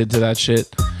addicted to that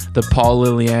shit. The Paul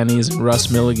Lilianis and Russ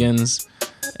Milligans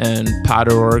and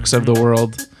Pat O'Rourke's of the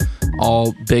world,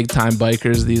 all big time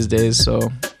bikers these days.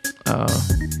 So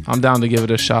I'm down to give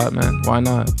it a shot, man. Why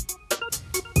not?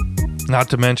 Not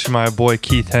to mention my boy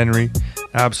Keith Henry,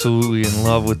 absolutely in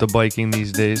love with the biking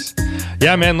these days.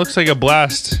 Yeah, man, looks like a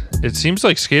blast. It seems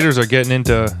like skaters are getting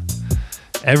into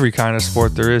every kind of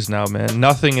sport there is now, man.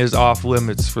 Nothing is off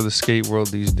limits for the skate world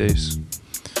these days.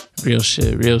 Real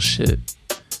shit.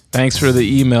 Thanks for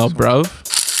the email, bruv.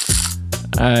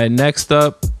 Next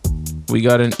up, we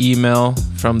got an email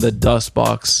from the Dust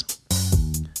Box.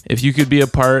 If you could be a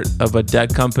part of a deck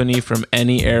company from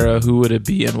any era, who would it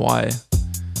be and why?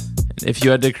 If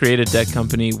you had to create a deck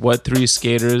company, what 3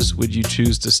 skaters would you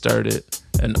choose to start it?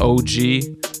 An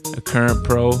OG, a current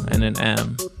pro, and an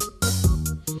AM.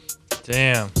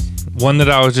 Damn. One that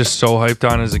I was just so hyped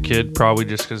on as a kid, probably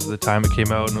just because of the time it came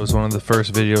out, and it was one of the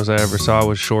first videos I ever saw,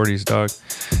 was Shorty's, dog.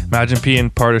 Imagine being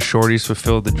part of Shorty's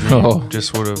fulfilled the dream. Oh.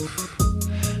 Just would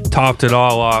have topped it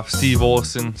all off. Steve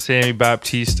Olson, Sammy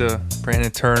Baptista,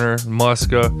 Brandon Turner,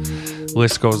 Muska,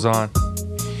 list goes on.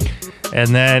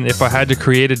 And then if I had to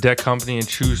create a deck company and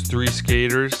choose 3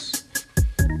 skaters,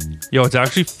 yo, it's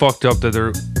actually fucked up that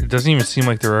it doesn't even seem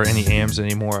like there are any AMs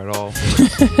anymore at all.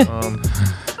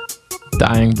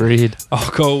 Dying breed.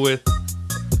 I'll go with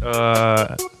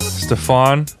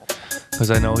Stefan,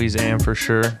 because I know he's AM for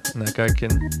sure, and that guy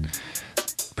can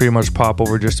pretty much pop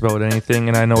over just about anything,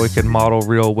 and I know he can model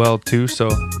real well too, so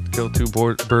kill 2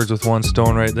 birds with 1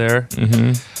 stone right there.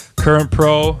 Current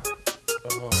pro,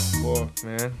 oh fuck,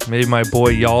 man, maybe my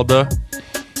boy Yalda,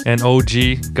 and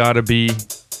OG gotta be,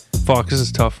 fuck, this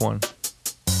is a tough one.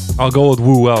 I'll go with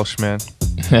Woo Welsh, man.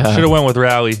 Yeah. Should have went with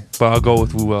Rally, but I'll go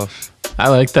with Woo Welsh. I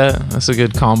like that. That's a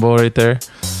good combo right there.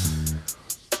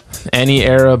 Any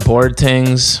era board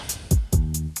things.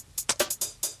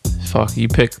 Fuck, you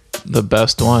pick the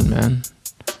best one, man.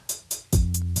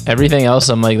 Everything else,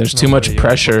 I'm like, there's too much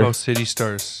pressure. About City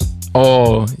Stars.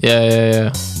 Oh,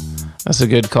 yeah. That's a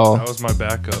good call. That was my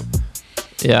backup.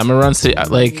 Yeah, I'm gonna run City.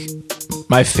 Like,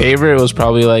 my favorite was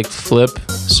probably like Flip,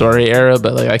 Sorry era,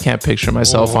 but like I can't picture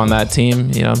myself on that team.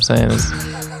 You know what I'm saying? It's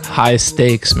high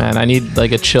stakes, man. I need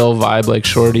like a chill vibe like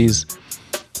Shorty's.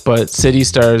 But City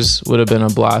Stars would have been a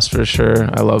blast for sure.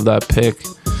 I love that pick.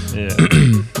 Yeah.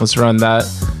 Let's run that.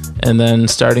 And then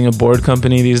starting a board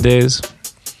company these days.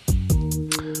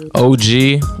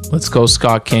 OG, let's go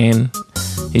Scott Kane.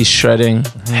 He's shredding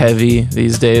heavy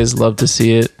these days. Love to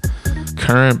see it.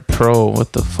 Current pro,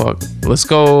 what the fuck? Let's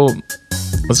go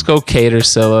Cater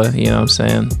Silla, you know what I'm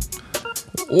saying?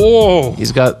 Oh,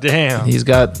 he's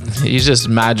just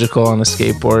magical on a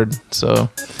skateboard. So,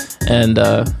 and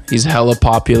he's hella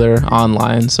popular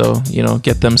online. So, you know,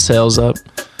 get them sales up.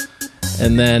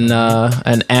 And then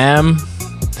an AM.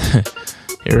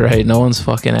 You're right. No one's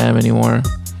fucking AM anymore.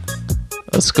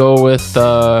 Let's go with.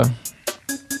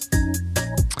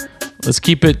 Let's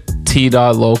keep it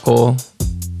T-Dot local.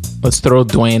 Let's throw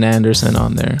Dwayne Anderson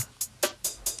on there.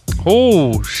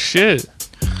 Oh shit.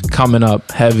 Coming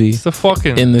up heavy. It's the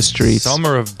fucking in the streets.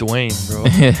 Summer of Dwayne, bro.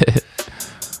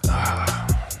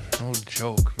 No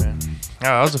joke, man.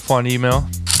 Yeah, that was a fun email.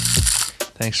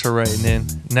 Thanks for writing in.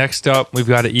 Next up, we've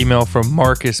got an email from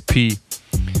Marcus P.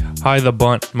 Hi, the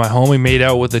Bunt. My homie made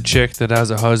out with a chick that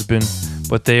has a husband,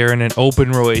 but they are in an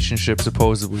open relationship,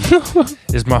 supposedly.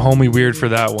 Is my homie weird for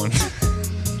that one?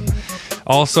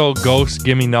 Also, Ghost,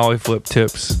 give me nollie flip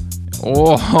tips.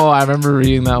 Oh, I remember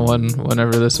reading that one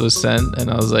whenever this was sent, and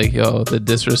I was like, yo, the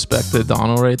disrespect to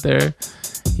Donald right there.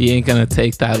 He ain't gonna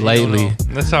take that lightly.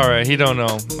 That's all right. He don't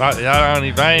know.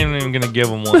 I ain't even gonna give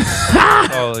him one.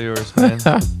 It's all yours, man.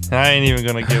 I ain't even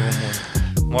gonna give him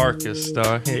one. Marcus,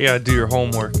 dog. You gotta do your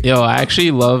homework. Yo, I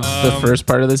actually love the first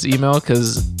part of this email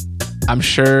because I'm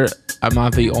sure I'm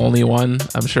not the only one.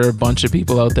 I'm sure a bunch of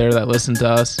people out there that listen to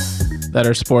us that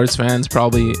are sports fans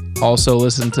probably also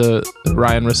listen to the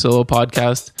Ryan Rosillo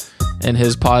podcast, and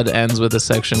his pod ends with a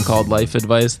section called Life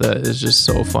Advice that is just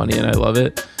so funny, and I love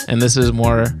it. And this is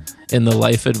more in the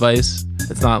life advice.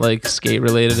 It's not like skate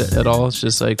related at all. It's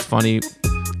just like funny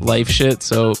life shit.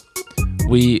 So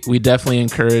we definitely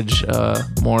encourage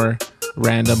more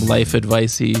random life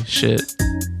advicey shit.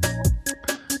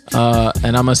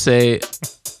 And I'm gonna say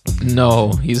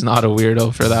no, he's not a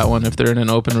weirdo for that one. If they're in an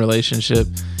open relationship,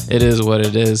 it is what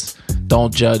it is.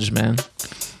 Don't judge, man.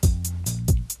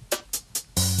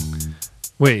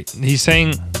 Wait, he's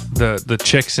saying the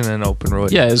chick's in an open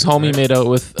relationship. Yeah, his homie made out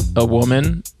with a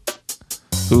woman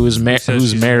who's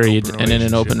married and in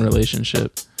an open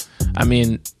relationship. I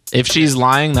mean, if she's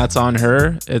lying, that's on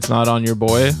her. It's not on your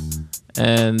boy.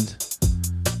 And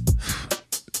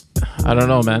I don't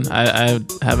know, man. I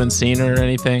haven't seen her or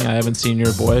anything. I haven't seen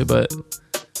your boy, but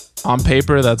on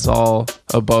paper, that's all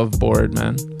above board,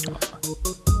 man.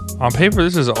 On paper,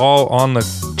 this is all on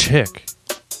the chick.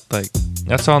 Like,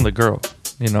 that's on the girl,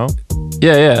 you know?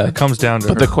 Yeah. It comes down to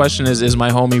But her. the question is my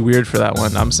homie weird for that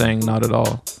one? I'm saying not at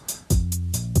all.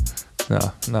 No,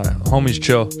 homie's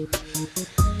chill.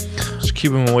 Just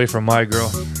keep him away from my girl.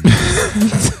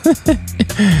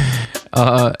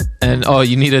 And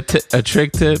you need a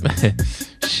trick tip?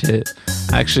 Shit.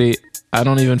 Actually, I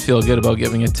don't even feel good about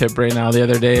giving a tip right now. The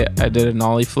other day, I did a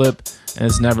nollie flip, and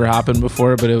it's never happened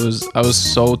before, but I was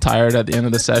so tired at the end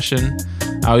of the session.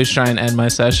 I always try and end my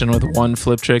session with one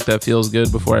flip trick that feels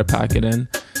good before I pack it in.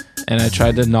 And I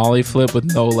tried to nollie flip with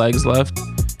no legs left,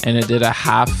 and it did a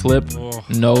half flip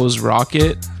nose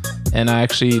rocket, and I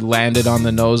actually landed on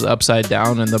the nose upside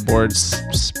down, and the board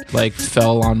like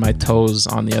fell on my toes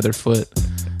on the other foot.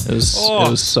 It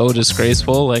was so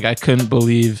disgraceful. Like, I couldn't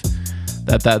believe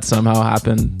that somehow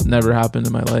happened. Never happened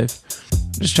in my life.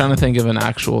 Just trying to think of an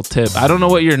actual tip. I don't know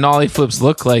what your nollie flips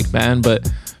look like, man, but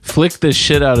flick the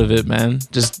shit out of it, man.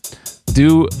 Just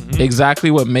do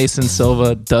exactly what Mason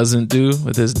Silva doesn't do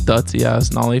with his dutsy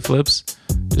ass nollie flips.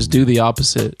 Just do the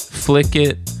opposite. Flick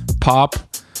it, pop.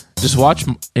 Just watch.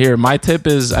 Here, my tip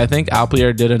is, I think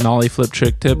Appleyard did a nollie flip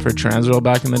trick tip for Transworld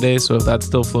back in the day, so if that's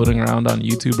still floating around on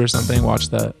YouTube or something, watch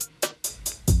that.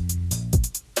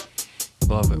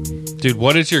 Love it. Dude,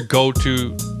 what is your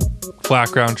go-to flat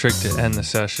ground trick to end the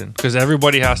session? Because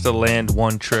everybody has to land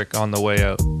one trick on the way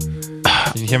out.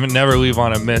 You can never leave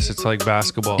on a miss. It's like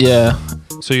basketball. Yeah.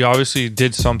 So you obviously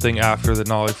did something after the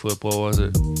nollie flip. What was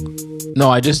it? No,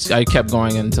 I kept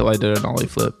going until I did a nollie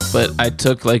flip. But I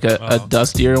took like a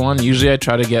dustier one. Usually I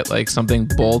try to get like something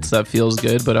bolts that feels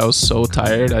good, but I was so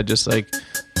tired. I just like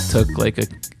took like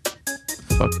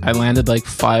I landed like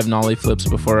 5 nollie flips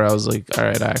before I was like, all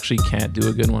right, I actually can't do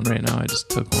a good one right now. I just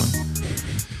took one.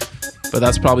 But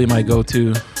that's probably my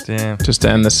go-to. Damn. Just to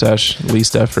end the sesh.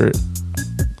 Least effort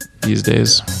these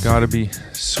days. Gotta be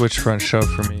switch front shove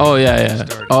for me. Oh, yeah.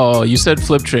 Oh, you said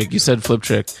flip trick.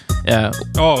 Yeah.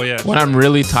 Oh, yeah. When I'm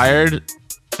really tired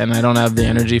and I don't have the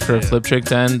energy for a flip trick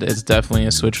to end, it's definitely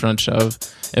a switch front shove.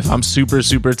 If I'm super,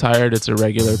 super tired, it's a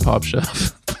regular pop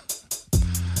shove.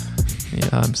 Yeah,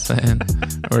 I'm saying.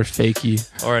 Or fakey.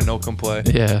 Or a no complain.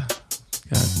 Yeah.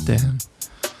 God damn.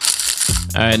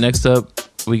 All right, next up,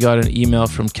 we got an email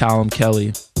from Callum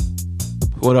Kelly.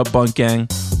 What up, Bunt Gang?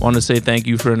 Want to say thank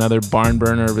you for another barn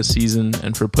burner of a season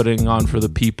and for putting on for the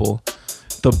people.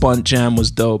 The Bunt Jam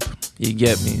was dope. You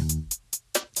get me.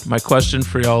 My question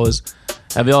for y'all is,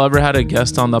 have y'all ever had a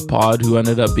guest on the pod who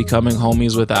ended up becoming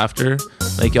homies with after?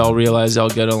 Like, y'all realized y'all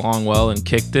get along well and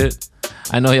kicked it?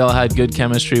 I know y'all had good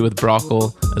chemistry with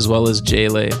Brockle as well as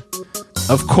J-Lay.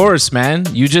 Of course, man.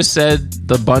 You just said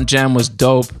the Bunt Jam was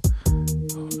dope.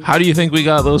 How do you think we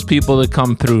got those people to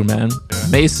come through, man?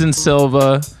 Mason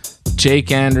Silva,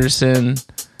 Jake Anderson,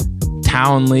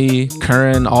 Townley,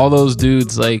 Curran, all those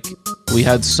dudes, like, we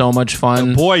had so much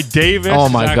fun. Boy, Davis oh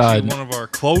my is God. one of our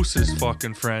closest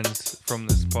fucking friends from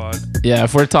this pod. Yeah,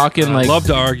 if we're talking I'd love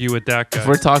to argue with that guy. If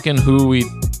we're talking who we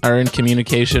are in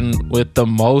communication with the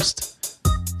most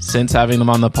since having them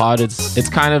on the pod, it's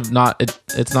kind of not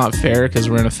it's not fair because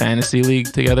we're in a fantasy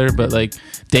league together, but like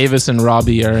Davis and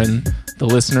Robbie are in the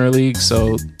listener league,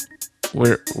 so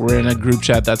we're in a group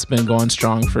chat that's been going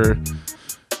strong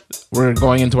we're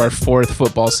going into our 4th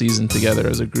football season together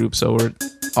as a group, so we're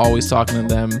always talking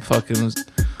to them, fucking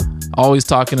always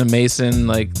talking to Mason.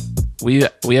 Like we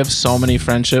have so many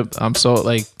friendship. I'm so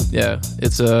like, yeah,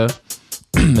 it's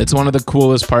one of the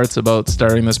coolest parts about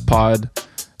starting this pod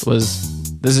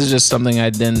this is just something I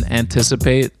didn't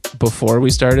anticipate before we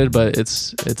started, but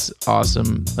it's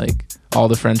awesome. Like all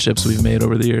the friendships we've made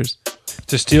over the years.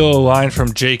 To steal a line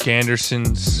from Jake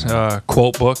Anderson's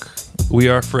quote book, we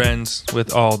are friends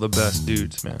with all the best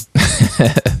dudes, man.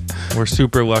 We're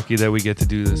super lucky that we get to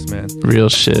do this, man. Real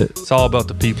shit. It's all about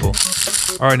the people.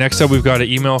 All right, next up, we've got an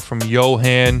email from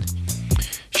Johan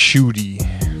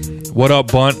Shooty. What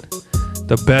up, Bunt?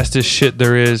 The bestest shit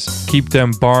there is. Keep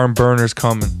them barn burners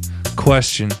coming.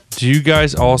 Question: do you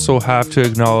guys also have to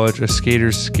acknowledge a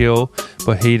skater's skill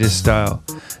but hate his style?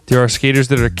 There are skaters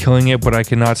that are killing it, but I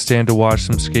cannot stand to watch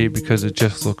them skate because it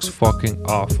just looks fucking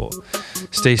awful.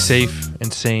 Stay safe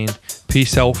and sane.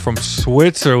 Peace out from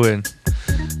Switzerland.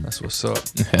 That's what's up.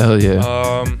 Hell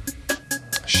yeah.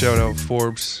 Shout out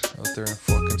Forbes out there in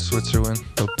fucking Switzerland.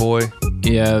 The boy.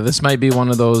 Yeah, this might be one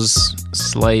of those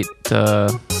slight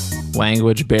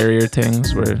language barrier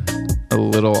things where a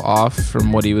little off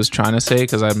from what he was trying to say,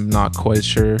 because I'm not quite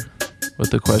sure what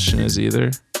the question is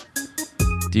either.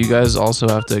 Do you guys also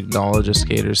have to acknowledge a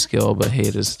skater's skill but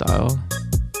hate his style?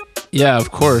 Yeah,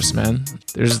 of course, man.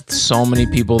 There's so many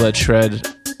people that shred.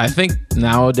 I think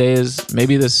nowadays,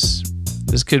 maybe this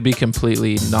could be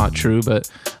completely not true,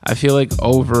 but I feel like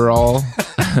overall,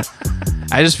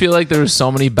 I just feel like there were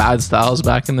so many bad styles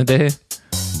back in the day.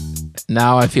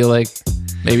 Now I feel like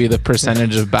maybe the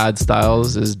percentage of bad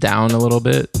styles is down a little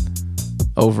bit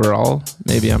overall.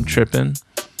 Maybe I'm tripping,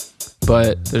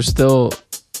 but there's still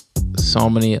so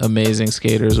many amazing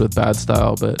skaters with bad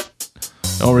style, but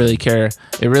don't really care.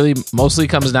 It really mostly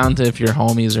comes down to if you're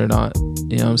homies or not.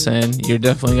 You know what I'm saying? You're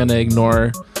definitely going to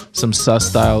ignore some sus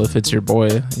style if it's your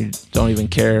boy. You don't even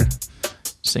care.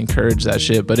 Just encourage that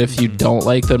shit. But if you don't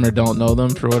like them or don't know them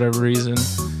for whatever reason,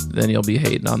 then you'll be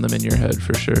hating on them in your head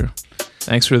for sure.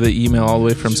 Thanks for the email all the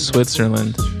way from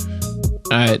Switzerland.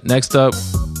 All right, next up,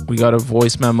 we got a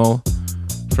voice memo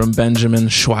from Benjamin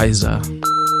Schweizer.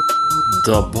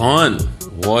 The Bunt.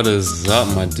 What is up,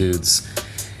 my dudes?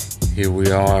 Here we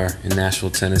are in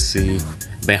Nashville, Tennessee.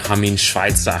 Benjamin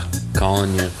Schweizer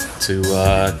calling you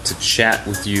to chat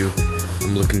with you.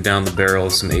 I'm looking down the barrel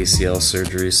of some ACL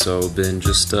surgery, so been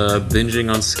just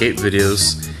binging on skate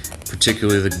videos,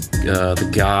 particularly the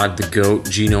God, the GOAT,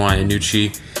 Gino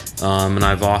Iannucci. And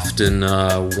I've often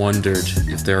wondered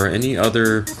if there are any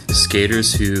other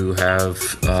skaters who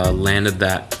have landed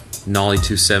that Nollie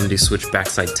 270 switch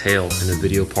backside tail in a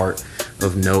video part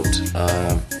of note.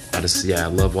 I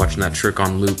love watching that trick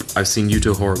on loop. I've seen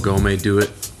Yuto Horigome do it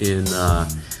in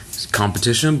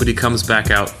competition, but he comes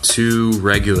back out too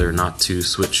regular, not too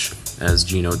switch as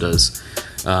Gino does.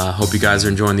 Hope you guys are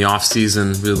enjoying the off season.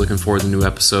 Really looking forward to new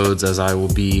episodes, as I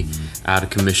will be out of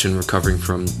commission recovering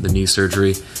from the knee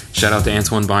surgery. Shout out to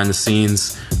Antoine behind the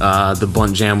scenes. The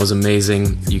Bunt Jam was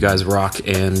amazing. You guys rock,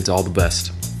 and all the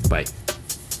best. Bye.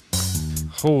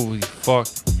 Holy fuck,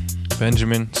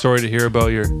 Benjamin. Sorry to hear about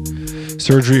your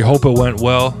surgery. Hope it went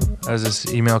well, as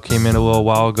this email came in a little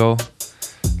while ago.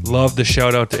 Love the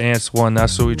shout out to Antoine.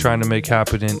 That's what we're trying to make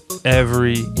happen in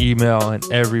every email and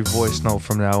every voice note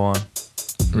from now on.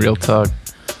 Real talk.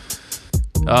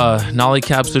 Nollie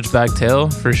cap switch back tail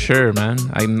for sure, man.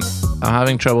 I'm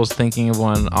having troubles thinking of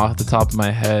one off the top of my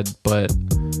head, but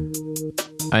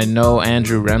I know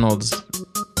Andrew Reynolds.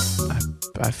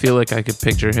 I feel like I could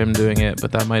picture him doing it,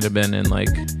 but that might have been in like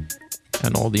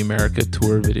an Old America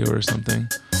tour video or something.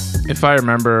 If I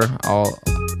remember,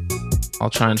 I'll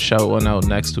try and shout one out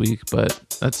next week, but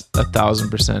that's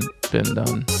 1,000% been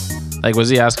done. Like, was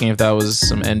he asking if that was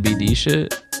some NBD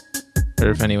shit, or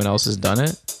if anyone else has done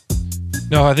it?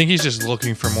 No, I think he's just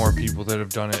looking for more people that have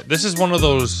done it. This is one of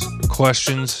those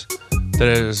questions that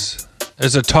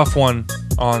is a tough one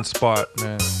on spot,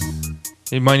 man.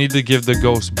 You might need to give the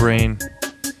ghost brain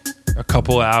a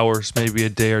couple of hours, maybe a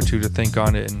day or two to think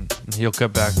on it, and he'll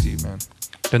get back to you, man.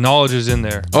 The knowledge is in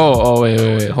there. Oh,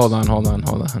 wait. Hold on.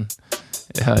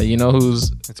 You know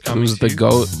who's the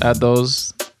GOAT at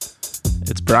those?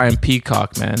 It's Brian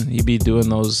Peacock, man. He be doing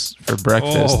those for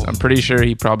breakfast. Oh. I'm pretty sure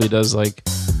he probably does like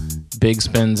big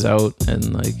spins out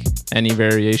and like any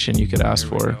variation you could ask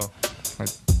for.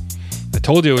 I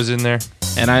told you it was in there.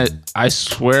 And I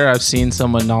swear I've seen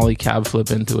someone nollie cab flip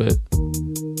into it.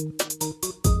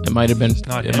 It might have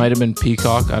been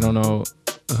Peacock. I don't know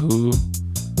who,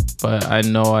 but I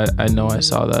know I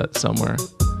saw that somewhere.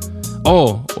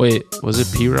 Oh, wait, was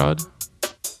it P-Rod?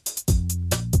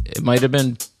 It might have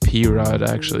been P-Rod,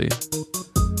 actually.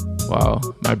 Wow,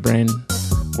 my brain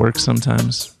works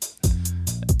sometimes.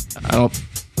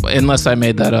 Unless I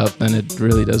made that up, then it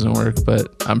really doesn't work,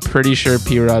 but I'm pretty sure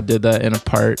P-Rod did that in a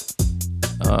part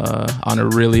on a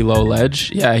really low ledge.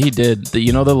 Yeah, he did.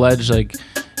 The ledge, like,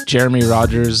 Jeremy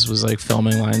Rogers was like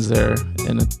filming lines there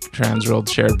in a Transworld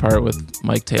shared part with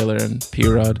Mike Taylor and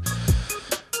P-Rod.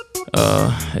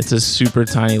 It's a super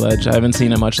tiny ledge. I haven't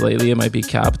seen it much lately. It might be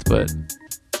capped, but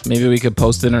maybe we could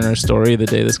post it on our story the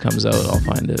day this comes out. I'll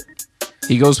find it.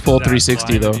 He goes full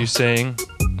 360 though. You saying?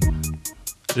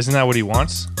 Isn't that what he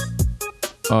wants?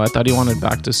 Oh, I thought he wanted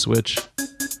back to switch.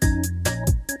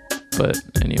 But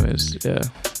anyways, yeah.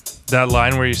 That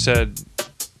line where you said,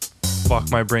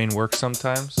 "Fuck, my brain works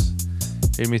sometimes,"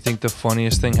 made me think the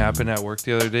funniest thing happened at work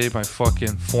the other day. My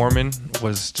fucking foreman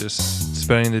was just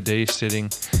spending the day sitting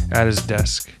at his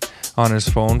desk on his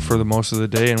phone for the most of the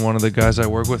day, and one of the guys I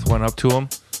work with went up to him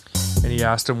and he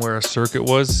asked him where a circuit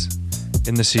was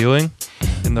in the ceiling,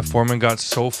 and the foreman got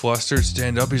so flustered,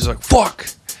 stand up, he's like, fuck,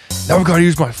 now I've got to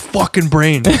use my fucking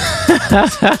brain.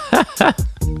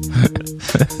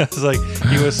 It's like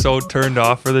he was so turned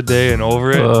off for the day and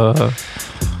over it.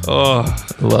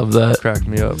 Love that. Cracked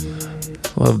me up.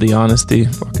 Love the honesty.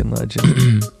 Fucking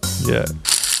legend. Yeah.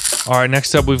 All right,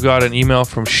 next up we've got an email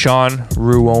from Sean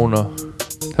Ruona.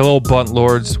 Hello, Bunt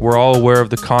Lords. We're all aware of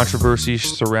the controversy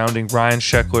surrounding Ryan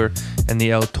Sheckler and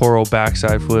the El Toro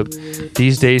backside flip.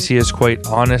 These days he is quite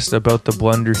honest about the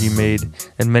blunder he made,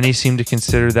 and many seem to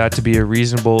consider that to be a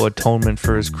reasonable atonement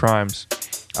for his crimes.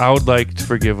 I would like to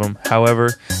forgive him.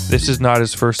 However, this is not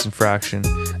his first infraction,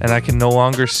 and I can no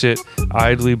longer sit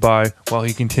idly by while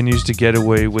he continues to get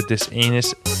away with this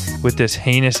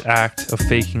heinous act of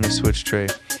faking a switch tray.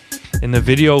 In the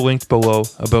video linked below,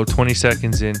 about 20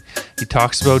 seconds in, he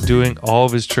talks about doing all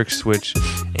of his tricks switch,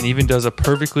 and even does a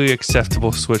perfectly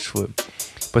acceptable switch flip.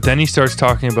 But then he starts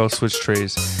talking about switch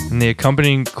trays, and the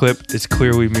accompanying clip is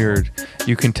clearly mirrored.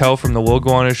 You can tell from the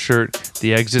logo on his shirt,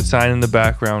 the exit sign in the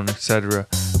background, etc.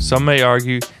 Some may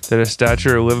argue that a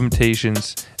statute of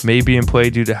limitations may be in play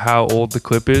due to how old the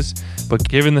clip is, but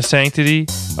given the sanctity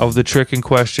of the trick in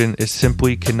question, it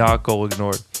simply cannot go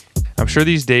ignored. I'm sure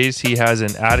these days he has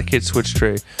an adequate switch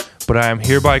tray, but I am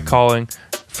hereby calling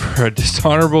for a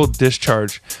dishonorable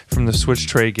discharge from the switch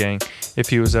tray gang, if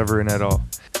he was ever in at all.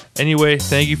 Anyway,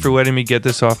 thank you for letting me get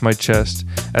this off my chest.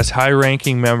 As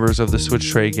high-ranking members of the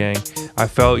switch tray gang, I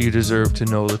felt you deserved to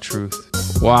know the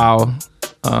truth. Wow.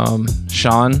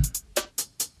 Sean,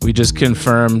 we just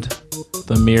confirmed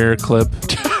the mirror clip.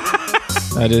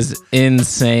 That is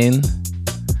insane.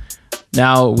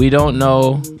 Now, we don't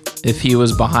know if he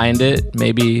was behind it.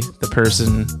 Maybe the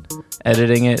person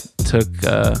editing it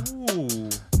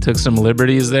took some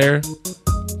liberties there.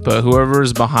 But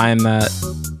whoever's behind that,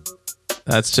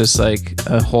 that's just like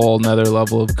a whole nother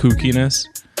level of kookiness.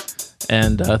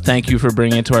 And thank you for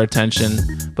bringing it to our attention.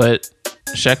 But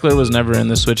Sheckler was never in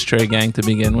the switch tray gang to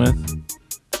begin with.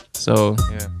 So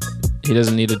he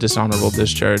doesn't need a dishonorable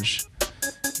discharge.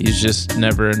 He's just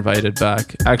never invited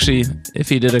back. Actually, if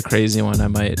he did a crazy one, I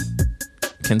might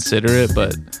consider it,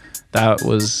 but that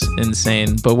was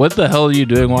insane. But what the hell are you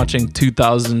doing watching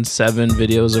 2007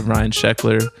 videos of Ryan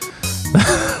Sheckler?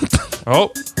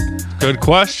 Oh, good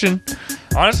question.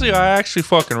 Honestly, I actually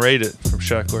fucking rate it from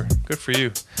Sheckler. Good for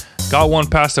you. Got one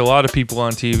past a lot of people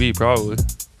on TV, probably.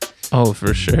 Oh,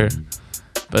 for sure.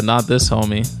 But not this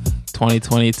homie.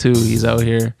 2022, he's out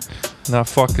here. Not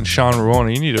fucking Sean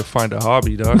Ruona. You need to find a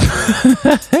hobby, dog.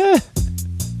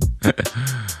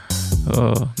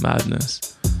 Oh,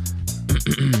 madness.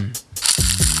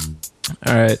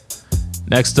 All right.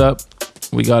 Next up,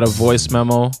 we got a voice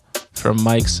memo from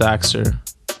Mike Saxer.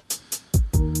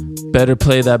 Better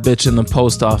play that bitch in the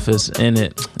post office,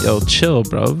 innit? Yo, chill,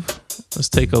 bruv. Let's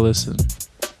take a listen.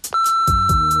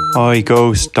 Oi,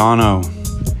 Ghost Dono.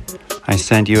 I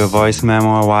sent you a voice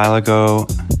memo a while ago,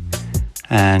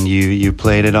 and you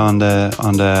played it on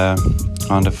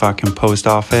the fucking post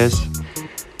office,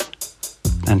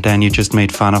 and then you just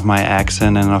made fun of my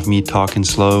accent and of me talking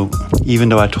slow, even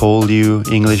though I told you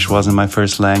English wasn't my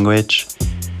first language.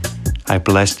 I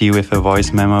blessed you with a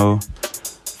voice memo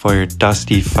for your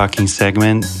dusty fucking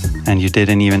segment, and you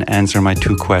didn't even answer my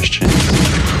 2 questions.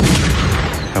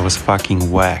 That was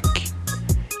fucking whack.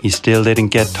 You still didn't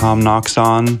get Tom Knox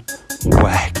on?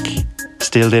 Whack.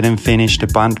 Still didn't finish the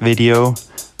Bunt video?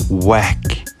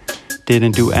 Whack.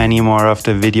 Didn't do any more of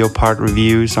the video part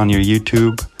reviews on your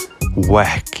YouTube?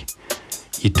 Whack.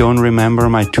 You don't remember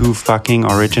my 2 fucking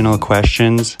original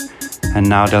questions, and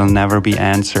now they'll never be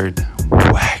answered?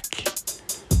 Whack.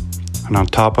 And on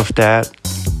top of that,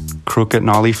 crooked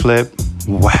nollie flip?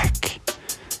 Whack.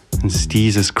 And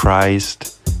Jesus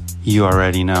Christ, you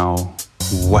already know.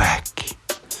 Whack.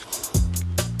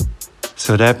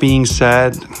 So that being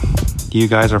said, you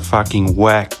guys are fucking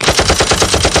whack.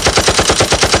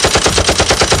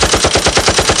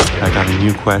 I got a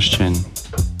new question.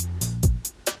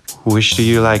 Which do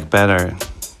you like better?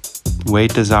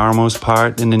 Wade Desarmo's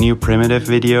part in the new Primitive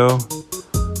video?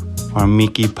 Or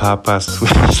Mickey Papa's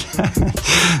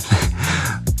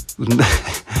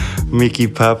Mickey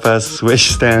Papa's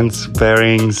swish stance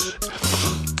bearings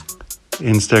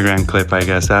Instagram clip, I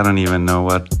guess. I don't even know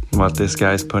what this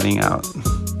guy's putting out,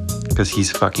 because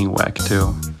he's fucking whack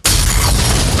too.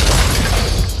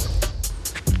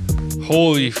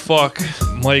 Holy fuck,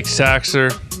 Mike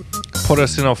Saxer put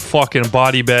us in a fucking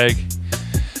body bag.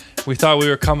 We thought we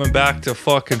were coming back to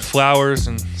fucking flowers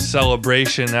and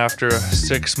celebration after a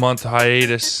 6-month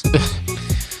hiatus.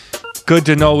 Good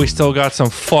to know we still got some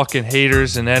fucking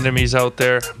haters and enemies out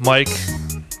there. Mike,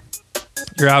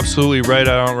 you're absolutely right.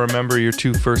 I don't remember your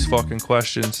 2 first fucking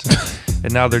questions.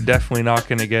 And now they're definitely not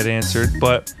going to get answered.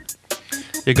 But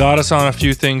you got us on a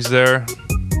few things there.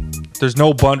 There's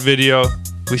no Bunt video.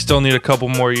 We still need a couple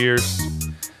more years.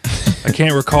 I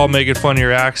can't recall making fun of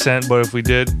your accent, but if we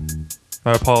did,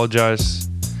 I apologize.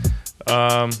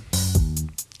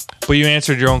 But you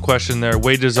answered your own question there.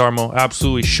 Wade Desarmo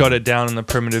absolutely shut it down in the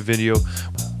primitive video.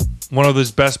 One of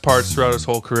his best parts throughout his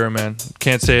whole career, man.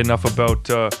 Can't say enough about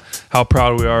how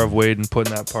proud we are of Wade and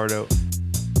putting that part out.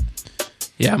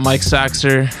 Yeah, Mike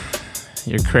Saxer,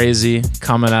 you're crazy,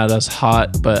 coming at us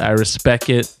hot, but I respect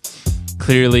it.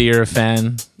 Clearly you're a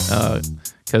fan,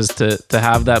 because to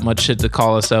have that much shit to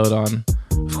call us out on,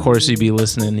 of course you'd be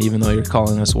listening, even though you're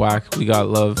calling us whack. We got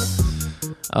love.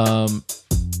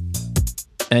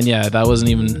 And yeah, that wasn't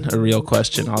even a real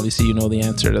question. Obviously, you know the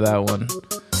answer to that one.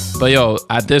 But yo,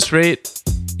 at this rate,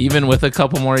 even with a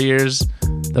couple more years,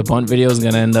 the Bunt video is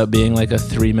going to end up being like a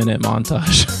 3-minute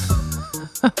montage.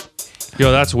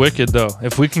 Yo, that's wicked, though.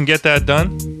 If we can get that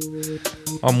done,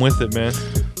 I'm with it, man.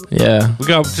 Yeah. We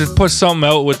got to just put something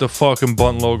out with the fucking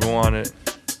Bunt logo on it.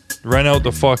 Rent out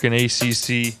the fucking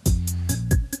ACC.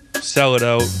 Sell it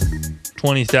out.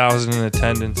 20,000 in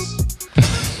attendance.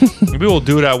 Maybe we'll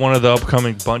do it at one of the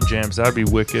upcoming Bunt Jams. That'd be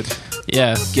wicked.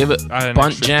 Yeah, give it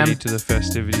Bunt Jam to the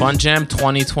festivities. Bunt Jam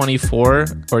 2024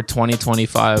 or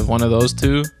 2025. One of those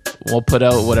two. We'll put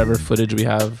out whatever footage we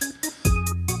have.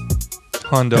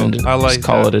 Hondo. I like just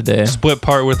call that. it a day. Split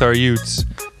part with our Utes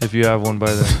if you have one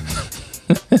by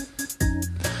then.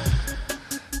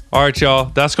 All right, y'all.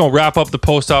 That's going to wrap up the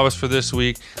post office for this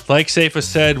week. Like Safa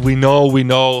said, we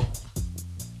know.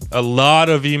 A lot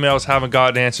of emails haven't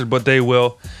gotten answered, but they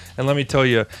will. And let me tell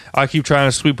you, I keep trying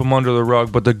to sweep them under the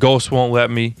rug, but the ghost won't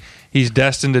let me. He's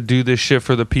destined to do this shit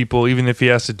for the people, even if he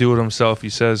has to do it himself, he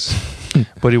says.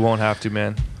 But he won't have to,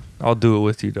 man. I'll do it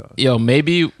with you, dog. Yo,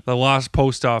 maybe... The lost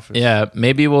post office. Yeah,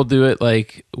 maybe we'll do it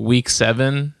like week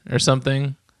 7 or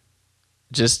something.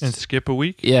 Just... And skip a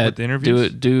week? Yeah, with the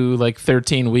interviews? do like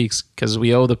 13 weeks, because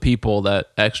we owe the people that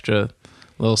extra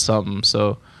little something,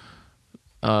 so...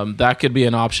 that could be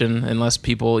an option unless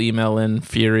people email in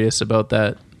furious about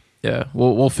that. Yeah,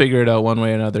 we'll figure it out one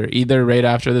way or another. Either right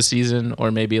after the season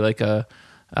or maybe like a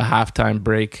halftime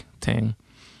break thing.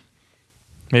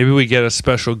 Maybe we get a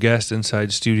special guest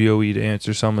inside Studio E to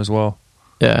answer some as well.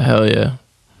 Yeah, hell yeah.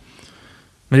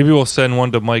 Maybe we'll send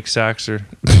one to Mike Saxer.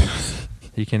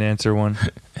 He can answer one.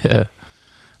 Yeah.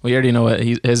 We already know what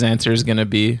his answer is going to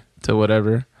be to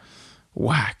whatever.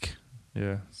 Whack.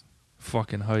 Yeah.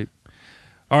 Fucking hype.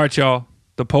 All right, y'all.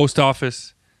 The post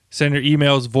office. Send your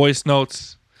emails, voice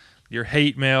notes, your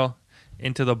hate mail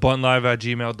into the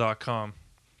buntlive@gmail.com.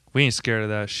 We ain't scared of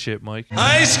that shit, Mike.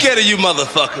 I ain't scared of you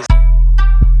motherfuckers.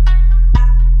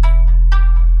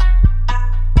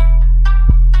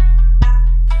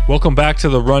 Welcome back to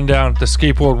The Rundown, the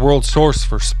skateboard world source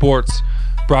for sports.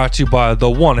 Brought to you by the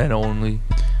one and only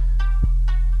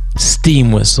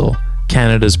Steam Whistle,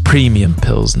 Canada's premium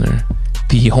Pilsner.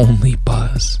 The only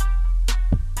buzz.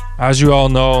 As you all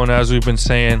know, and as we've been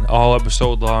saying all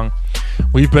episode long,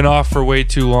 we've been off for way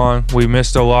too long. We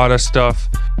missed a lot of stuff.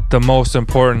 The most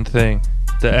important thing,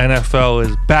 the NFL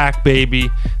is back, baby.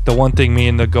 The one thing me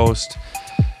and the Ghost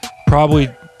probably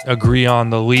agree on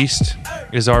the least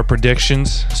is our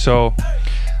predictions. So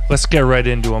let's get right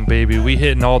into them, baby. We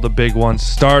hitting all the big ones,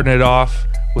 starting it off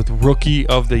with Rookie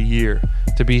of the Year.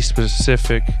 To be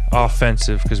specific,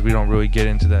 offensive, because we don't really get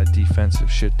into that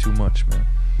defensive shit too much, man.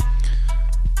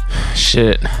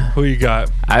 Shit. Who you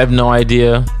got? I have no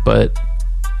idea, but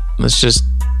let's just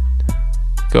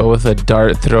go with a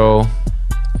dart throw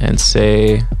and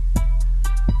say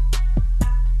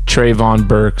Trayvon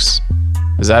Burks.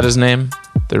 Is that his name?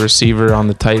 The receiver on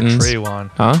the Titans?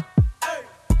 Trayvon. Huh?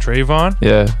 Trayvon?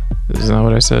 Yeah. Isn't that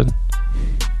what I said?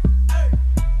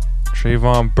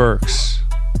 Trayvon Burks.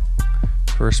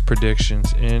 First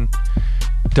predictions in.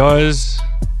 Does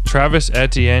Travis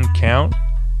Etienne count?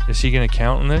 Is he going to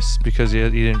count in this because he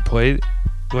didn't play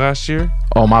last year?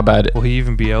 Oh, my bad. Will he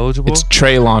even be eligible? It's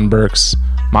Traylon Burks.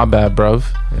 My bad,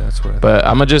 bruv. Yeah, that's what I thought. But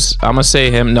I'm gonna say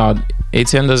him. No,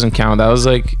 Etienne doesn't count. That was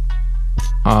like,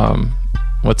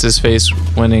 what's his face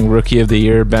winning Rookie of the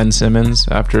Year, Ben Simmons,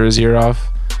 after his year off,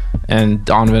 and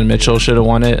Donovan Mitchell should have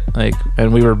won it. Like,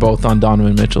 and we were both on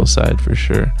Donovan Mitchell's side for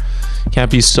sure.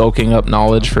 Can't be soaking up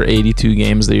knowledge for 82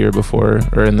 games the year before,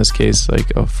 or in this case,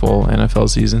 like a full NFL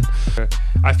season.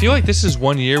 I feel like this is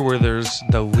one year where there's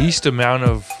the least amount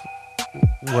of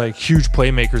like huge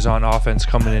playmakers on offense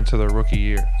coming into their rookie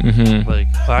year. Mm-hmm. Like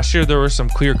last year there were some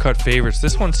clear-cut favorites.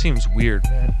 This one seems weird,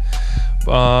 man.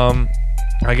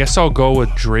 I guess I'll go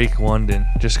with Drake London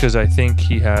just because I think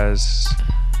he has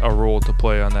a role to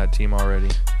play on that team already.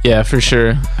 Yeah, for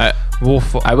sure. We'll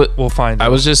find out. I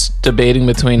was just debating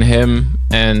between him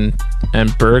and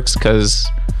Burks because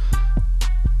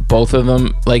both of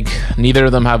them, like, neither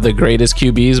of them have the greatest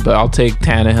QBs, but I'll take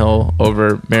Tannehill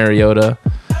over Mariota.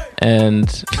 And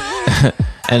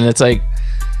and it's like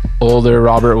older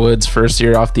Robert Woods, first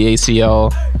year off the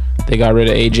ACL. They got rid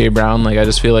of AJ Brown. Like, I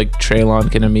just feel like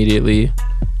Treylon can immediately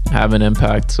have an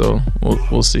impact. So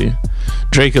we'll see.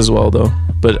 Drake as well, though.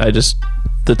 But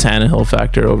the Tannehill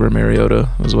factor over Mariota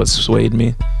was what swayed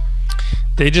me.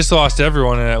 They just lost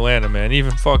everyone in Atlanta, man.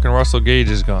 Even fucking Russell Gage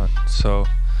is gone. So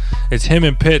it's him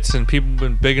and Pitts, and people have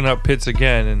been bigging up Pitts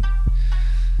again. And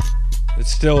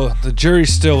it's still, the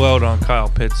jury's still out on Kyle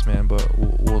Pitts, man. But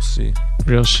we'll see.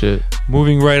 Real shit.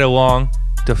 Moving right along,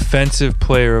 defensive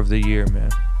player of the year,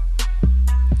 man.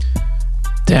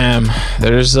 Damn,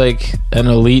 there's like an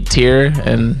elite tier,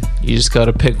 and you just got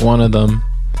to pick one of them.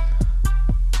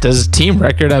 Does team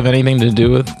record have anything to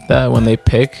do with that when they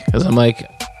pick? Because I'm like,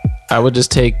 I would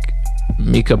just take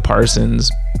Micah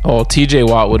Parsons. Oh, TJ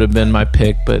Watt would have been my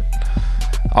pick, but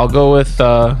I'll go with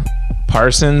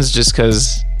Parsons just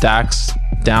because Dak's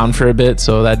down for a bit,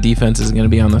 so that defense is going to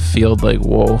be on the field like,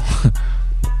 whoa.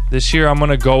 This year, I'm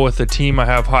going to go with the team I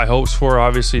have high hopes for.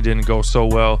 Obviously, didn't go so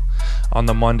well on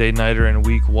the Monday Nighter in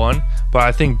week 1. But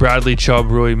I think Bradley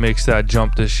Chubb really makes that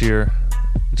jump this year.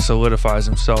 Solidifies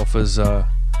himself as a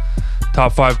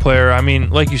top 5 player. I mean,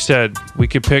 like you said, we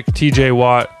could pick TJ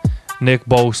Watt, Nick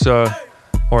Bosa,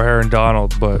 or Aaron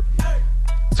Donald. But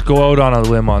let's go out on a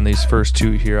limb on these first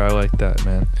 2 here. I like that,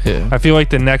 man. Yeah. I feel like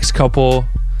the next couple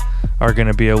are going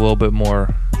to be a little bit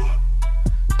more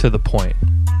to the point.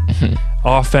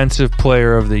 Offensive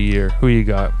player of the year. Who you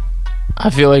got?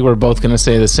 I feel like we're both going to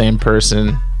say the same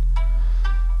person.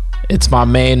 It's my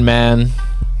main man.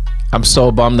 I'm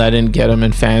so bummed I didn't get him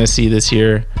in fantasy this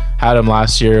year. Had him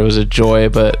last year. It was a joy,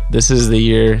 but this is the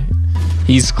year.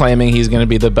 He's claiming he's going to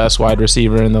be the best wide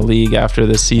receiver in the league after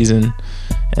this season,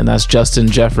 and that's Justin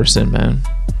Jefferson, man.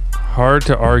 Hard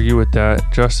to argue with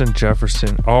that. Justin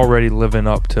Jefferson already living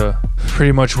up to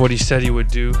pretty much what he said he would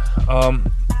do.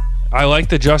 I like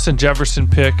the Justin Jefferson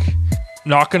pick.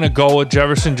 Not going to go with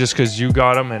Jefferson just because you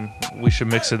got him, and we should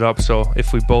mix it up. So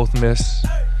if we both miss,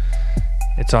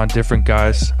 it's on different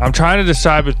guys. I'm trying to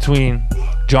decide between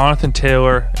Jonathan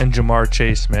Taylor and Jamar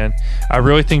Chase, man. I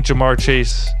really think Jamar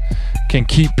Chase can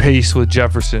keep pace with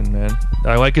Jefferson, man.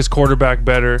 I like his quarterback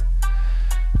better.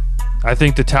 I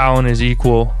think the talent is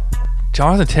equal.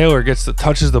 Jonathan Taylor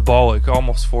touches the ball like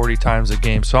almost 40 times a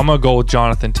game. So I'm going to go with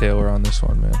Jonathan Taylor on this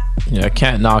one, man. Yeah, I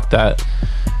can't knock that.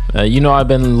 I've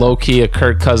been low-key a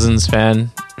Kirk Cousins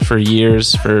fan for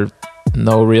years for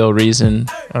no real reason.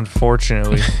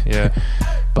 Unfortunately, yeah.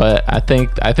 But I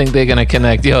think they're going to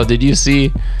connect. Yo, did you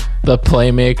see the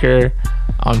playmaker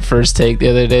on First Take the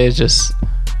other day just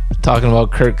talking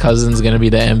about Kirk Cousins going to be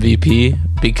the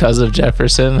MVP because of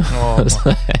Jefferson? Oh,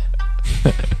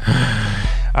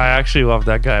 I actually love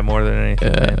that guy more than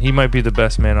anything. Yeah. He might be the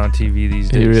best man on TV these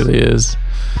days. He really is.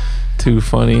 Too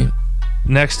funny.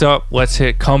 Next up, let's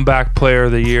hit comeback player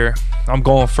of the year. I'm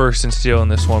going first and stealing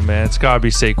this one, man. It's got to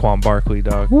be Saquon Barkley,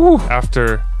 dog. Woo.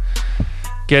 After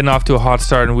getting off to a hot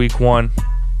start in week 1,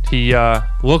 he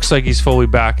looks like he's fully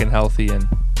back and healthy, and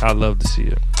I'd love to see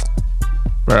it.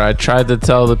 Bro, I tried to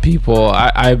tell the people.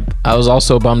 I was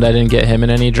also bummed I didn't get him in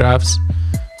any drafts,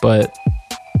 but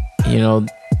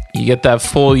you get that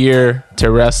full year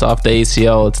to rest off the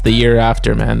ACL. It's the year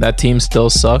after, man. That team still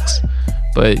sucks,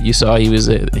 but you saw he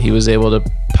was able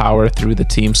to power through the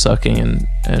team sucking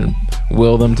and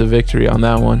will them to victory on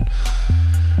that one.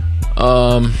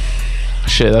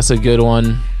 Shit, that's a good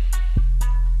one.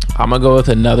 I'm gonna go with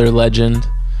another legend,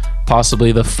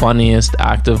 possibly the funniest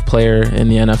active player in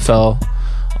the NFL.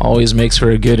 Always makes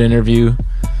for a good interview,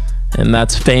 and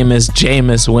that's famous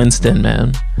Jameis Winston,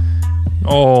 man.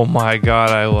 Oh my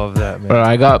God, I love that, man. Bro,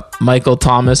 I got Michael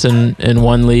Thomas in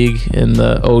one league, in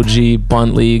the OG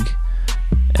Bunt league,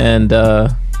 and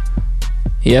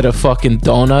he had a fucking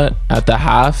donut at the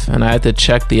half, and I had to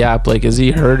check the app, like, is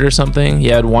he hurt or something? He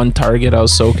had one target. I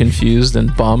was so confused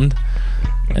and bummed,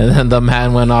 and then the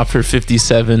man went off for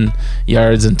 57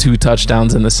 yards and 2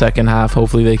 touchdowns in the second half.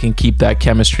 Hopefully they can keep that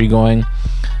chemistry going.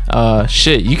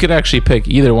 Shit, you could actually pick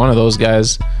either one of those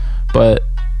guys, but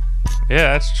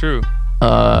yeah, that's true.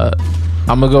 I'm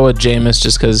gonna go with Jameis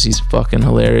just because he's fucking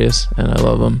hilarious and I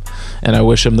love him and I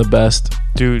wish him the best.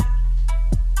 Dude,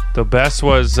 The best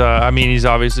was, he's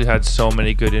obviously had so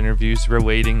many good interviews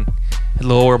relating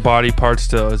lower body parts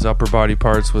to his upper body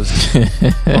parts was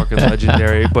fucking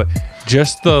legendary. But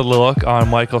just the look on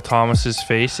Michael Thomas's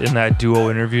face in that duo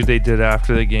interview they did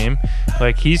after the game,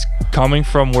 like he's coming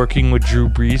from working with Drew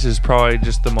Brees, is probably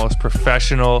just the most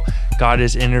professional, got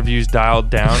his interviews dialed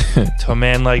down, to a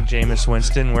man like Jameis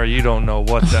Winston, where you don't know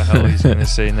what the hell he's gonna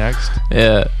say next.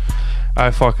 Yeah, I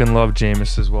fucking love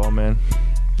Jameis as well, man.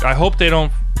 I hope they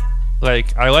don't.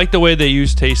 I like the way they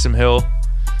used Taysom Hill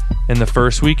in the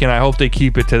first week, and I hope they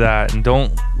keep it to that, and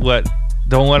don't let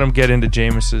him get into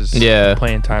Jameis's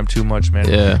playing time too much, man.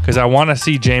 Yeah. Because I want to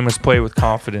see Jameis play with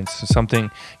confidence,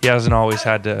 something he hasn't always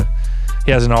had in the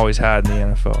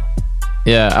NFL.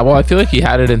 Yeah, well, I feel like he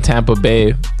had it in Tampa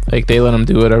Bay. Like, they let him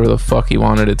do whatever the fuck he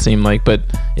wanted, it seemed like. But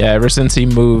yeah, ever since he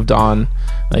moved on,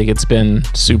 like, it's been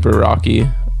super rocky.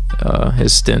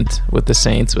 His stint with the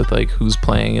Saints, with like who's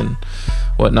playing and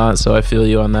whatnot. So I feel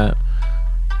you on that.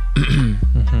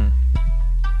 Mm-hmm.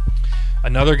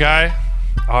 Another guy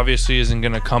obviously isn't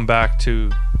going to come back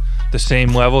to the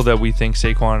same level that we think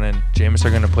Saquon and Jameis are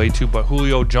going to play to, but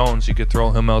Julio Jones, you could throw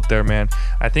him out there, man.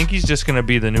 I think he's just going to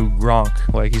be the new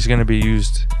Gronk. Like, he's going to be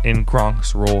used in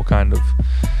Gronk's role, kind of.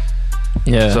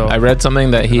 Yeah, so I read something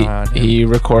that he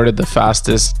recorded the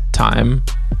fastest time,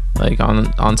 like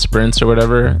on sprints or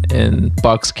whatever, in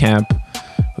Bucks camp,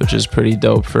 which is pretty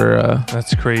dope for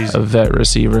that's crazy, a vet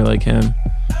receiver like him.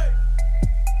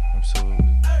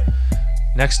 Absolutely.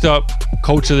 Next up,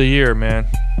 Coach of the Year, man.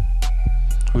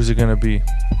 Who's it gonna be?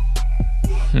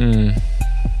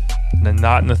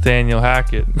 Not Nathaniel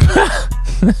Hackett.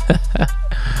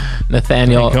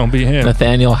 Nathaniel gonna be him.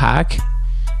 Nathaniel Hack.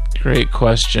 Great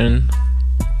question.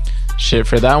 Shit,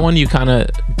 for that one, you kind of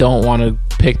don't want to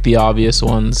pick the obvious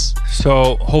ones.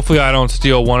 So hopefully I don't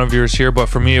steal one of yours here, but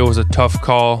for me it was a tough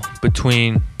call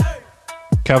between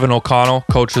Kevin O'Connell,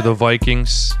 coach of the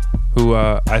Vikings, who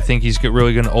I think he's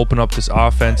really going to open up this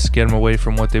offense, get them away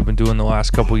from what they've been doing the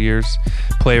last couple years,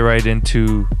 play right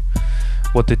into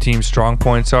what the team's strong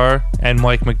points are, and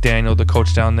Mike McDaniel, the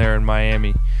coach down there in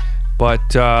Miami.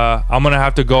 But I'm going to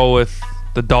have to go with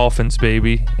the Dolphins,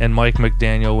 baby, and Mike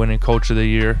McDaniel winning Coach of the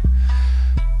Year.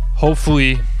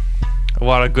 Hopefully, a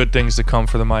lot of good things to come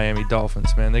for the Miami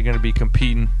Dolphins, man. They're going to be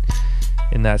competing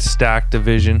in that stacked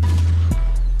division.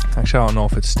 Actually, I don't know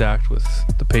if it's stacked with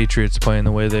the Patriots playing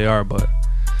the way they are, but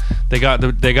they got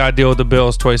to deal with the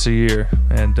Bills twice a year,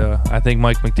 and I think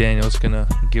Mike McDaniel's going to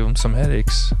give them some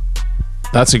headaches.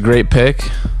 That's a great pick.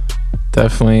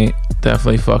 Definitely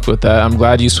fuck with that. I'm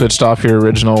glad you switched off your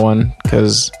original one,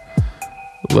 because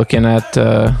looking at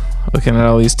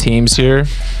all these teams here,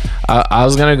 I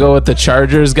was gonna go with the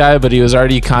Chargers guy, but he was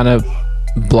already kind of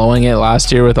blowing it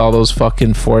last year with all those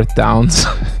fucking fourth downs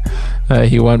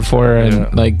he went for,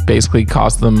 and like basically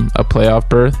cost them a playoff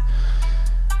berth.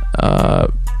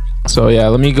 So yeah,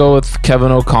 let me go with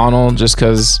Kevin O'Connell, just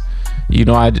because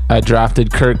I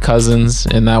drafted Kirk Cousins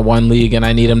in that one league, and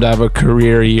I need him to have a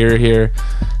career year here,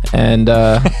 and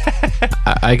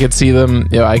I could see them.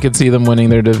 I could see them winning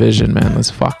their division, man.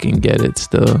 Let's fucking get it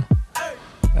still.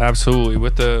 Absolutely,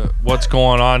 with what's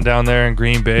going on down there in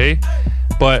Green Bay,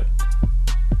 but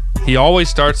he always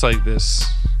starts like this.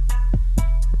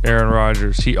 Aaron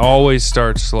Rodgers, he always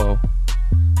starts slow,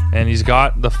 and he's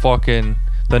got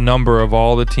the number of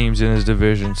all the teams in his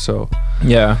division. So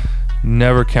yeah.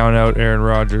 Never count out Aaron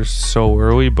Rodgers so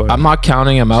early, but I'm not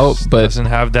counting him out, but doesn't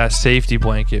have that safety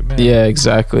blanket, man. Yeah,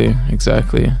 exactly.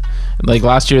 Like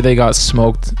last year, they got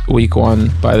smoked week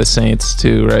 1 by the Saints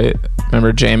too, right?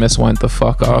 Remember, Jameis went the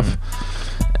fuck off,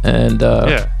 and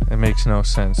yeah, it makes no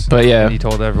sense. But yeah, and he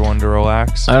told everyone to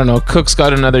relax. I don't know. Cook's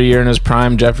got another year in his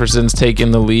prime. Jefferson's taking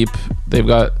the leap. They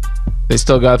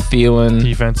still got Thielen.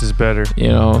 Defense is better.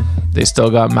 They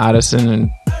still got Madison, and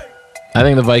I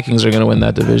think the Vikings are going to win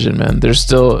that division, man.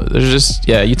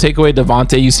 You take away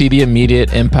Devontae, you see the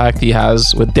immediate impact he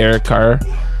has with Derek Carr.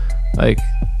 Like,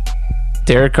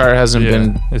 Derek Carr hasn't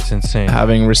been it's insane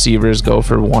having receivers go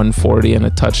for 140 and a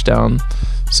touchdown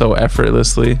so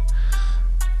effortlessly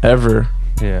ever.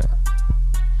 Yeah.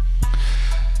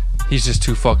 He's just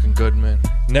too fucking good, man.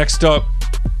 Next up,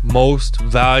 most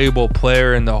valuable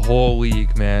player in the whole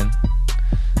league, man.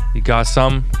 You got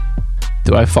some?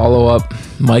 Do I follow up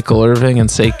Michael Irving and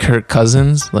say Kirk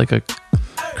Cousins like a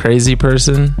crazy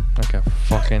person? Like a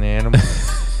fucking animal?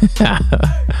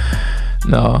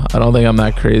 No, I don't think I'm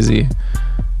that crazy.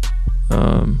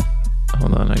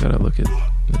 Hold on, I gotta look at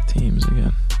the teams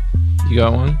again. You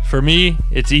got one? For me,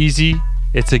 it's easy.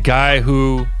 It's a guy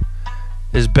who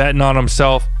is betting on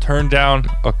himself, turned down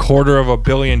 $250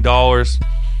 million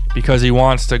because he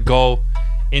wants to go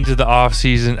into the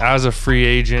offseason as a free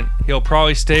agent. He'll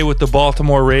probably stay with the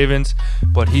Baltimore Ravens,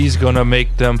 but he's going to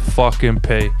make them fucking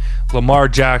pay. Lamar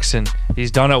Jackson,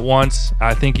 he's done it once.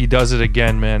 I think he does it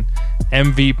again, man.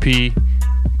 MVP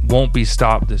won't be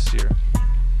stopped this year.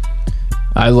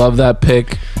 I love that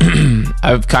pick.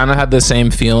 I've kind of had the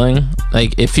same feeling.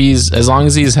 Like, if he's, as long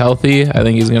as he's healthy, I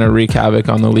think he's going to wreak havoc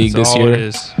on the league That's this all year. it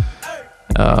is.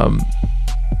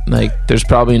 Like, there's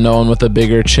probably no one with a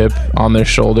bigger chip on their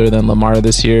shoulder than Lamar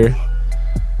this year.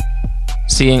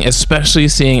 Especially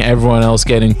seeing everyone else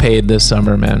getting paid this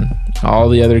summer, man. All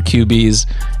the other QBs,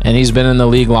 and he's been in the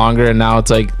league longer, and now it's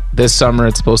like this summer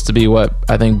it's supposed to be what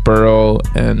I think Burrow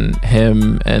and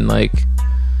him and like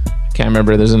I can't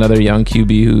remember. There's another young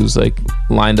QB who's like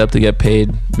lined up to get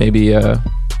paid. Maybe the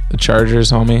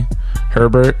Chargers, homie,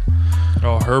 Herbert.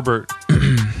 Oh, Herbert.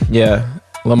 Yeah,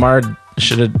 Lamar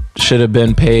should have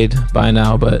been paid by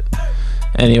now, but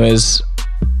anyways,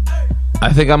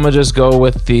 I think I'm gonna just go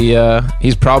with the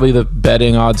he's probably the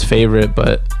betting odds favorite,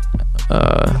 but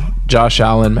Josh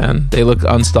Allen, man. They look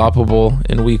unstoppable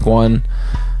in week 1.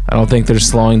 I don't think they're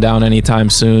slowing down anytime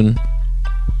soon,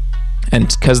 and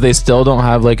because they still don't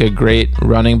have like a great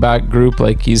running back group,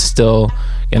 like he's still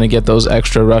gonna get those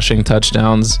extra rushing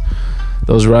touchdowns,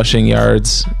 those rushing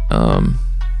yards.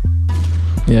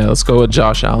 Yeah, let's go with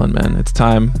Josh Allen, man. It's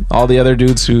time. All the other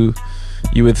dudes who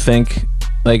you would think,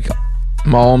 like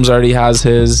Mahomes already has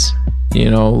his,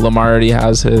 Lamar already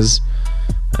has his.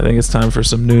 I think it's time for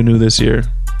some new this year.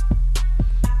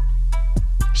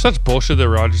 Such bullshit that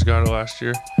Rodgers got it last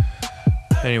year.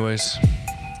 Anyways,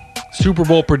 Super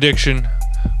Bowl prediction.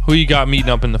 Who you got meeting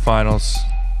up in the finals?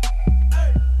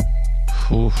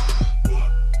 Oof.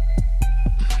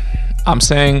 I'm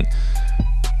saying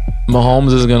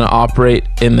Mahomes is going to operate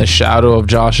in the shadow of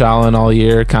Josh Allen all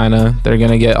year, kind of. They're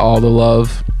going to get all the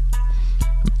love.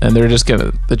 And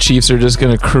the Chiefs are just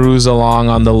going to cruise along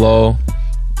on the low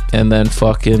and then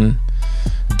fucking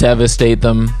devastate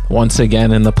them once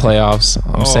again in the playoffs.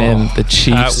 I'm saying the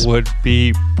Chiefs. That would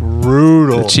be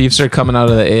brutal. The Chiefs are coming out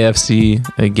of the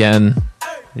AFC again.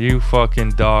 You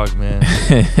fucking dog, man.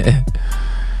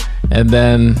 And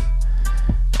then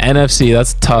NFC,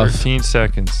 that's tough. 13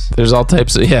 seconds. There's all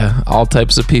types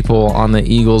of people on the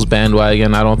Eagles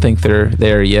bandwagon. I don't think they're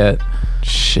there yet.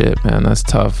 Shit, man, that's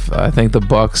tough. I think the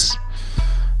Bucks,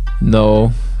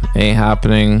 no, ain't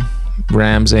happening.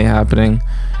 Rams ain't happening.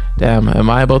 Damn, am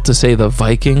I about to say the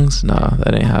Vikings? Nah,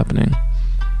 that ain't happening.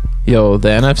 Yo, the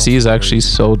NFC is actually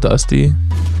so dusty.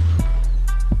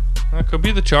 It could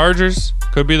be the Chargers.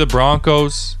 Could be the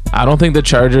Broncos. I don't think the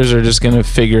Chargers are just going to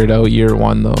figure it out year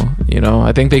 1, though.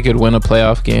 I think they could win a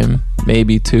playoff game,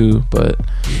 maybe 2, but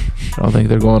I don't think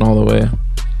they're going all the way.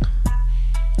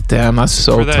 Damn, that's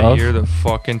so tough. For that year, the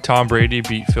fucking Tom Brady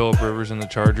beat Phillip Rivers and the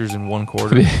Chargers in 1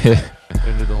 quarter.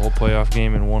 Ended the whole playoff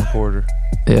game in 1 quarter.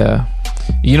 Yeah.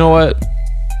 You know what?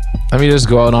 Let me just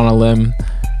go out on a limb.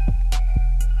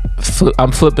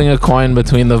 I'm flipping a coin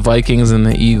between the Vikings and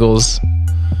the Eagles.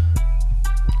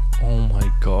 Oh my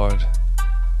god.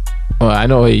 Well, I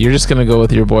know you're just gonna go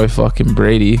with your boy fucking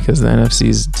Brady because the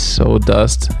NFC's so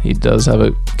dust. He does have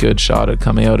a good shot at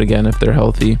coming out again if they're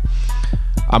healthy.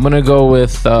 I'm gonna go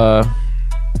with I'm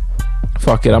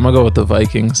gonna go with the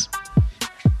Vikings.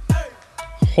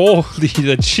 Holy,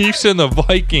 the Chiefs and the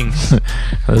Vikings.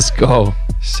 Let's go.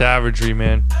 Savagery,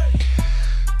 man.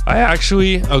 I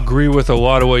actually agree with a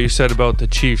lot of what you said about the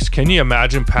Chiefs. Can you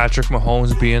imagine Patrick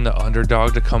Mahomes being the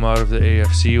underdog to come out of the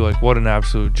AFC? Like, what an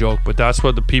absolute joke. But that's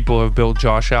what the people have built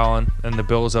Josh Allen and the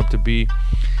Bills up to be.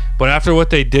 But after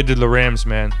what they did to the Rams,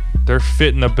 man, they're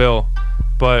fitting the bill.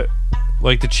 But,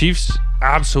 like, the Chiefs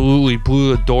absolutely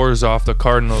blew the doors off the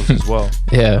Cardinals as well.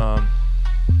 Yeah.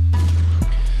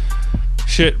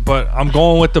 But I'm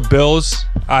going with the Bills.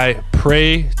 I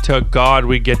pray to God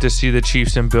we get to see the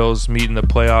Chiefs and Bills meet in the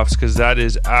playoffs because that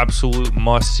is absolute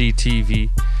must-see TV.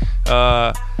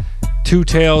 2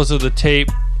 tails of the tape.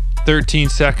 13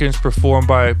 seconds performed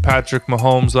by Patrick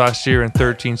Mahomes last year and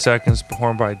 13 seconds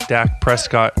performed by Dak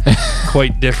Prescott.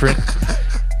 Quite different.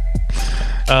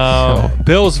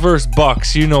 Bills versus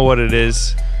Bucks. You know what it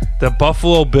is. The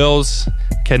Buffalo Bills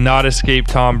cannot escape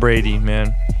Tom Brady,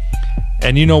 man.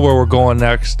 And you know where we're going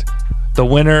next. The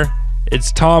winner,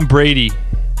 it's Tom Brady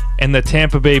and the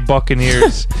Tampa Bay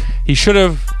Buccaneers. He should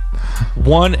have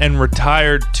won and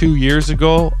retired 2 years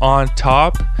ago on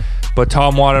top, but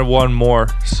Tom wanted one more.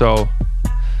 So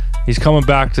he's coming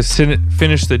back to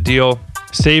finish the deal,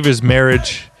 save his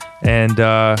marriage, and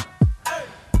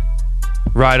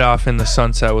ride off in the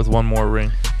sunset with one more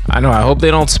ring. I know. I hope they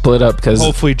don't split up because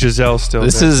hopefully Gisele's still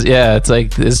this there. It's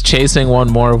like, is chasing one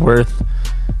more worth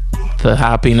the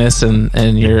happiness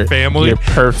and your family, your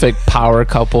perfect power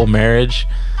couple marriage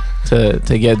to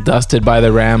get dusted by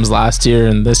the Rams last year,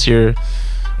 and this year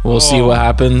we'll see what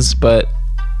happens. But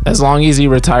as long as he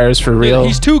retires for real,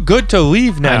 he's too good to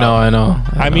leave now. I know.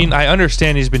 I mean, I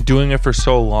understand he's been doing it for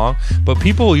so long, but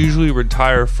people usually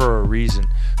retire for a reason.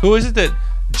 Who is it that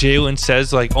Jalen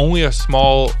says like only a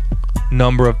small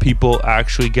number of people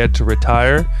actually get to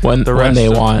retire when the rest they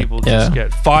of want? People just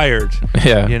get fired.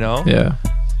 Yeah, you know. Yeah,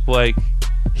 like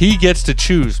he gets to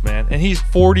choose, man, and he's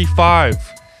 45.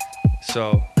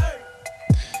 So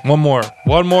one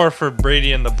more for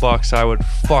Brady and the Bucks. I would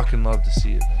fucking love to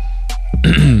see it.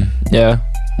 Yeah,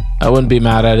 I wouldn't be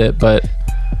mad at it, but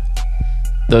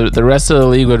the rest of the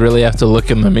league would really have to look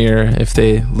in the mirror if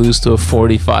they lose to a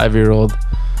 45-year-old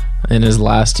in his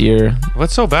last year.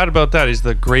 What's so bad about that? He's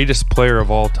the greatest player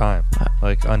of all time,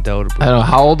 like undoubtedly. I don't know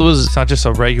how old was. It's not just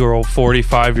a regular old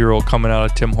 45-year-old coming out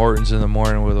of Tim Hortons in the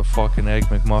morning with a fucking egg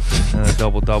McMuffin and a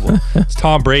double. It's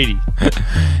Tom Brady.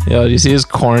 Yo, did you see his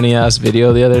corny ass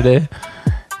video the other day?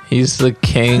 He's the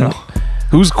king. No.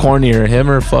 Who's cornier, him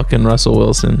or fucking Russell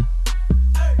Wilson?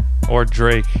 Or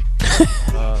Drake?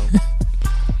 I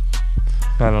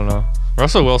don't know.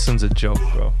 Russell Wilson's a joke,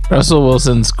 bro. Russell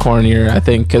Wilson's cornier, I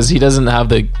think, because he doesn't have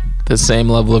the same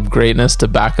level of greatness to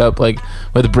back up. Like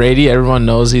with Brady, everyone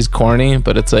knows he's corny,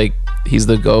 but it's like he's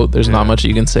the GOAT. There's not much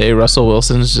you can say. Russell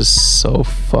Wilson's just so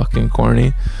fucking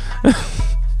corny.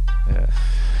 Yeah.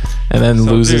 And then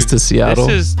loses to Seattle.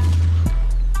 This is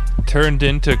turned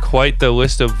into quite the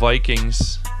list of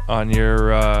Vikings on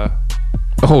your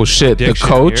oh shit, the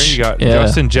coach here. You got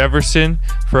Justin Jefferson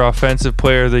for Offensive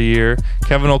Player of the Year,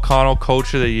 Kevin O'Connell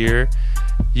Coach of the Year.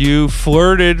 You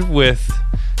flirted with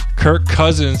Kirk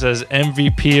Cousins as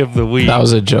MVP of the week. That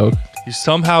was a joke. You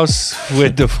somehow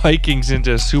slid the Vikings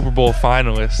into Super Bowl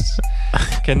finalists.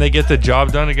 Can they get the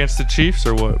job done against the Chiefs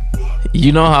or what?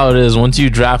 You know how it is. Once you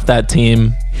draft that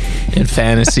team in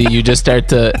fantasy, you just start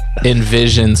to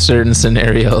envision certain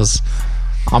scenarios.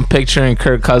 I'm picturing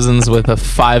Kirk Cousins with a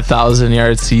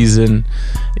 5,000-yard season,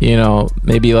 you know,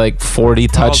 maybe like 40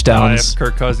 touchdowns. I'll die if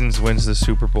Kirk Cousins wins the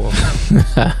Super Bowl.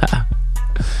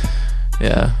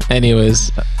 Yeah.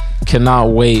 Anyways, cannot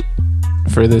wait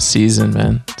for this season,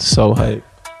 man. So hype.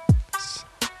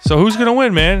 So who's gonna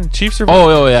win, man? Chiefs or?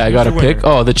 Oh yeah, I got to pick.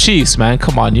 Oh, the Chiefs, man.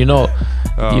 Come on, you know,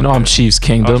 I'm Chiefs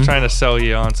Kingdom. I was trying to sell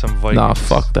you on some Vikings. Nah,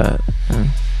 fuck that.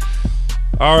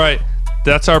 All right,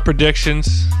 that's our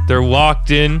predictions. They're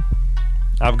locked in.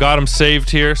 I've got them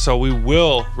saved here, so we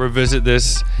will revisit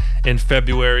this in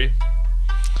February,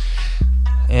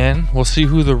 and we'll see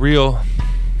who the real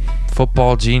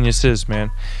football genius is, man.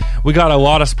 We got a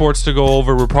lot of sports to go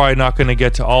over. We're probably not going to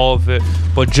get to all of it,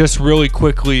 but just really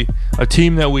quickly, a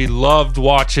team that we loved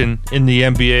watching in the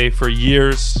NBA for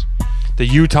years, the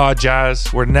Utah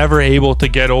Jazz, were never able to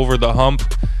get over the hump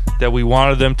that we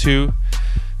wanted them to.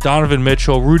 Donovan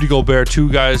Mitchell, Rudy Gobert,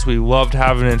 two guys we loved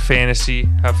having in fantasy,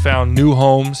 have found new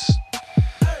homes.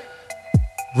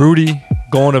 Rudy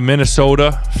going to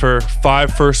Minnesota for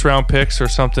 5 first-round picks or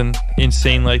something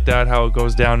insane like that, how it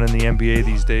goes down in the NBA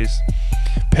these days.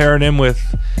 Pairing him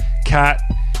with Cat,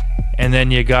 and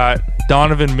then you got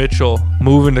Donovan Mitchell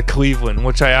moving to Cleveland,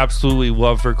 which I absolutely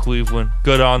love for Cleveland.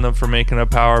 Good on them for making a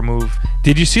power move.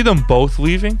 Did you see them both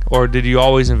leaving, or did you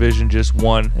always envision just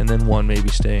one and then one maybe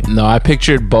staying? No, I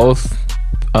pictured both,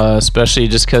 especially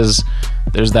just because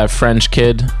there's that French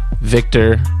kid,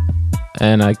 Victor,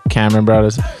 and I can't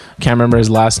remember his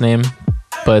last name,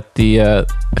 but I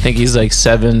think he's like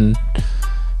 7.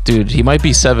 Dude, he might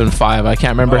be 7'5". I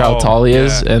can't remember how tall he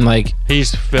is, and like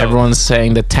everyone's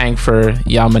saying the tank for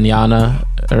Yamanyana,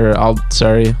 or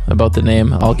sorry about the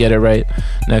name. I'll get it right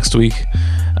next week.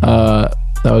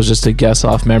 That was just a guess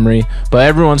off memory, but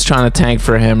everyone's trying to tank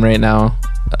for him right now.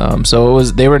 So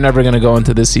they were never going to go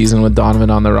into this season with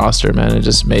Donovan on the roster, man. It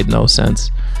just made no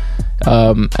sense.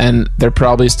 And they're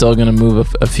probably still going to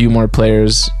move a few more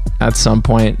players at some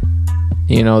point.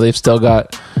 You know, they've still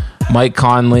got Mike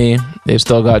Conley, they've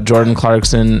still got Jordan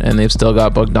Clarkson, and they've still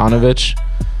got Bogdanovic.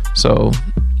 So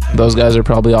those guys are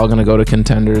probably all going to go to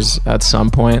contenders at some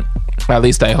point. At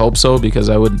least I hope so, because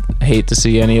I would hate to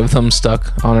see any of them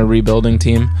stuck on a rebuilding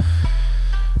team.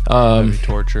 That'd be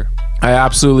torture. I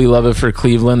absolutely love it for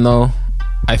Cleveland, though.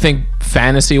 I think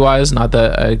fantasy-wise, not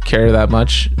that I care that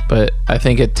much, but I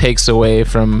think it takes away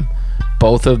from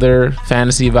both of their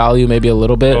fantasy value maybe a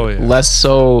little bit. Less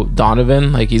so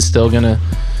Donovan, like he's still going to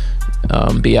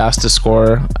be asked to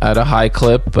score at a high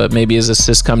clip, but maybe his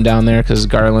assists come down there because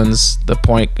Garland's the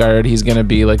point guard. He's going to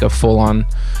be like a full-on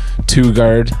 2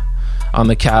 guard. on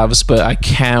the Cavs, but I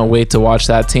can't wait to watch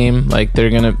that team. Like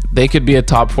they could be a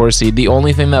top 4 seed. The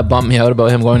only thing that bumped me out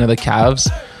about him going to the Cavs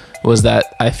was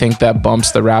that I think that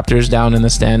bumps the Raptors down in the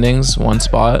standings 1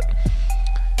 spot.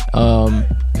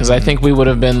 Because I think we would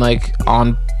have been like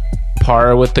on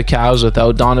par with the Cavs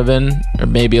without Donovan, or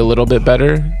maybe a little bit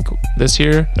better this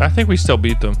year. I think we still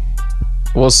beat them.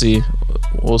 We'll see.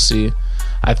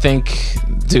 I think,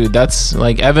 dude, that's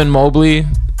like Evan Mobley.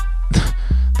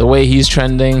 The way he's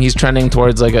trending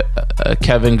towards like a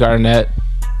Kevin Garnett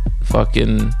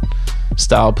fucking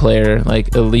style player,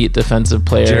 like elite defensive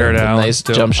player. Jared Allen, nice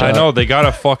jump shot. I know they got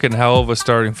a fucking hell of a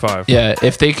starting 5. Yeah,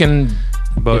 if they can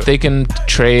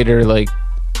trade, or like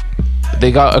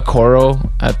they got Okoro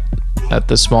at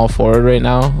the small forward right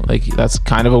now, like that's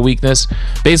kind of a weakness.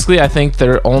 Basically, I think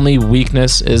their only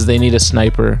weakness is they need a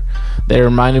sniper. They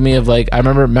reminded me of like, I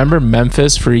remember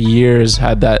Memphis for years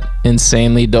had that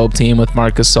insanely dope team with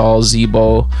Marc Gasol,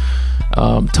 Zebo,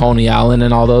 Tony Allen,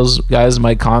 and all those guys,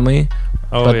 Mike Conley.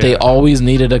 They always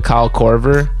needed a Kyle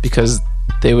Korver because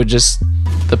they would just,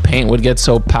 the paint would get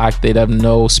so packed they'd have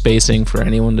no spacing for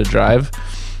anyone to drive.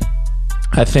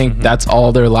 I think that's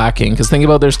all they're lacking. Because think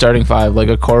about their starting 5. Like,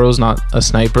 Okoro's not a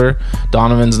sniper.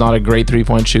 Donovan's not a great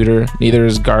 3-point shooter. Neither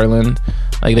is Garland.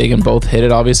 Like, they can both hit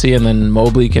it, obviously, and then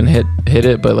Mobley can hit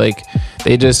it. But, like,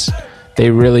 they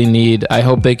really need... I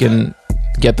hope they can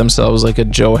get themselves, like, a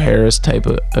Joe Harris type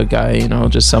of a guy, you know?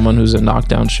 Just someone who's a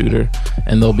knockdown shooter.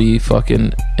 And they'll be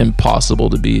fucking impossible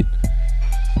to beat.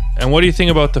 And what do you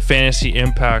think about the fantasy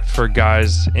impact for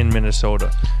guys in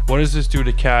Minnesota? What does this do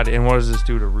to Cat, and what does this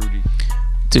do to Rudy?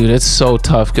 Dude, it's so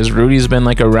tough because Rudy's been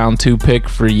like a round 2 pick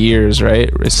for years, right?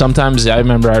 Sometimes I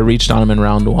remember I reached on him in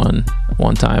round 1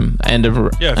 one time. If you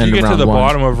get to the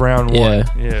bottom of round 1.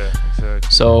 Yeah, exactly.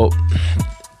 So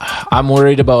I'm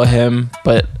worried about him,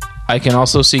 but I can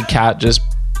also see Cat just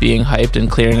being hyped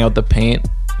and clearing out the paint,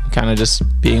 kind of just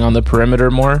being on the perimeter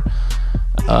more.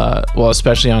 Well,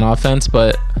 especially on offense,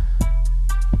 but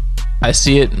I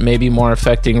see it maybe more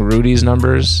affecting Rudy's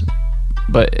numbers.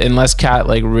 But unless Cat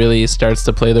like really starts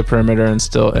to play the perimeter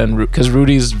and because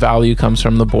Rudy's value comes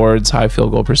from the boards, high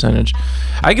field goal percentage,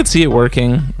 I could see it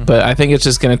working, but I think it's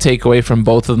just going to take away from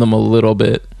both of them a little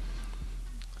bit.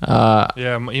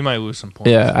 Yeah, he might lose some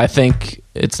points. Yeah, I think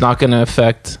it's not going to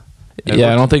affect. Edwards?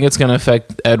 Yeah, I don't think it's going to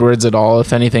affect Edwards at all.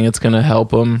 If anything, it's going to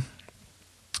help him.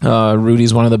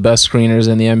 Rudy's one of the best screeners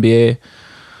in the NBA,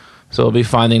 so he'll be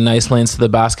finding nice lanes to the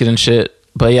basket and shit.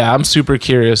 But yeah, I'm super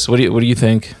curious. What do you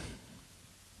think?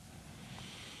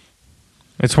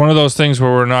 It's one of those things where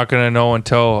we're not going to know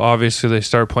until obviously they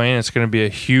start playing. It's going to be a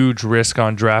huge risk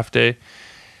on draft day.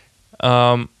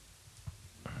 Cat's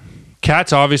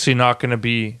obviously not going to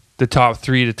be the top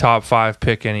 3 to top 5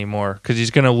 pick anymore because he's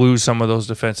going to lose some of those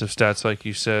defensive stats, like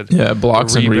you said. Yeah,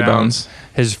 blocks and rebounds.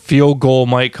 His field goal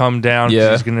might come down.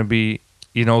 Yeah, he's going to be,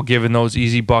 giving those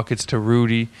easy buckets to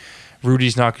Rudy.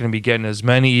 Rudy's not going to be getting as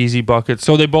many easy buckets,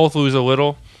 so they both lose a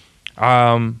little.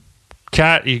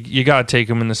 Cat, you got to take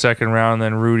him in the second round,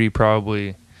 then Rudy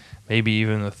probably, maybe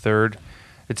even the third.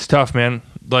 It's tough, man.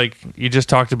 Like, you just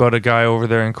talked about a guy over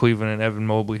there in Cleveland and Evan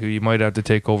Mobley who you might have to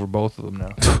take over both of them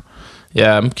now.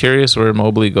 Yeah, I'm curious where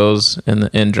Mobley goes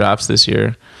in drafts this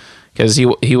year because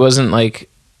he wasn't like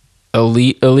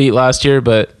elite last year,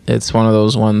 but it's one of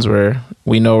those ones where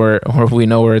we know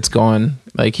where it's going.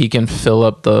 Like, he can fill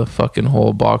up the fucking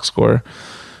whole box score,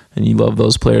 and you love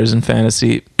those players in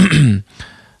fantasy.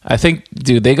 I think,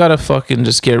 dude, they gotta fucking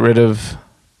just get rid of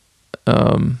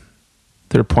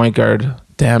their point guard.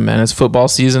 Damn, man, it's football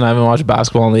season. I haven't watched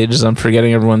basketball in ages. I'm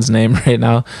forgetting everyone's name right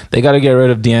now. They gotta get rid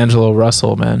of D'Angelo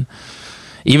Russell, man.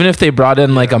 Even if they brought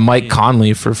in like a Mike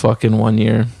Conley for fucking 1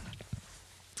 year,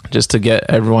 just to get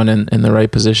everyone in the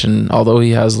right position. Although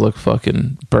he has looked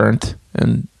fucking burnt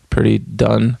and pretty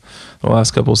done the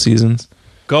last couple seasons.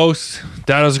 Ghost,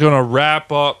 that is gonna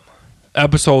wrap up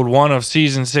episode 1 of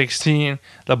season 16.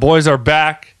 The boys are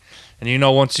back,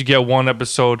 and once you get one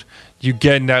episode, you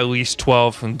get at least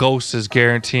 12, and Ghost is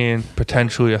guaranteeing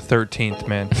potentially a 13th,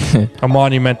 man. A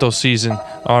monumental season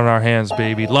on our hands,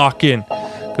 baby. Lock in,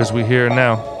 because we're here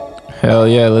now. Hell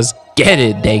yeah, let's get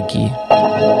it,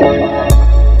 Danky.